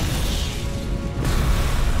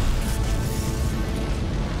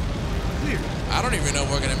 I don't even know if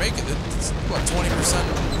we're gonna make it. It's what,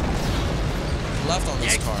 20% left on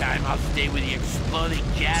this car. Next time I'll stay with the exploding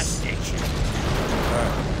gas station.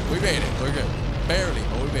 Alright, we made it. We're good. Barely,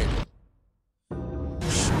 but we made it.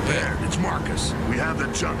 There, it's Marcus. We have the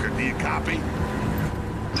junker. Do you copy?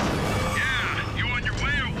 Yeah, you on your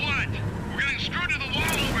way or what? We're getting screwed to the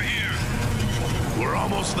wall over here. We're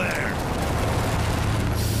almost there.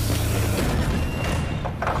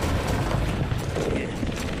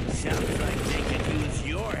 Sounds like they could use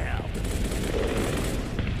your help.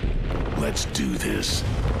 Let's do this.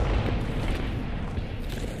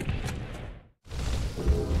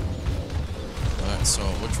 Alright, so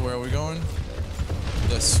which way are we going?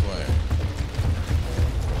 This way.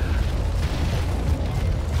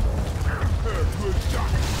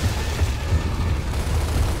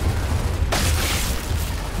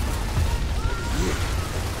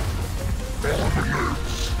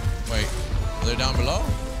 Wait, are they down below?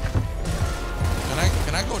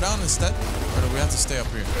 Can I go down instead? Or do we have to stay up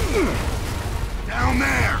here? Down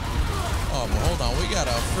there! Oh, but hold on, we got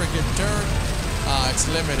a freaking turret. Ah, it's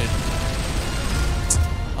limited.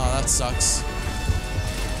 Oh, that sucks.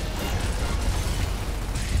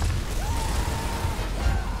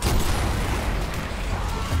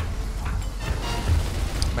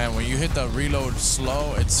 Man, when you hit the reload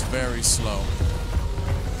slow, it's very slow.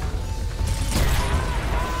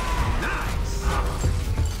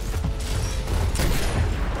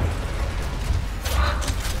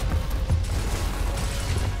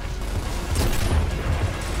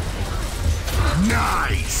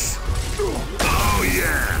 Nice! Oh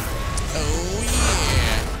yeah! Oh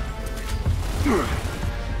yeah!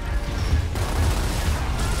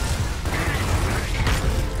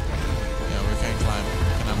 Yeah, we can't climb.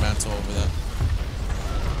 Can I mantle over that?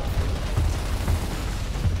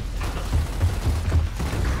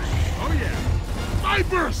 Oh yeah!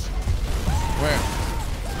 Vipers! Where?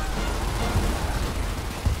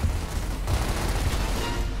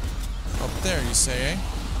 Up there, you say, eh?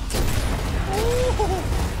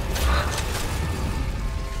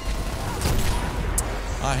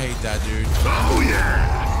 I hate that, dude. Oh yeah!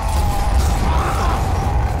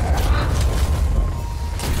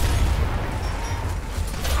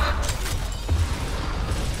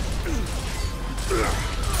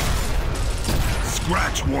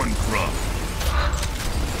 Scratch one crumb.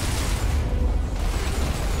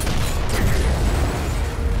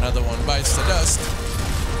 Another one bites the dust.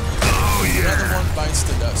 Oh yeah! Another one bites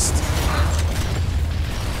the dust.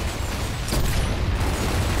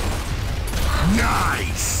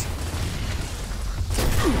 Nice!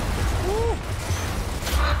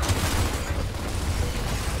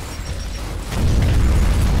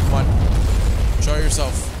 Come on. Show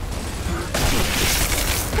yourself.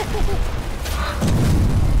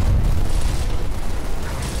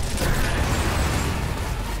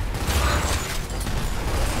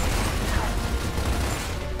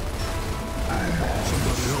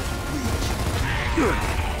 Somebody help me, please.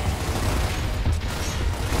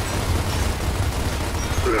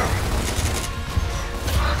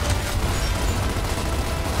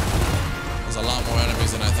 There's a lot more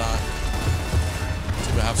enemies than I thought. See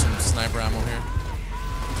if we have some sniper ammo here.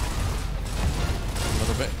 A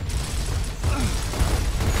little bit.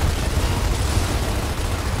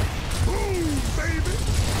 Boom, baby!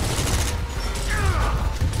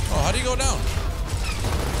 Oh, how do you go down?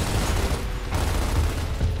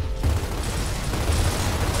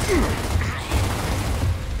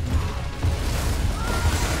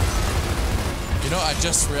 You know, I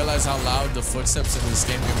just realized how loud the footsteps in this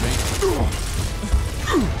game can be.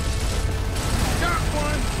 Got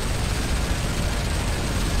one!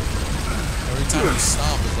 Every time you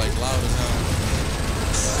stomp, it's like loud as hell.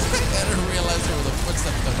 I didn't realize there was a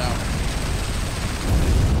footstep come down.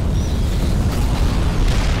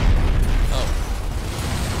 Oh.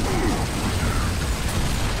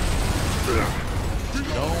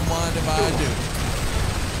 Don't mind if I do.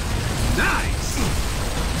 Nice!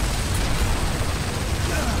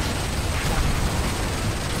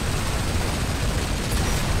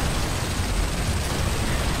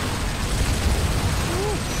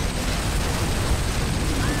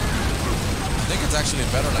 I think it's actually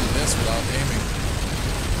better like this without aiming.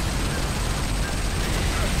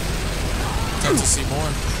 Tough to see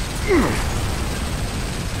more.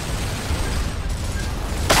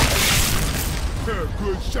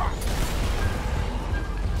 good shot.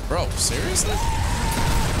 Bro, seriously?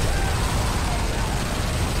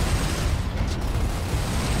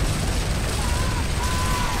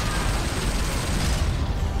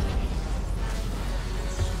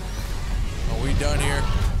 Are we done here?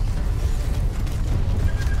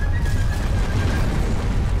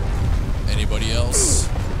 Anybody else?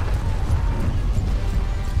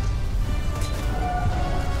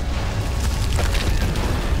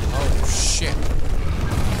 Oh shit.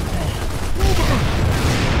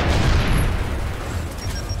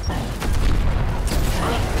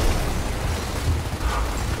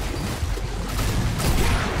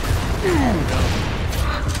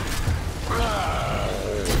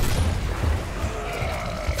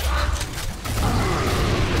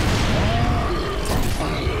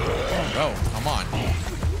 Bro, come on.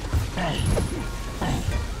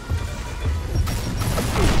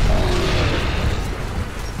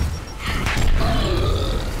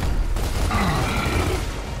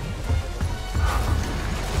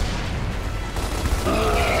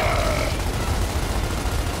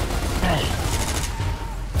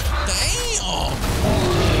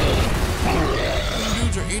 These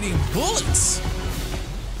dudes are eating bullets.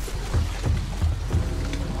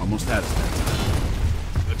 Almost had it.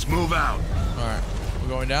 Let's move out. All right, we're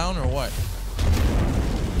going down or what?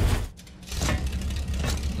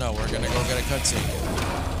 No, we're gonna go get a cutscene.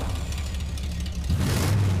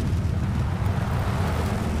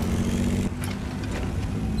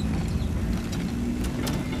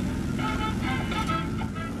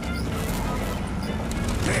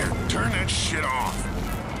 There, turn that shit off.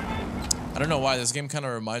 I don't know why this game kind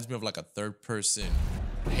of reminds me of like a third-person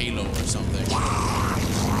Halo or something.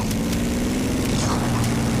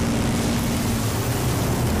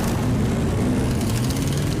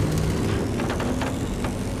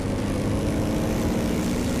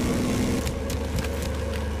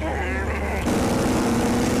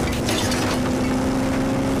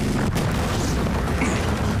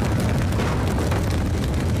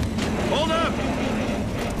 Hold up!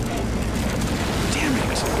 Damn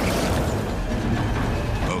it.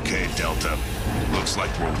 Okay, Delta. Looks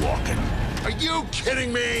like we're walking. Are you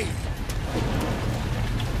kidding me?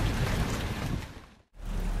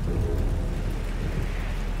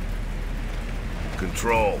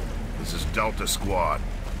 Control, this is Delta Squad.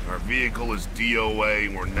 Our vehicle is DOA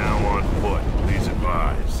and we're now on foot. Please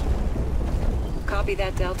advise. Copy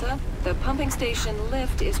that, Delta. The pumping station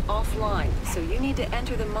lift is offline, so you need to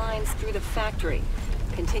enter the mines through the factory.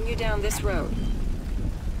 Continue down this road.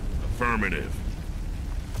 Affirmative.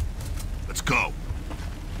 Let's go.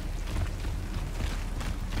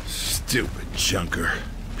 Stupid junker.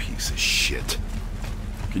 Piece of shit.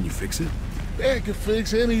 Can you fix it? Man can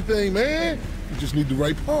fix anything, man. You just need the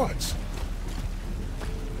right parts.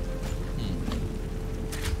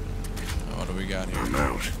 What do we got here? I'm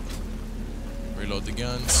out. Reload the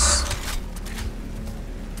guns.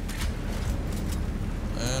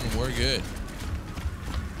 And we're good.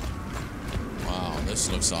 Wow,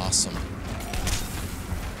 this looks awesome.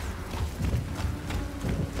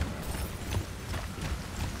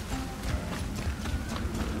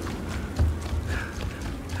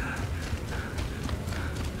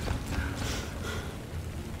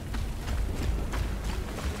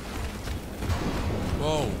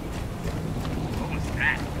 Whoa. What was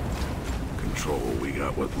that? Control, we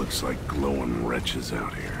got what looks like glowing wretches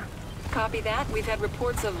out here. Copy that. We've had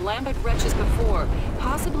reports of lambent wretches before,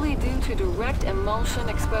 possibly due to direct emulsion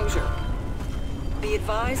exposure. Be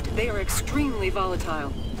advised, they are extremely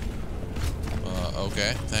volatile.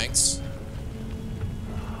 Okay, thanks.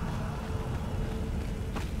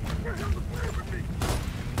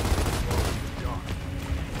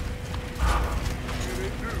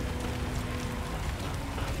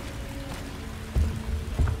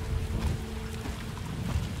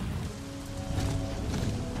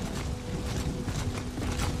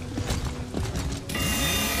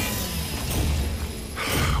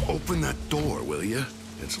 Open that door, will you?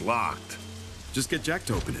 It's locked. Just get Jack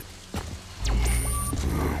to open it.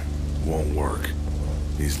 Won't work.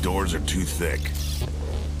 These doors are too thick.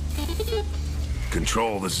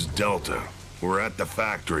 Control, this is Delta. We're at the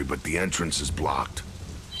factory, but the entrance is blocked.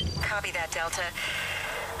 Copy that, Delta.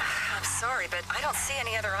 I'm sorry, but I don't see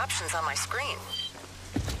any other options on my screen.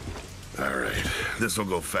 All right, this'll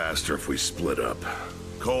go faster if we split up.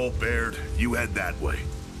 Cole, Baird, you head that way.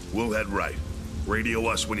 We'll head right. Radio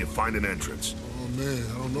us when you find an entrance. Oh man,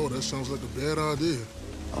 I don't know. That sounds like a bad idea.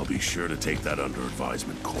 I'll be sure to take that under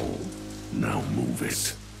advisement, Cole. Now move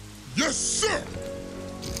it. Yes, sir!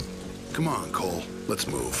 Come on, Cole. Let's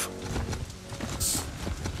move.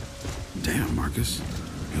 Damn, Marcus.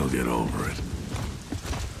 He'll get over it.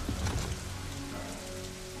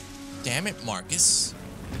 Damn it, Marcus.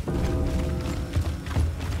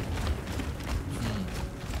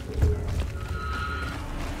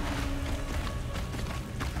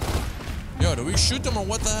 Yo, do we shoot them or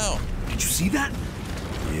what the hell? Did you see that?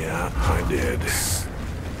 Yeah, I did.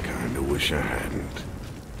 Kinda wish I hadn't.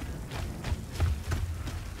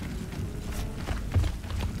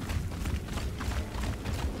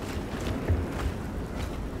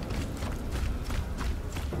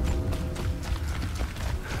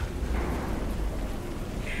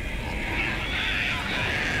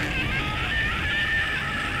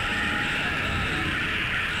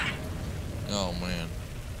 Oh, man.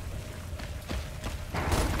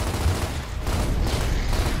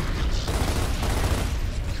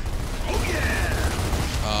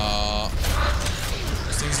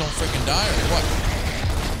 These things don't freaking die or what?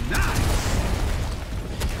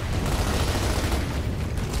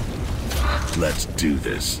 Nice. Let's do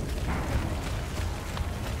this.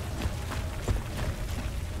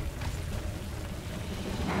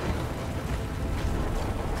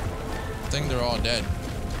 I think they're all dead.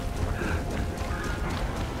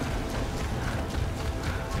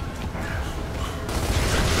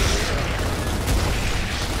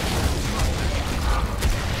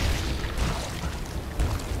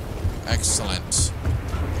 Excellent.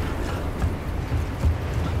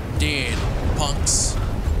 Dead punks.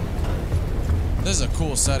 This is a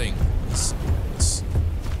cool setting. It's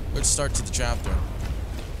good start to the chapter.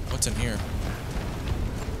 What's in here?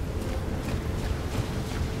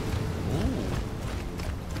 Ooh.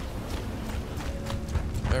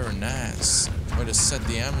 Very nice. Way to set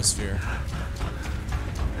the atmosphere.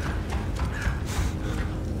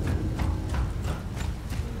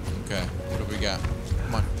 Okay, what do we got?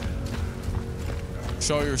 Come on.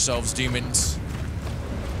 Show yourselves, demons.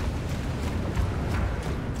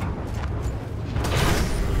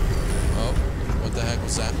 Oh, what the heck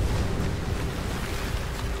was that?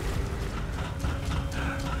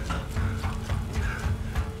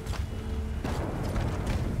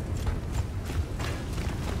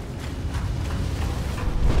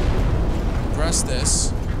 Press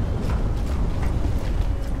this.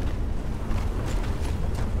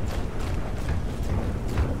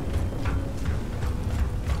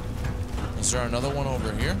 Is there another one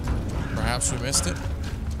over here? Perhaps we missed it.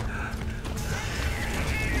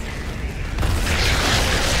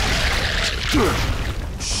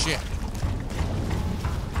 Shit.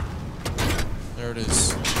 There it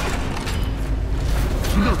is.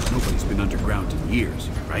 You know that nobody's been underground in years,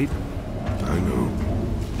 right? I know.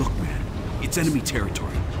 Look, man, it's enemy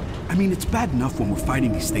territory. I mean, it's bad enough when we're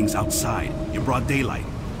fighting these things outside, in broad daylight.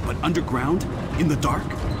 But underground, in the dark?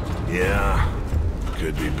 Yeah,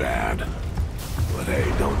 could be bad. But hey,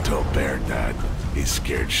 don't tell Baird that. He's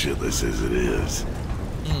scared shitless as it is.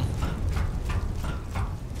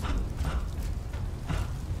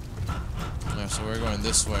 Yeah, so we're going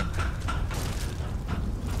this way.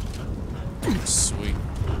 Sweet.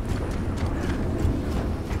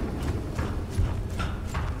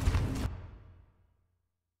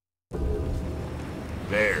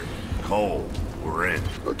 Baird, Cole, we're in.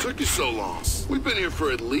 What took you so long? We've been here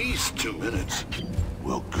for at least 2 minutes.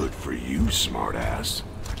 Well, good for you, smartass.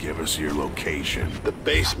 Give us your location. The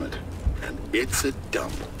basement. And it's a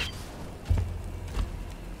dump.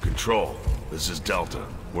 Control, this is Delta.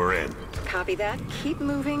 We're in. Copy that. Keep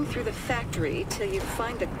moving through the factory till you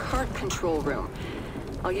find the cart control room.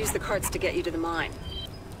 I'll use the carts to get you to the mine.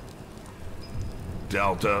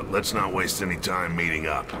 Delta, let's not waste any time meeting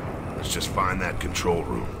up. Let's just find that control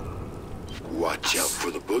room. Watch out for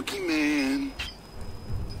the boogeyman.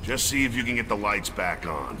 Just see if you can get the lights back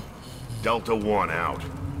on. Delta 1 out.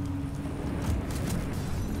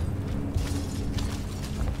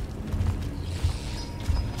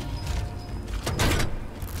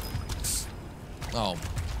 Oh,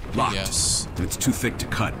 Locked. yes. And it's too thick to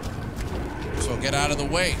cut. So get out of the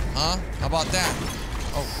way, huh? How about that?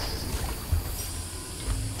 Oh.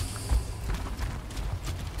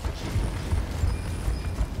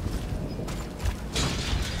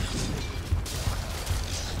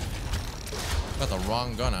 Got the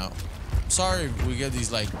wrong gun out. Sorry if we get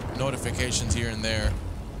these like notifications here and there.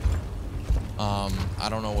 I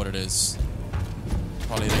don't know what it is.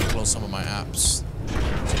 Probably they close some of my apps.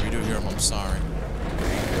 So if you do hear them, I'm sorry.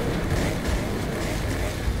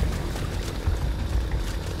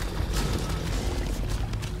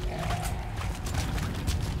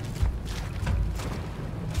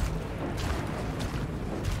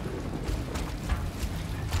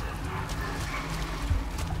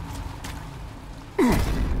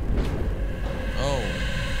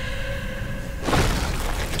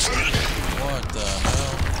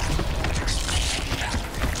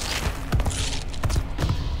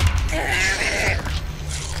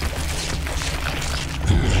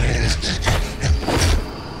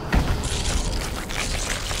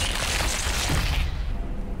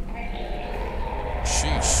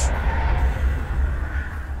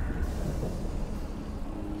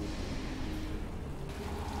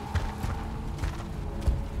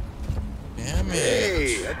 Damn it.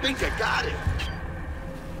 Hey, I think I got it.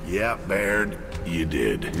 Yeah, Baird, you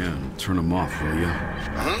did. Yeah, turn them off, will ya?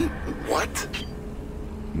 Huh? What?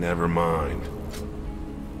 Never mind.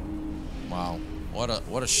 Wow.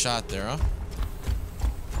 What a shot there, huh?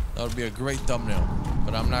 That would be a great thumbnail.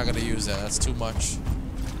 But I'm not gonna use that. That's too much.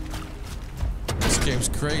 This game's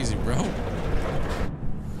crazy, bro.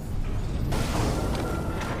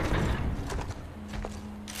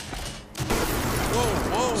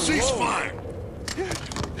 Whoa. Ceasefire!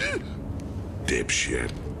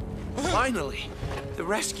 Dipshit. Finally, the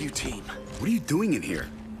rescue team. What are you doing in here?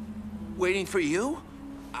 Waiting for you?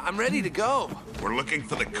 I'm ready to go. We're looking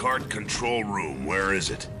for the cart control room. Where is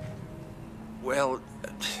it? Well,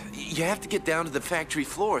 you have to get down to the factory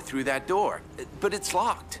floor through that door, but it's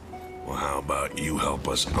locked. Well, how about you help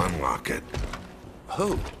us unlock it?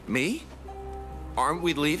 Who? Me? Aren't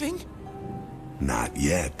we leaving? Not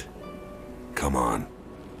yet. Come on.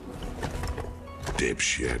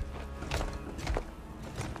 Dipshit.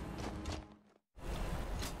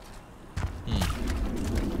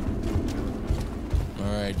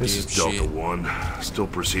 Alright, This is Delta 1. Still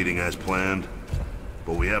proceeding as planned.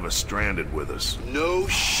 But we have a stranded with us. No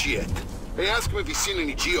shit. Hey, ask him if he's seen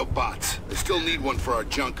any geobots. I still need one for our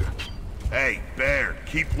junker. Hey, Baird,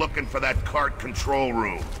 keep looking for that cart control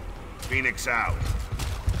room. Phoenix out.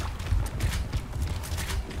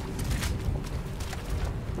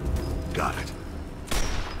 Got it.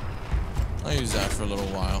 I'll use that for a little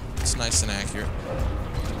while. It's nice and accurate.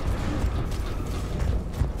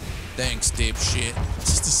 Thanks, dipshit.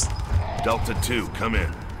 Delta 2, come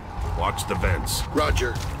in. Watch the vents.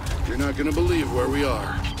 Roger. You're not gonna believe where we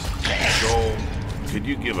are. Joel, could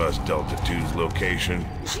you give us Delta 2's location?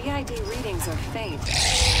 GID readings are faint.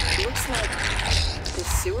 Looks like the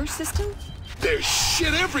sewer system? There's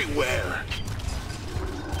shit everywhere.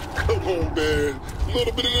 Come on, man. A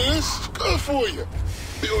little bit of this, good for you.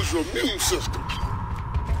 Builds your immune system.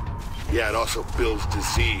 Yeah, it also builds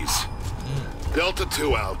disease. Delta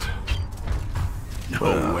 2 out.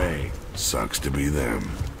 No way. Sucks to be them.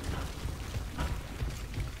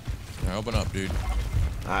 Now open up, dude.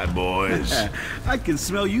 Hi, boys. I can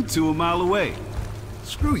smell you two a mile away.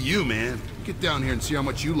 Screw you, man. Get down here and see how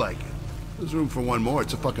much you like it. There's room for one more.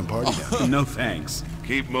 It's a fucking party down here. No thanks.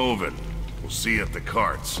 Keep moving. We'll see you at the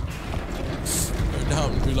carts. They're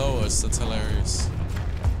down below us. That's hilarious.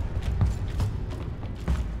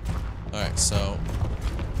 Alright, so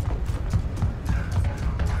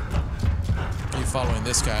keep following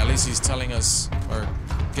this guy. At least he's telling us or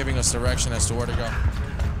giving us direction as to where to go.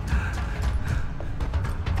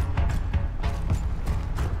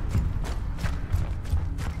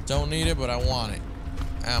 Don't need it, but I want it.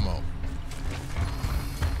 Ammo.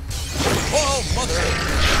 Oh, mother!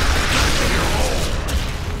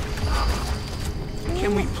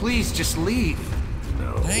 Can we please just leave?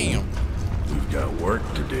 No. Damn. We've got work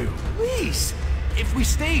to do. Please! If we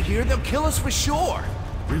stay here, they'll kill us for sure.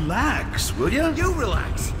 Relax, will ya? You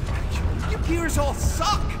relax. You gears all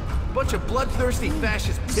suck. Bunch of bloodthirsty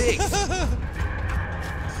fascist pigs.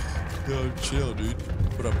 Yo, chill, dude.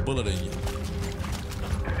 Put a bullet in you.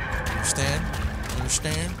 Understand?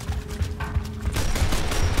 Understand?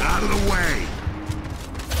 Out of the way!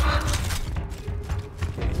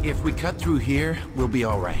 If we cut through here, we'll be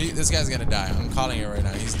all right. This guy's gonna die. I'm calling it right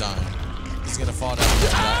now. He's dying. He's gonna fall down. Oh,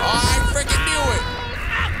 I freaking knew it!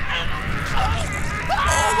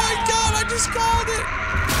 Oh my god, I just called it!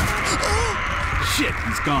 Shit,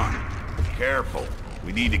 he's gone. Careful.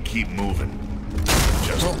 We need to keep moving.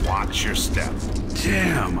 Just watch your step.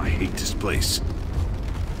 Damn, I hate this place.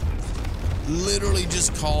 Literally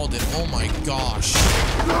just called it. Oh my gosh.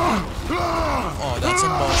 Oh, that's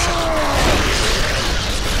emotion.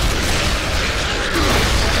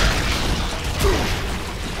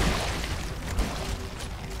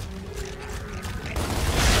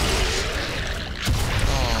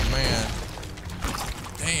 Oh man.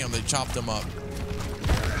 Damn, they chopped him up.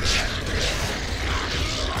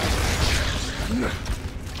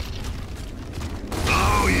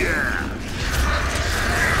 Oh yeah.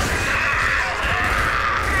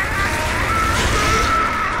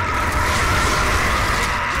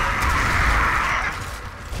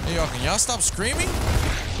 Hey, y'all, can y'all stop screaming?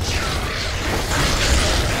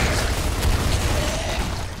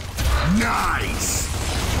 Nice.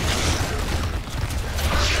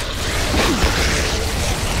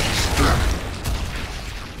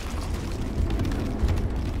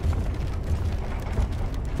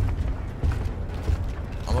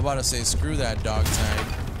 I'm about to say screw that dog tag.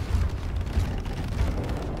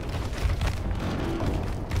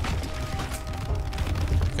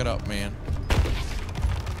 Pick it up, man.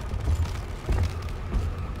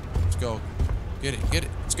 go. Get it, get it.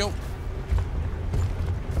 Let's go.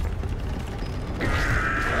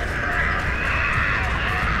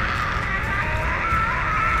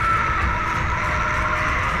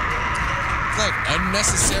 It's like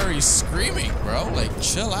unnecessary screaming, bro. Like,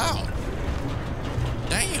 chill out.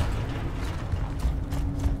 Damn.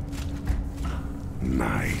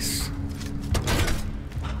 Nice.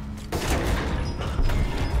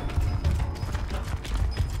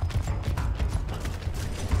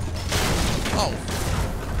 Oh.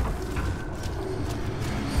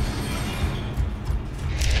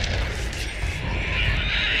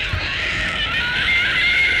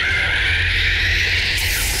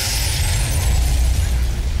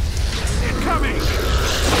 Incoming!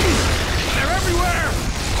 They're everywhere!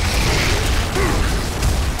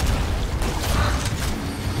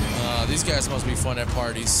 These guys must be fun at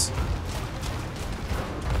parties.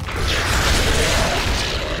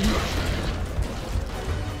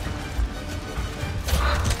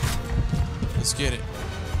 Let's get it.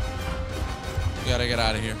 We gotta get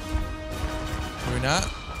out of here. Are we not?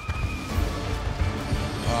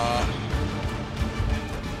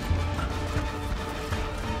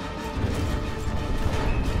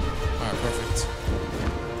 Alright, perfect.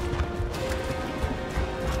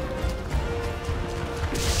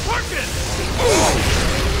 Working!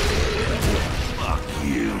 Fuck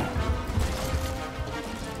you.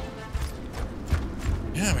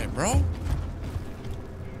 Damn it, bro.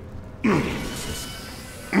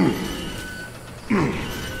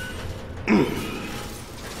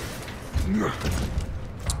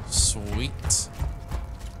 Sweet.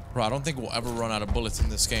 Bro, I don't think we'll ever run out of bullets in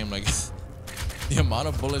this game. Like, the amount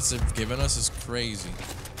of bullets they've given us is crazy.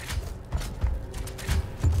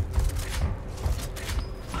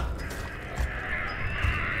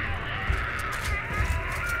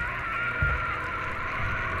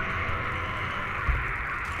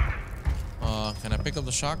 Can I pick up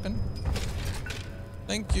the shotgun?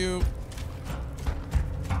 Thank you.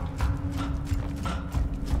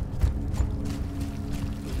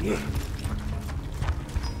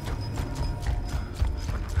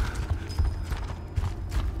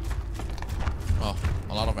 Oh,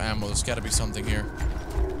 a lot of ammo. There's gotta be something here.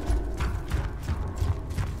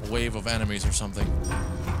 A wave of enemies or something.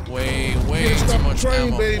 Way too much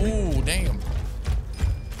ammo. Ooh, damn.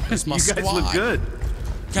 It's my You guys squad. look good.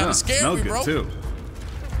 Kind of scared me, bro. Too.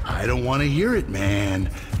 I don't want to hear it, man.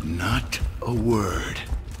 Not a word.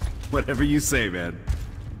 Whatever you say, man.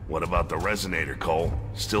 What about the resonator, Cole?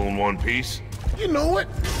 Still in one piece? You know what?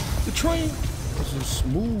 The train was a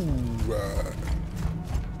smooth ride.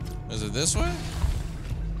 Is it this way?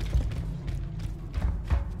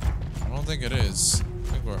 I don't think it is. I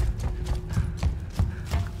think we're...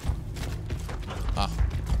 Ah.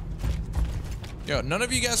 Yo, none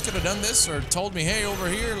of you guys could have done this or told me, hey, over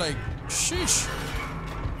here, like, sheesh.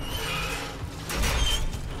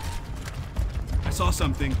 I saw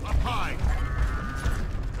something up high.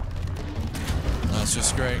 That's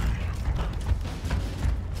just great.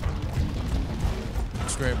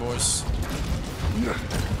 It's great, boys.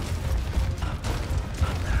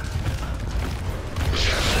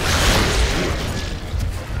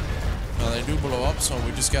 Now, they do blow up, so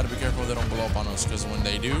we just gotta be careful they don't blow up on us, because when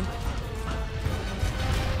they do...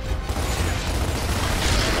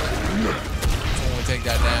 only take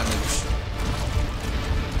that damage.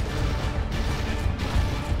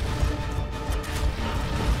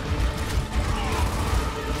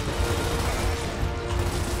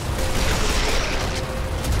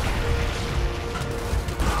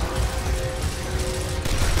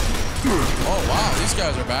 Oh wow, these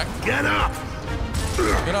guys are back. Get up!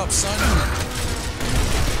 Get up, son.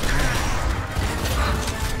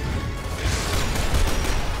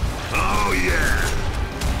 Oh yeah!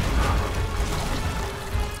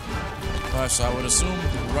 Alright, so I would assume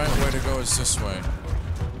the right way to go is this way.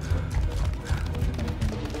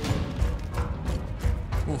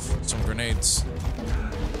 Oof, some grenades.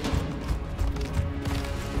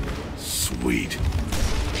 Sweet.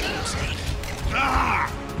 Ah!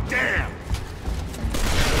 Damn!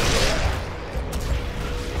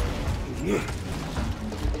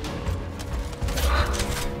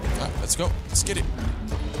 Alright, let's go. Let's get it.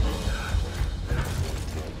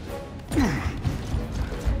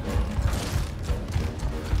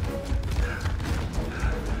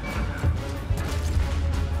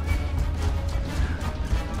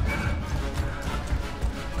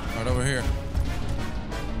 Right over here.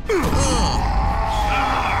 Or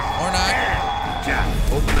not. Jack,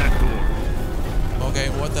 open that door. Okay,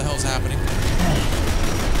 what the hell's happening?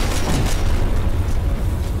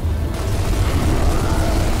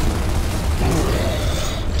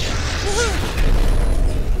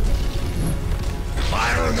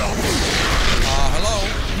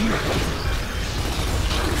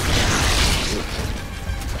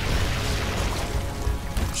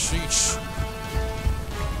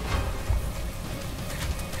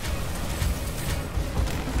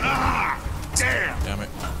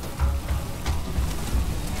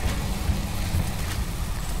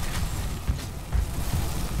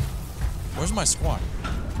 Where's my squad?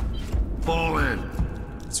 Fall in.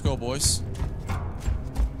 Let's go, boys.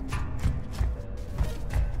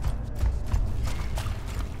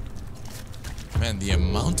 Man, the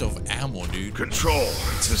amount of ammo, dude. Control,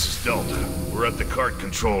 this is Delta. We're at the cart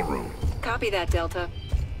control room. Copy that, Delta.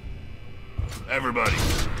 Everybody,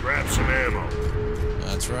 grab some ammo.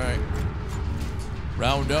 That's right.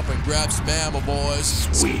 Round up and grab some ammo, boys.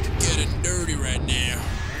 Sweet. It's getting dirty right now.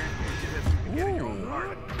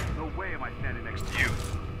 No way am I standing next to you.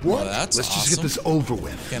 What? Well, that's Let's awesome. just get this over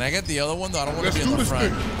with. Can I get the other one though? I don't want to be in the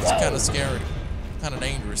front. It's kind of scary. Kind of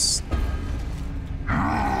dangerous. I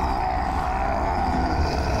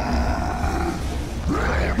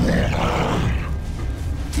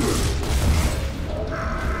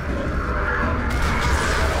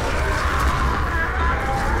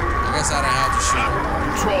guess I don't have to shoot.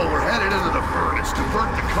 Control, we're headed into the furnace.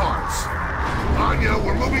 Divert the carts. Anya,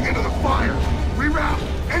 we're moving into the fire. Reroute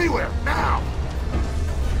anywhere now.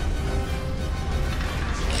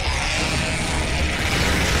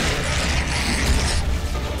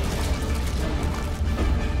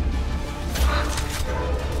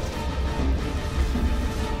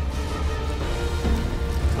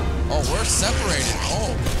 Oh, we're separated.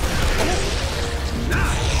 Oh.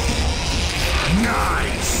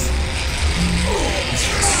 Nice.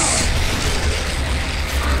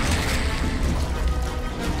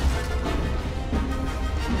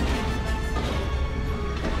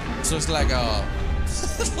 So it's like a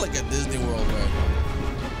like a Disney World, right?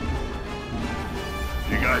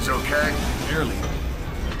 You guys okay? Barely.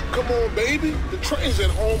 Come on, baby. The train's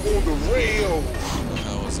at home on the rails. What the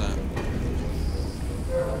hell was that?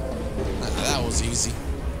 That was easy.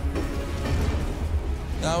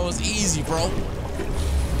 That was easy, bro.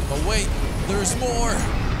 But wait, there's more.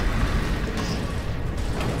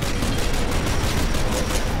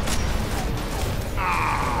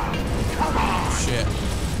 Come on. Shit.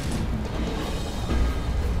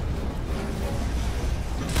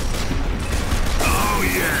 Oh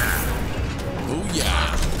yeah. Oh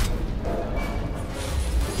yeah.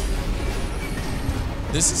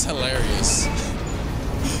 This is hilarious.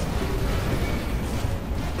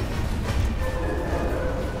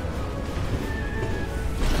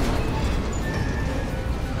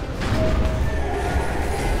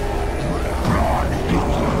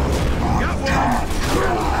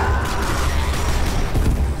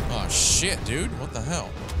 Oh shit, dude. What the hell?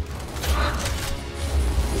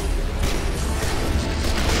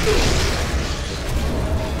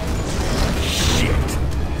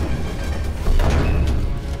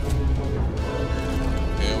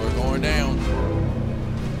 Down.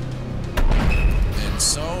 And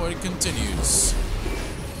so it continues.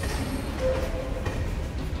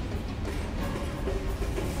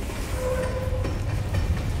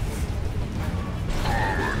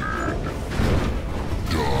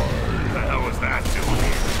 What the hell was that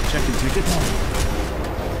doing? Checking tickets.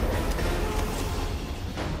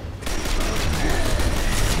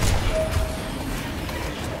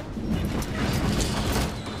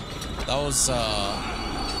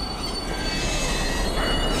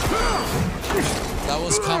 That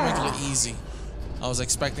was comically easy. I was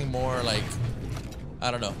expecting more, like,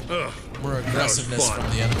 I don't know, more aggressiveness from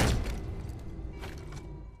the enemy.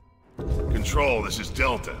 Control, this is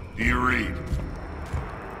Delta. Do you read?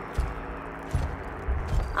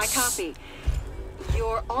 I copy.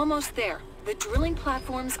 You're almost there. The drilling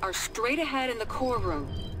platforms are straight ahead in the core room.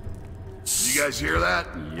 You guys hear that?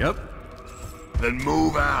 Yep. Then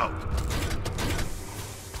move out.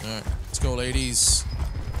 Alright, let's go, ladies.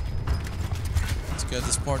 Let's get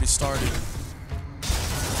this party started.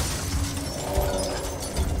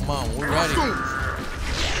 Come on, we're ready.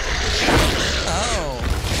 Oh.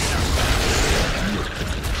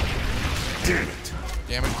 Damn it.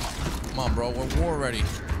 Damn it. Come on, bro. We're war ready.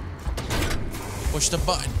 Push the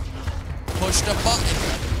button. Push the button.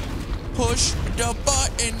 Push the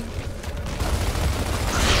button.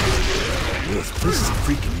 Ugh, this is a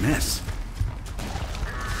freaking mess.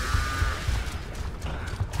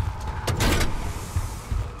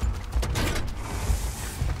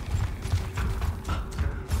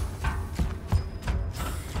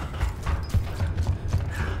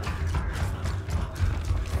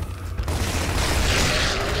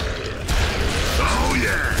 Oh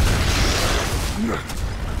yeah.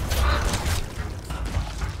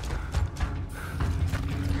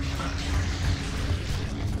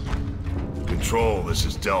 Control, this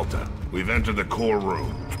is Delta. We've entered the core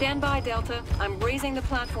room. Stand by, Delta. I'm raising the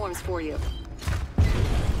platforms for you.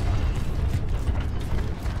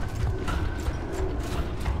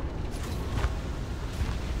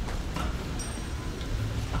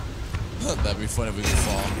 That'd be fun if we could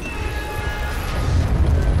fall.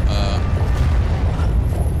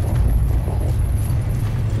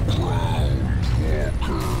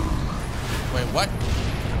 what?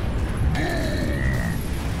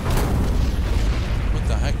 What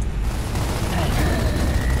the heck?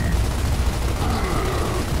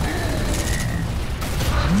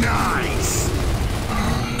 Nice!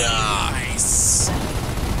 Nice!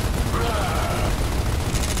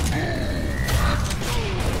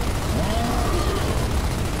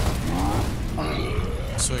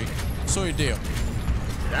 Sweet. Sweet deal.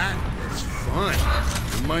 That was fun.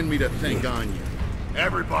 Remind me to think on you.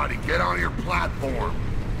 Everybody, get on your platform.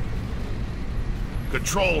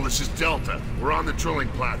 Control, this is Delta. We're on the drilling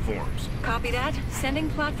platforms. Copy that. Sending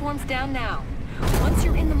platforms down now. Once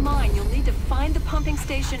you're in the mine, you'll need to find the pumping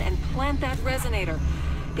station and plant that resonator.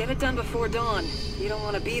 Get it done before dawn. You don't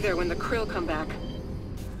want to be there when the krill come back.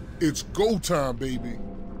 It's go time, baby.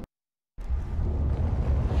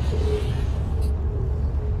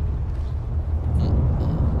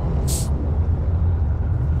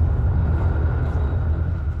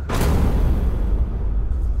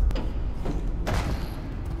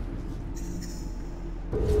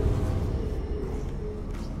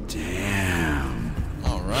 Damn.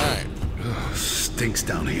 All right. Ugh, stinks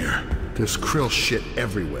down here. There's krill shit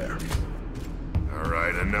everywhere. All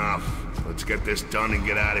right, enough. Let's get this done and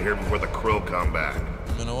get out of here before the krill come back.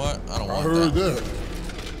 You know what? I don't want heard that.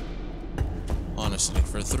 Honestly,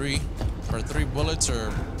 for three bullets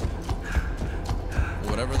or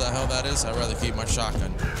whatever the hell that is, I'd rather keep my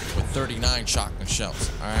shotgun with 39 shotgun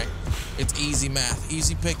shells. All right, it's easy math,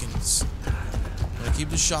 easy pickings. I'm gonna keep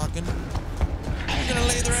the shotgun. I'm gonna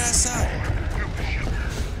lay their ass out.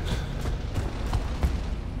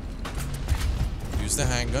 Use the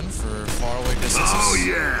handgun for faraway distances. Oh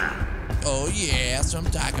yeah. Oh yeah, that's what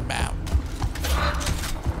I'm talking about.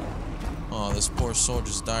 Oh, this poor soul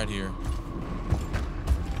just died here.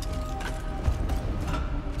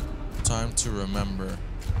 Time to remember.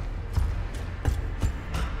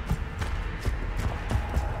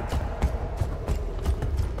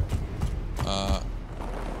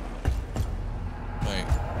 Wait.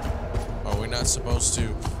 Are we not supposed to?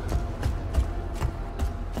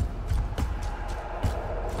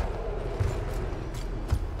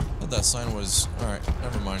 I thought that sign was... Alright,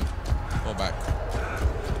 never mind. Go back.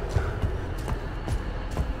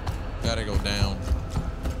 Gotta go down.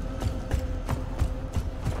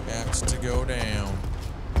 Got to go down.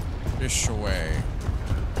 This way.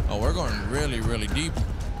 Oh, we're going really, really deep.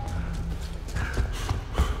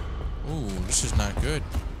 Ooh, this is not good.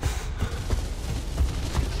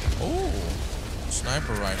 Ooh,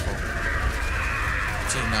 sniper rifle.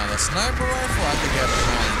 See, now the sniper rifle, I could get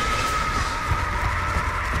behind.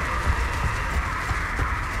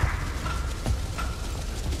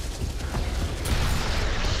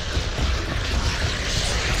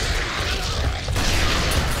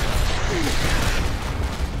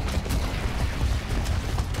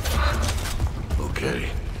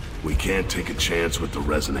 Okay, we can't take a chance with the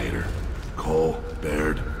resonator. Cole,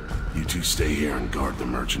 Baird, you two stay here and guard the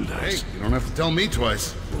merchandise. Hey, you don't have to tell me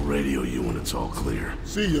twice. We'll radio you when it's all clear.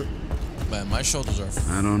 See ya. Man, my shoulders are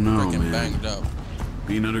I don't know, freaking man. banged up.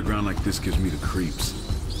 Being underground like this gives me the creeps.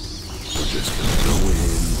 We're just gonna go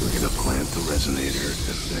in, we're gonna plant the resonator,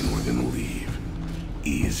 and then we're gonna leave.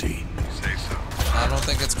 Easy. Say so. I don't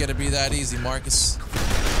think it's gonna be that easy, Marcus.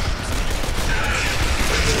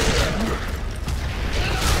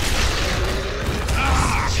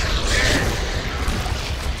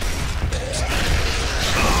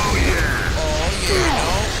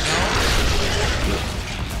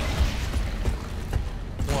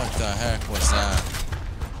 What the heck was that?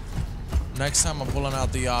 Next time I'm pulling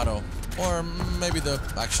out the auto. Or maybe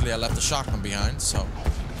actually I left the shotgun behind, so.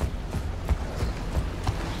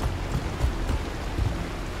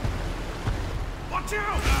 Watch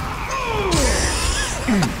out!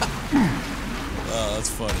 Oh, that's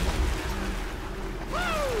funny.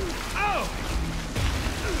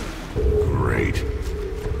 Great.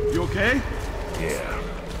 You okay? Yeah.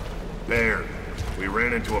 Baird, we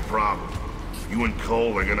ran into a problem. You and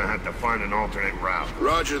Cole are gonna have to find an alternate route.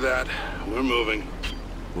 Roger that. We're moving.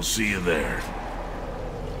 We'll see you there.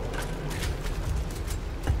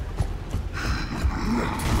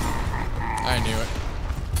 I knew it.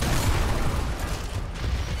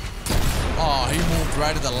 Oh, he moved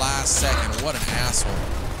right at the last second. What an asshole.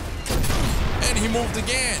 And he moved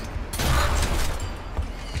again.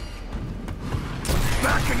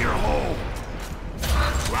 Back in your hole.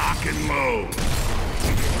 Rock and load.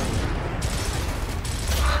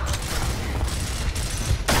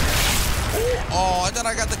 Oh, I thought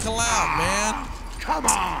I got the kill out, man. Come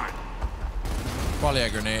on. Probably a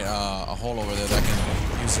grenade, a hole over there that I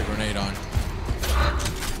can use the grenade on.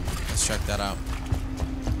 Let's check that out.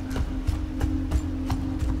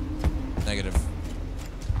 Negative.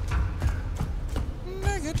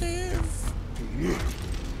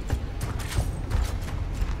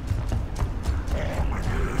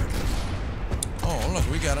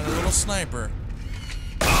 sniper.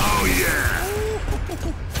 Oh, yeah!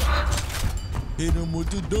 Hit him with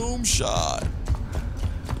the dome shot.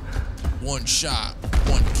 One shot,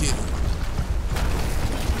 one kill.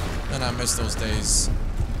 And I miss those days.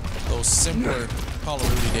 Those simpler Call of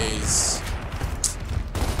Duty days.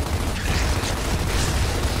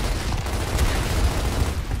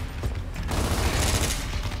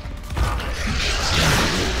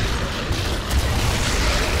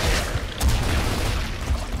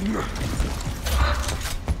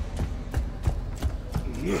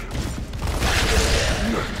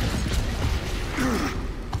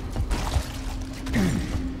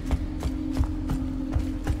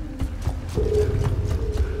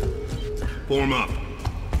 Form up.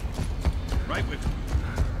 Right with you.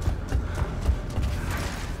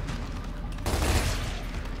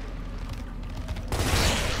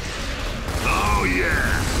 Oh,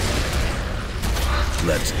 yeah!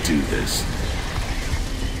 Let's do this.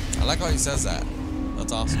 I like how he says that.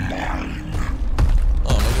 That's awesome. Oh,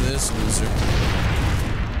 look at this loser.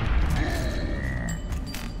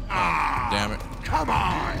 Damn it. Come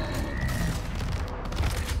on!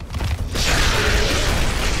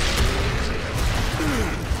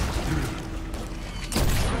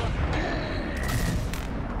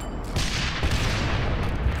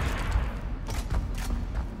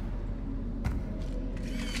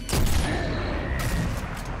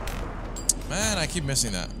 Man, I keep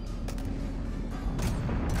missing that.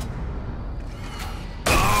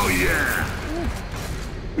 Oh, yeah!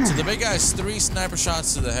 So the big guy has 3 sniper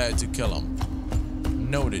shots to the head to kill him.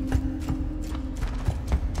 Noted.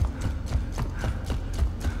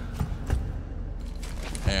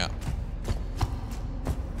 Yeah.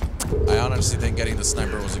 I honestly think getting the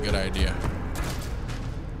sniper was a good idea.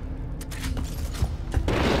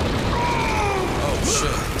 Oh,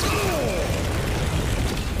 shit.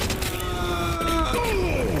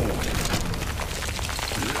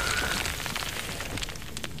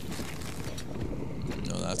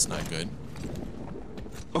 That's not good.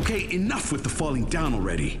 Okay, enough with the falling down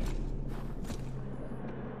already.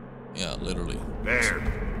 Yeah, literally. Baird,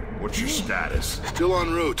 what's your status? Still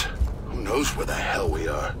en route. Who knows where the hell we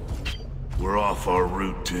are? We're off our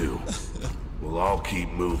route, too. We'll all keep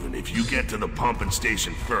moving. If you get to the pumping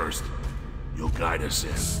station first, you'll guide us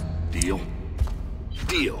in. Deal?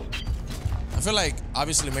 Deal. I feel like,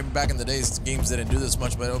 obviously, maybe back in the days, games didn't do this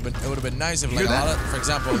much, but it would have been nice if, like, a lot of, for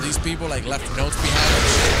example, these people, like, left notes behind and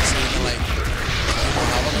shit, so you can, like, you know,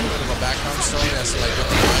 have a little bit of a background story as to, like, what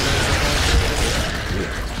the miners are going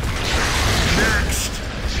through. Next!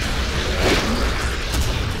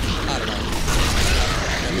 I don't know.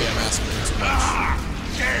 Maybe I'm asking too much.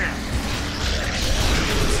 Damn!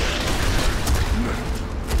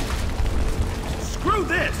 Screw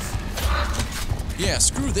this! Yeah,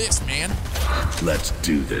 screw this, man. Let's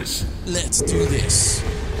do this. Let's do this.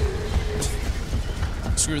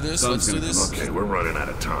 Screw this, let's do this. Okay, we're running out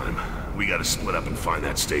of time. We gotta split up and find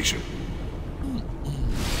that station.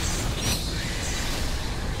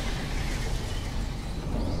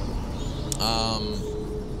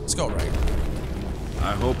 Let's go right.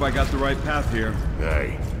 I hope I got the right path here.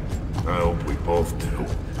 Hey, I hope we both do.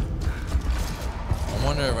 I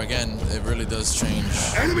wonder if, again, it really does change.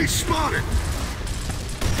 Enemy spotted!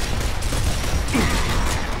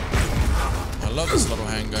 I love this little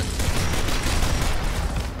handgun.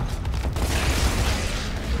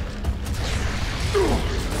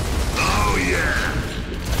 Oh, yeah!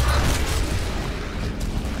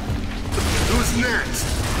 Who's next?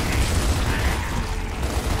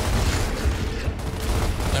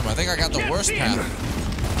 Damn, I think I got the worst path.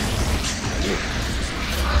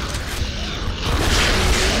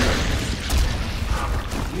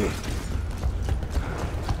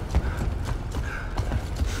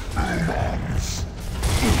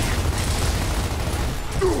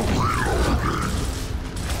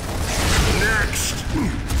 Next!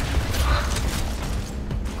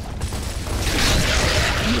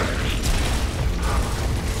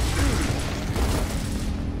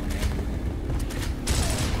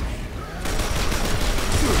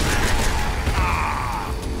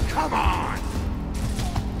 Come on!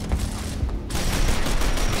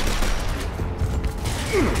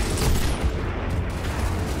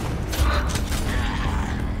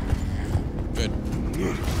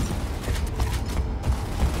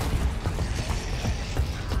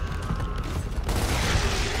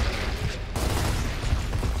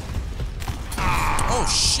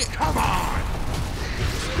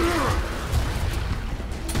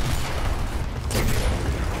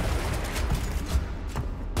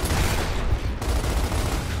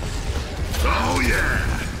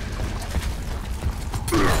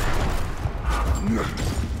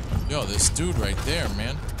 dude right there,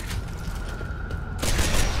 man.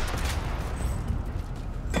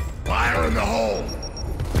 Fire in the hole!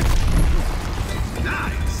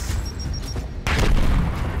 Nice!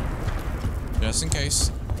 Just in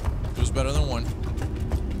case. Two's better than one.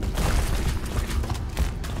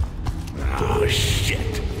 Oh,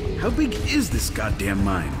 shit. How big is this goddamn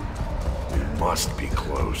mine? It must be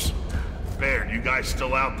close. Baird, you guys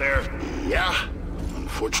still out there? Yeah,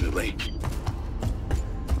 unfortunately.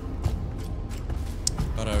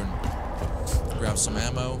 Gotta grab some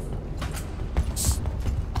ammo.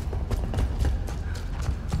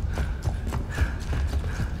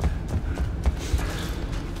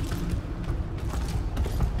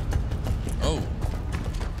 Oh.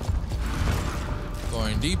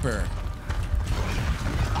 Going deeper.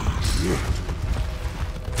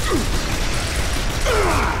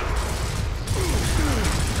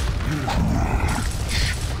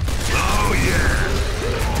 Oh, yeah!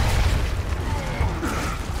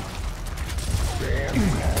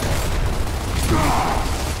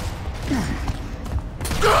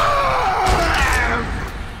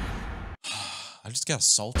 I just got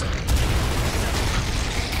assaulted.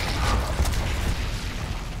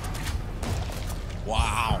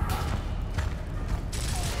 Wow.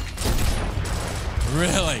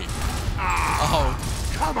 Really? Oh.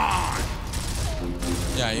 Come on!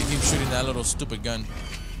 Yeah, you keep shooting that little stupid gun.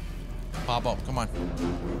 Pop up, come on.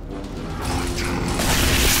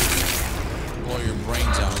 Blow your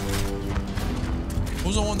brains out.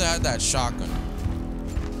 Who's the one that had that shotgun?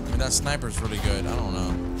 I mean, that sniper's really good. I don't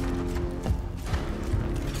know.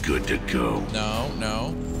 Good to go. No,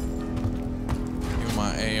 no. Give me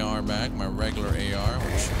my AR back, my regular AR,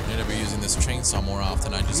 which I need to be using this chainsaw more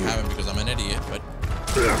often. I just haven't because I'm an idiot, but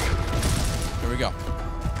here we go.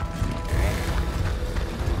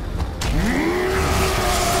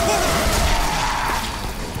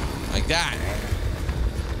 Like that.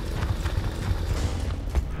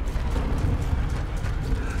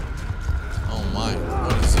 Oh my,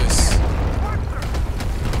 what is this?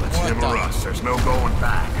 Let's hammer us. There's no going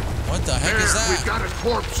back. What the heck is that? We've got a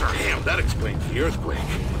corpse. Damn, that explains the earthquake.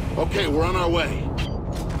 Okay, we're on our way.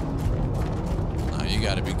 Oh, you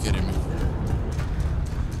gotta be kidding me.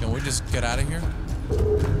 Can we just get out of here?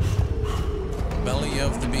 Belly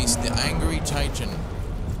of the beast, the angry titan.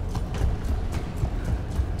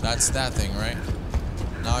 That's that thing, right?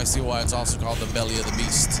 Now I see why it's also called the belly of the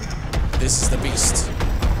beast. This is the beast.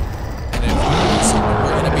 And if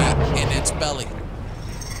we're gonna be in its belly.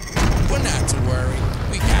 We're not to worry.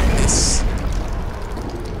 We got this.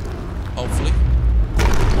 Hopefully.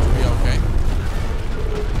 It'll be okay.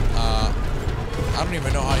 I don't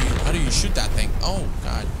even know how do you shoot that thing? Oh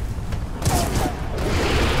god.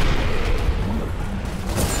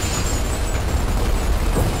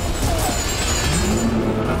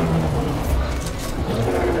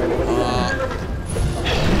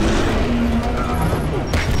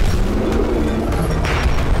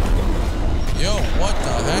 Yo, what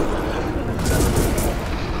the heck?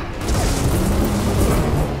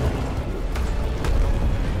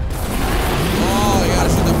 Oh, you gotta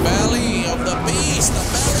shoot the belly of the beast. The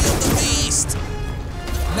belly of the beast.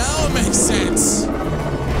 Now it makes sense.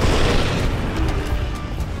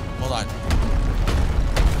 Hold on.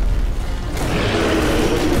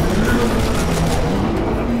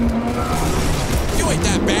 You ain't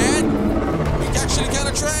that bad. You're actually kind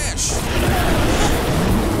of trash.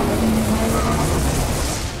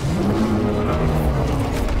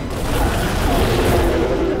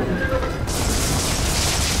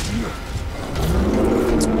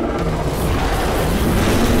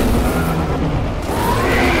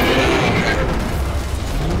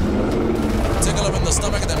 Tickle him in the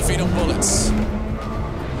stomach and then feed him bullets.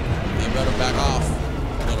 You better back off,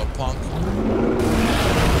 little punk.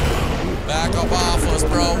 Back up off us,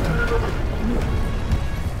 bro.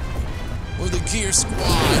 We're the Gear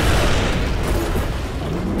Squad.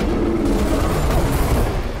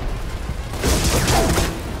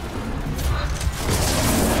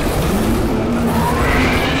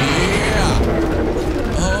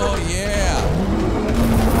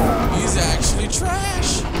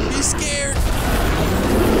 Trash! He's scared!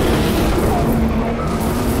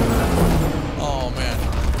 Oh man.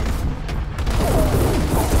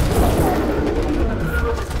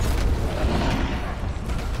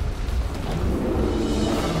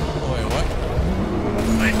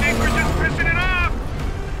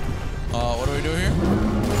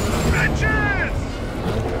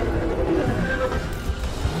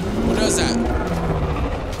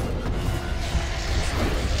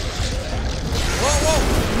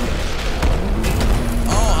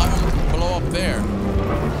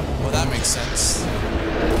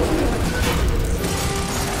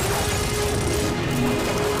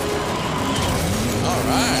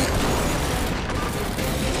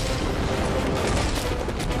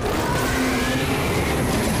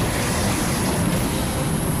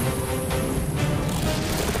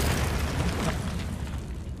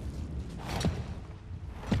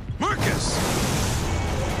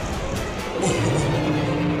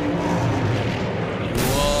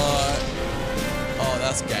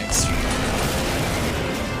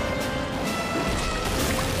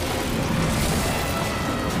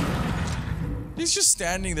 He's just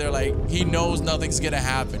standing there like he knows nothing's gonna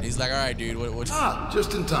happen. He's like, all right, dude, what? Ah,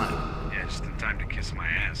 just in time. Yeah, just in time to kiss my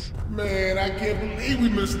ass. Man, I can't believe we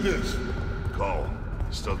missed this. Cole,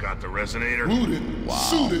 still got the resonator? Looted,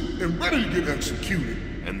 suited, and ready to get executed.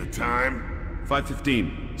 And the time?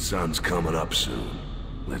 5:15. Sun's coming up soon.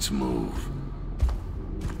 Let's move.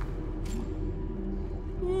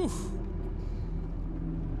 Whew.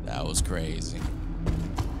 That was crazy.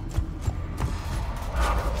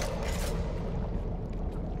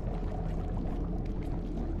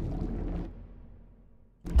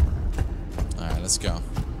 All right, let's go.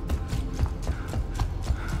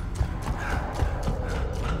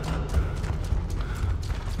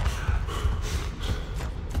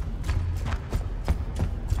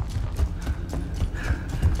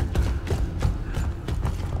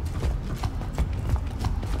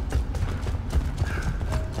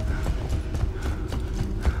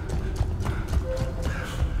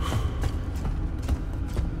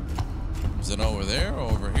 Is it over there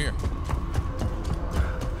or over here?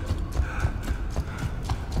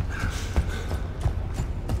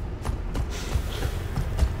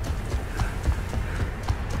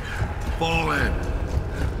 Fall in.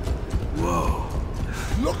 Whoa.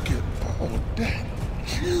 Look at all that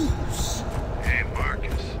juice. Hey,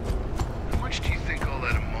 Marcus. How much do you think all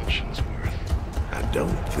that emulsion's worth? I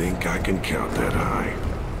don't think I can count that high.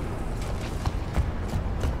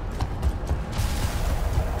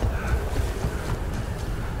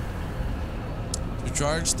 To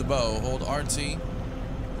charge the bow, hold RT,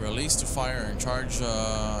 release to fire, and charge,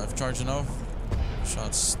 if charged enough,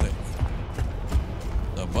 shots stick.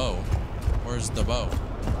 The bow? Where's the bow?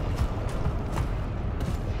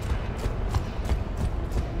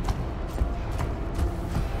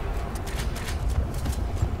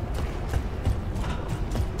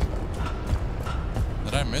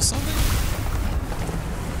 Did I miss something?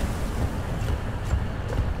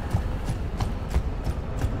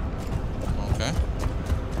 Okay.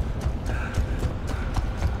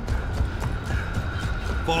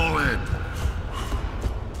 Fall in.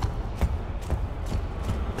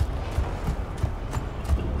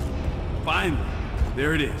 Finally,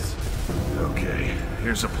 there it is. Okay,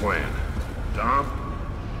 here's a plan. Dom,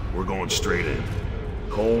 we're going straight in.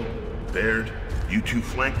 Cole, Baird, you two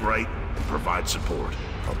flank right and provide support.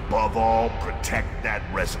 Above all, protect that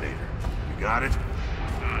resonator. You got it?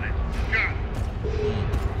 Got it. Got it.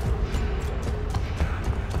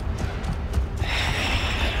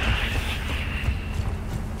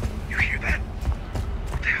 You hear that?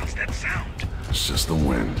 What the hell's that sound? It's just the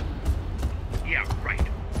wind. Yeah, right.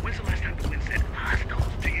 When's the last time the wind said hostiles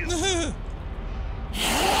to you?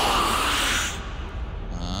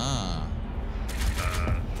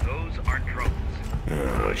 Those aren't drones.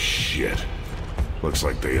 Oh, shit. Looks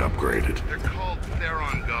like they upgraded. They're called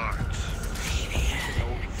Theron guards.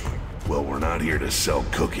 Well, we're not here to sell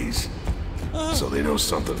cookies, so they know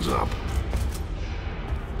something's up.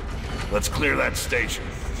 Let's clear that station.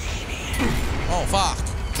 Oh, fuck.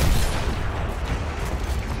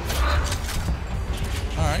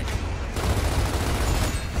 All right.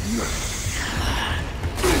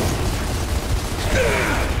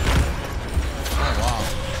 Oh, wow.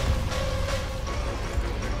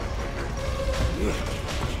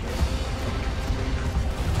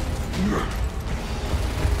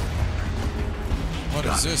 What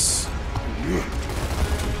is this?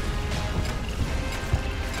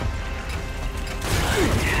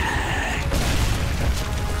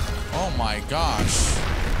 Oh my gosh.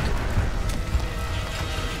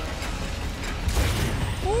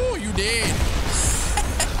 Ooh, you did.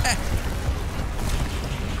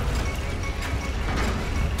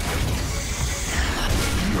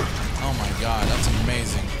 Oh my god, that's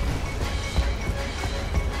amazing.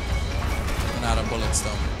 I'm out of bullets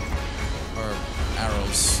though. Or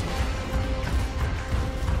arrows.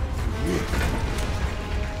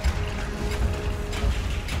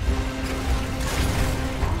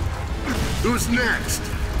 Who's next?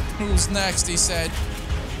 Who's next, he said.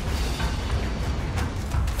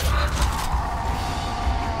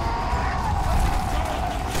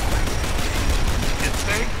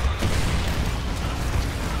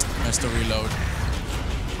 Has to reload.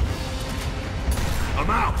 I'm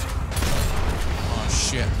out. Oh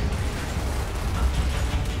shit.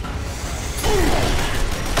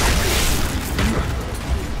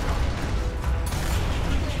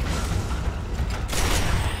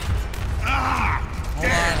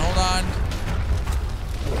 Hold on.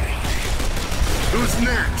 Who's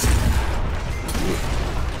next?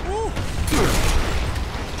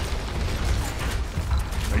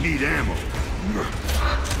 I need ammo. I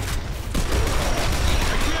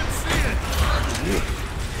can't see it.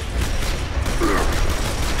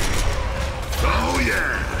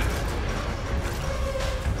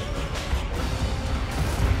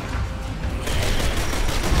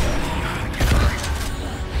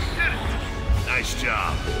 Nice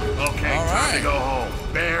job. Okay, All time to right. go home.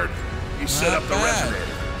 Baird, you set Not up the bad.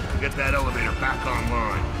 resonator. Get that elevator back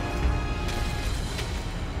online.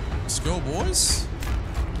 Let's go, boys.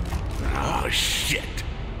 Oh, shit.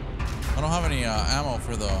 I don't have any ammo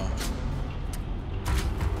for the...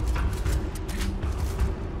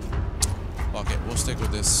 Fuck it, we'll stick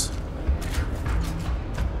with this.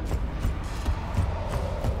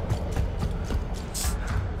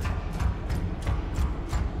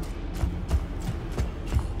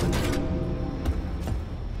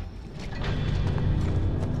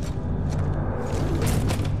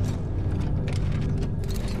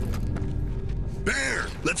 Bear,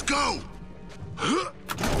 let's go! Huh?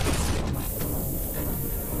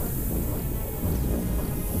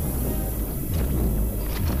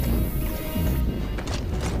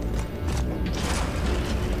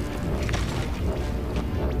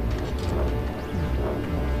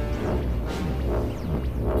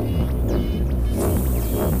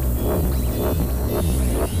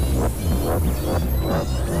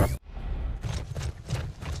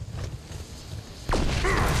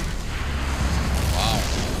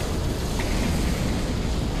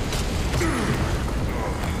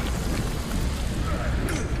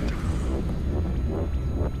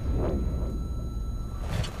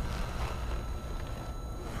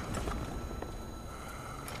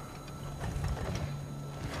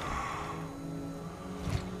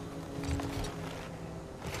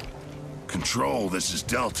 Control, this is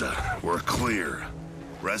Delta. We're clear.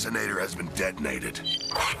 Resonator has been detonated.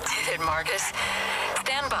 Did it, Marcus?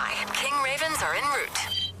 Stand by. King Ravens are en route.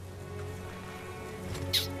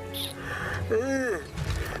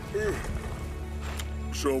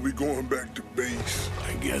 So we going back to base?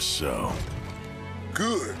 I guess so.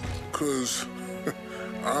 Good, cause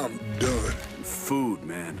I'm done. Food,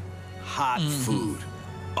 man. Hot food.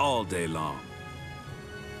 All day long.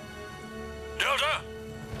 Delta,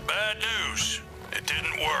 bad news. It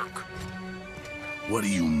didn't work. What do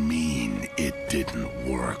you mean, it didn't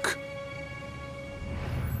work?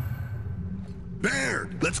 Bear,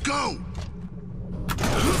 let's go!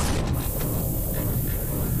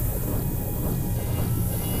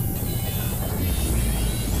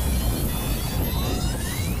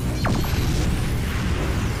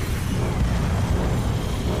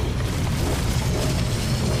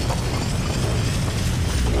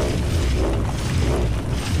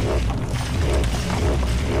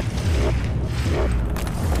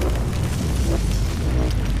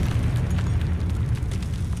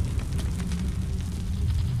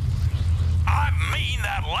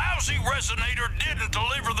 Resonator didn't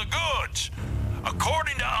deliver the goods.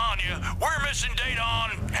 According to Anya, we're missing data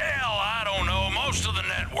on, hell, I don't know, most of the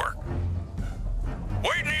network.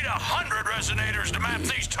 We'd need 100 resonators to map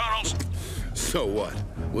these tunnels. So what?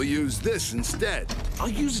 We'll use this instead. I'll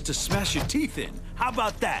use it to smash your teeth in. How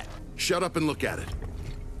about that? Shut up and look at it.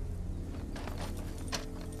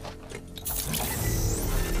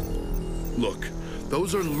 Look,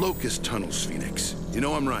 those are Locust tunnels, Phoenix. You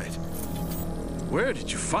know I'm right. Where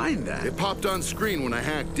did you find that? It popped on screen when I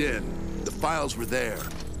hacked in. The files were there.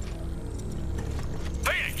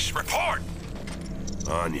 Phoenix, report!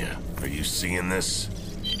 Anya, are you seeing this?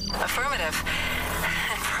 Affirmative.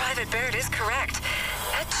 And Private Baird is correct.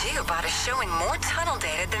 That geobot is showing more tunnel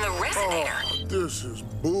data than the resonator. Oh, this is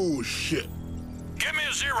bullshit. Give me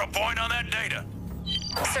a 0 point on that data.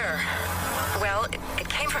 Sir, well, it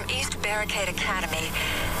came from East Barricade Academy.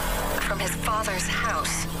 From his father's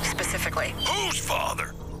house, specifically. Whose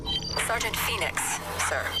father? Sergeant Phoenix,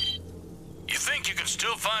 sir. You think you can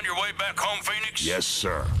still find your way back home, Phoenix? Yes,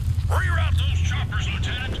 sir. Reroute those choppers,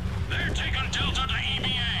 Lieutenant. They're taking Delta to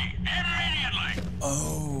EBA immediately.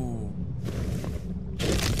 Oh.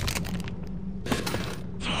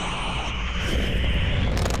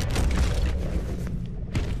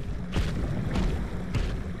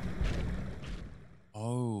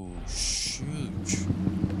 Oh, shoot.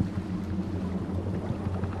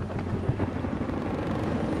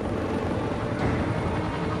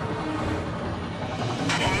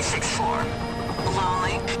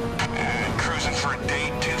 Lonely? Cruising for a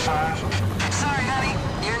date, 2-5? Sorry, honey.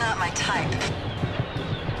 You're not my type.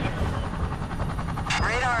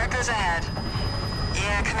 Radar echoes ahead.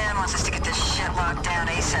 Yeah, Command wants us to get this shit locked down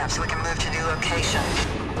ASAP so we can move to new location.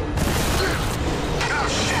 Oh,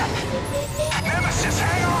 shit! Nemesis,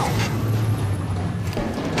 hang on!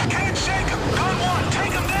 Can't shake him! Gun 1,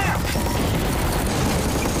 take him down!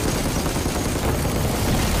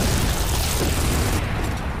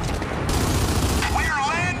 We're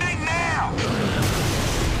landing now!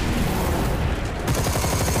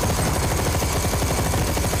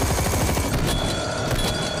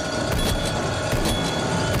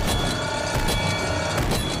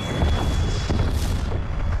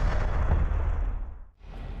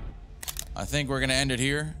 think we're gonna end it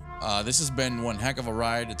here. This has been one heck of a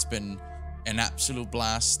ride. It's been an absolute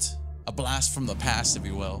blast, a blast from the past, if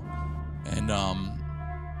you will. And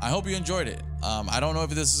I hope you enjoyed it. I don't know if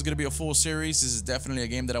this is gonna be a full series. This is definitely a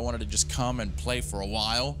game that I wanted to just come and play for a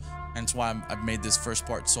while. Hence why I've made this first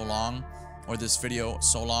part so long, or this video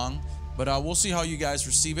so long. But we'll see how you guys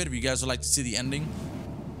receive it. If you guys would like to see the ending,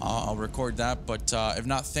 I'll record that. But if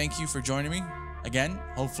not, thank you for joining me again.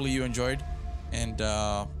 Hopefully you enjoyed. And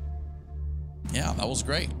yeah, that was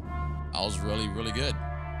great. That was really, really good.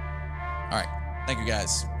 All right. Thank you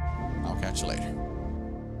guys. I'll catch you later.